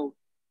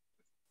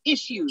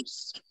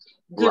 issues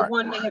that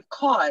one may have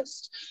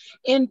caused.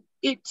 And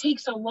it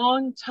takes a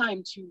long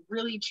time to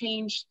really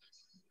change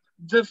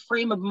the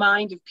frame of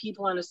mind of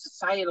people on a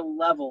societal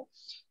level.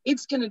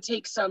 It's going to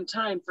take some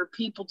time for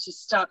people to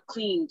stop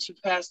clinging to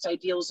past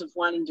ideals of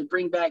wanting to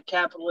bring back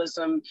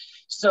capitalism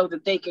so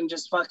that they can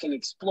just fucking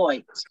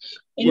exploit.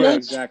 And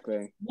that's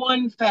exactly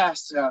one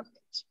facet of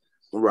it.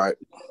 Right.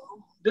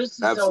 This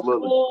is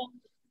Absolutely. a whole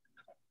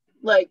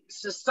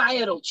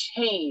societal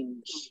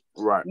change.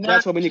 Right.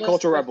 That's what we need,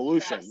 cultural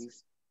revolution.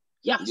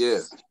 Yes. Yeah.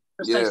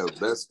 Precisely. Yeah.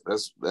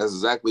 That's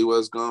exactly what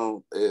it's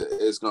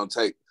gonna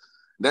take.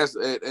 That's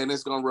it, and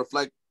it's gonna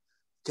reflect.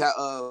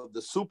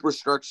 The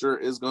superstructure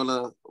is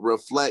gonna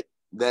reflect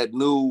that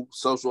new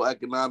social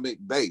economic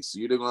base.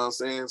 You know what I'm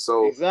saying?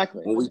 So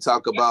exactly, when we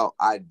talk about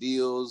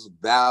ideals,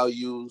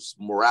 values,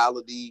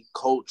 morality,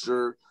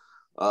 culture,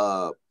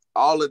 all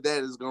of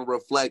that is gonna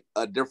reflect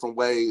a different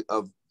way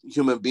of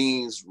human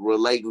beings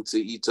relating to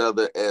each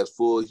other as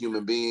full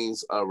human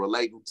beings,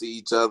 relating to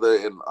each other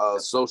and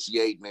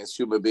associating as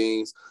human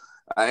beings.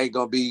 I ain't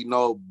gonna be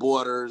no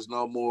borders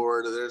no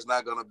more. There's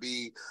not gonna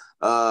be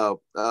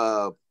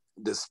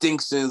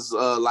distinctions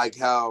like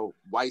how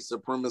white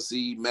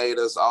supremacy made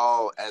us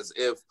all as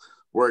if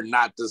we're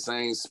not the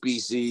same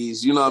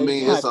species. You know what I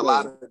mean? It's a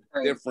lot of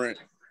different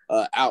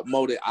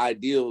outmoded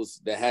ideals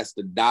that has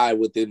to die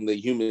within the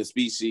human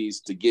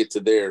species to get to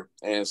there.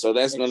 And so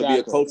that's going to be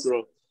a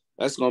cultural.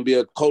 That's going to be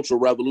a cultural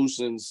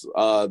revolutions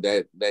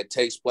that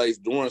takes place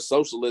during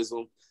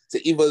socialism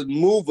to even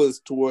move us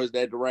towards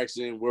that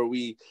direction where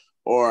we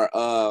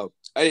are.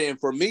 And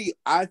for me,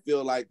 I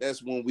feel like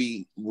that's when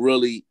we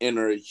really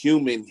enter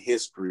human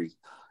history.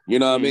 You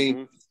know what I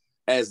mean?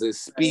 As a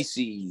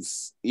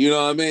species. You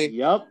know what I mean?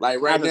 Yep. Like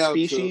right as now. A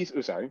species.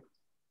 Sorry.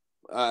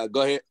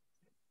 Go ahead.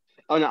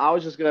 Oh no, I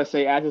was just gonna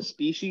say, as a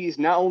species,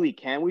 not only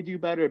can we do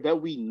better,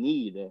 but we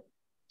need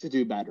to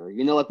do better.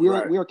 You know, like we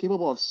are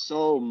capable of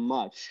so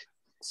much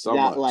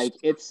like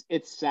it's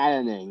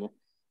saddening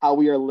how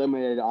we are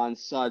limited on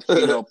such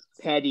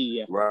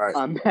petty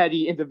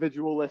petty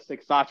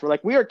individualistic thoughts. We're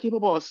like, we are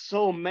capable of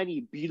so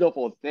many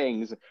beautiful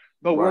things,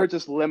 but we're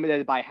just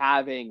limited by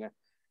having an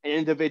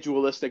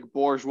individualistic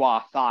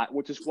bourgeois thought,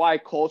 which is why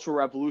cultural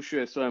revolution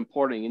is so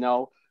important,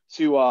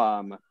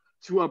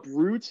 to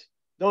uproot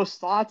those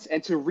thoughts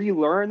and to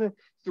relearn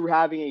through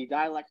having a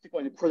dialectical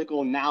and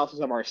critical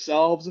analysis of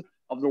ourselves,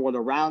 of the world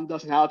around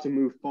us, and how to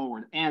move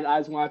forward. And I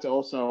just wanted to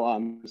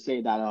also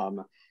say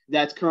that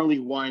that's currently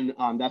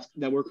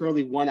we're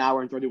currently 1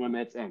 hour and 31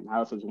 minutes in. I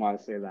also just want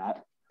to say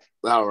that.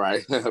 All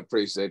right. I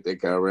appreciate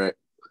that, Conrad.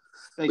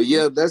 But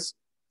yeah, that's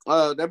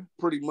that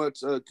pretty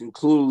much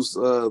concludes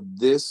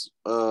this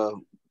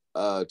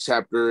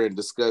chapter and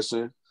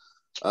discussion.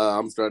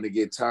 I'm starting to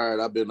get tired.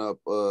 I've been up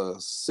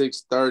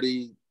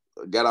 6:30,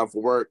 got off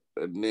of work,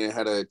 and then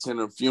had to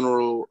attend a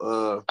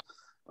funeral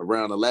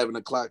around 11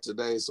 o'clock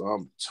today, so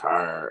I'm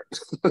tired.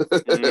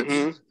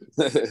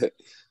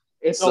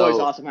 It's always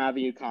awesome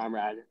having you,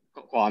 comrade.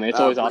 Kwame, it's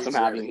always awesome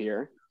having you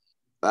here.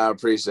 I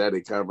appreciate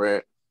it,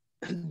 comrade.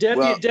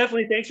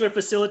 Definitely. Thanks for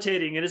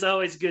facilitating. It is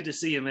always good to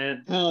see you,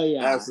 man. Hell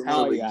yeah.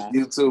 Absolutely. Hell yeah.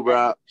 You too,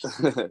 Rob.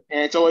 And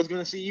it's always good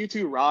to see you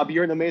too, Rob.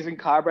 You're an amazing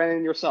comrade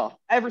in yourself.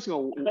 Every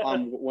single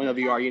one of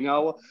you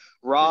are,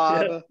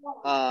 Rob,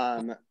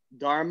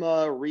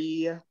 Dharma,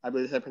 Ree, I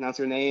believe that's how I pronounce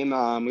your name.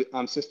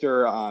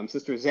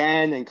 Sister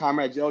Zen and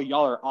Comrade Joe,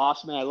 y'all are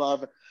awesome. And I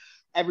love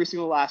every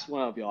single last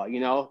one of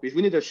y'all, because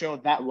we need to show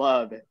that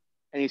love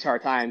in these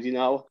hard times,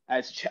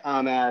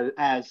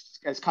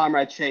 as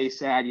Comrade Che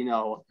said,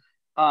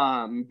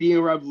 being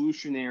a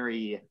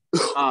revolutionary,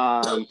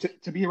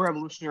 to be a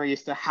revolutionary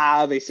is to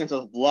have a sense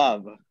of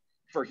love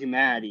for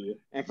humanity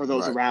and for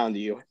those around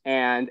you.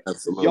 And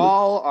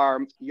y'all are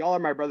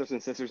my brothers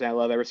and sisters, and I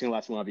love every single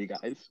last one of you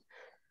guys.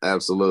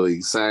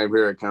 Absolutely. Same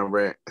here,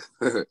 comrade.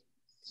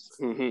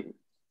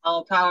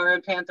 All power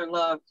and Panther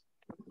love.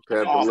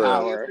 All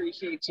love. We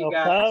appreciate you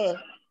guys.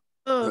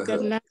 Oh,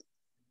 good night.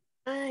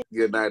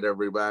 Good night,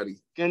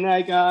 everybody. Good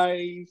night,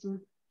 guys.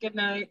 Good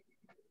night.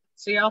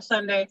 See y'all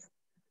Sunday.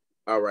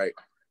 All right.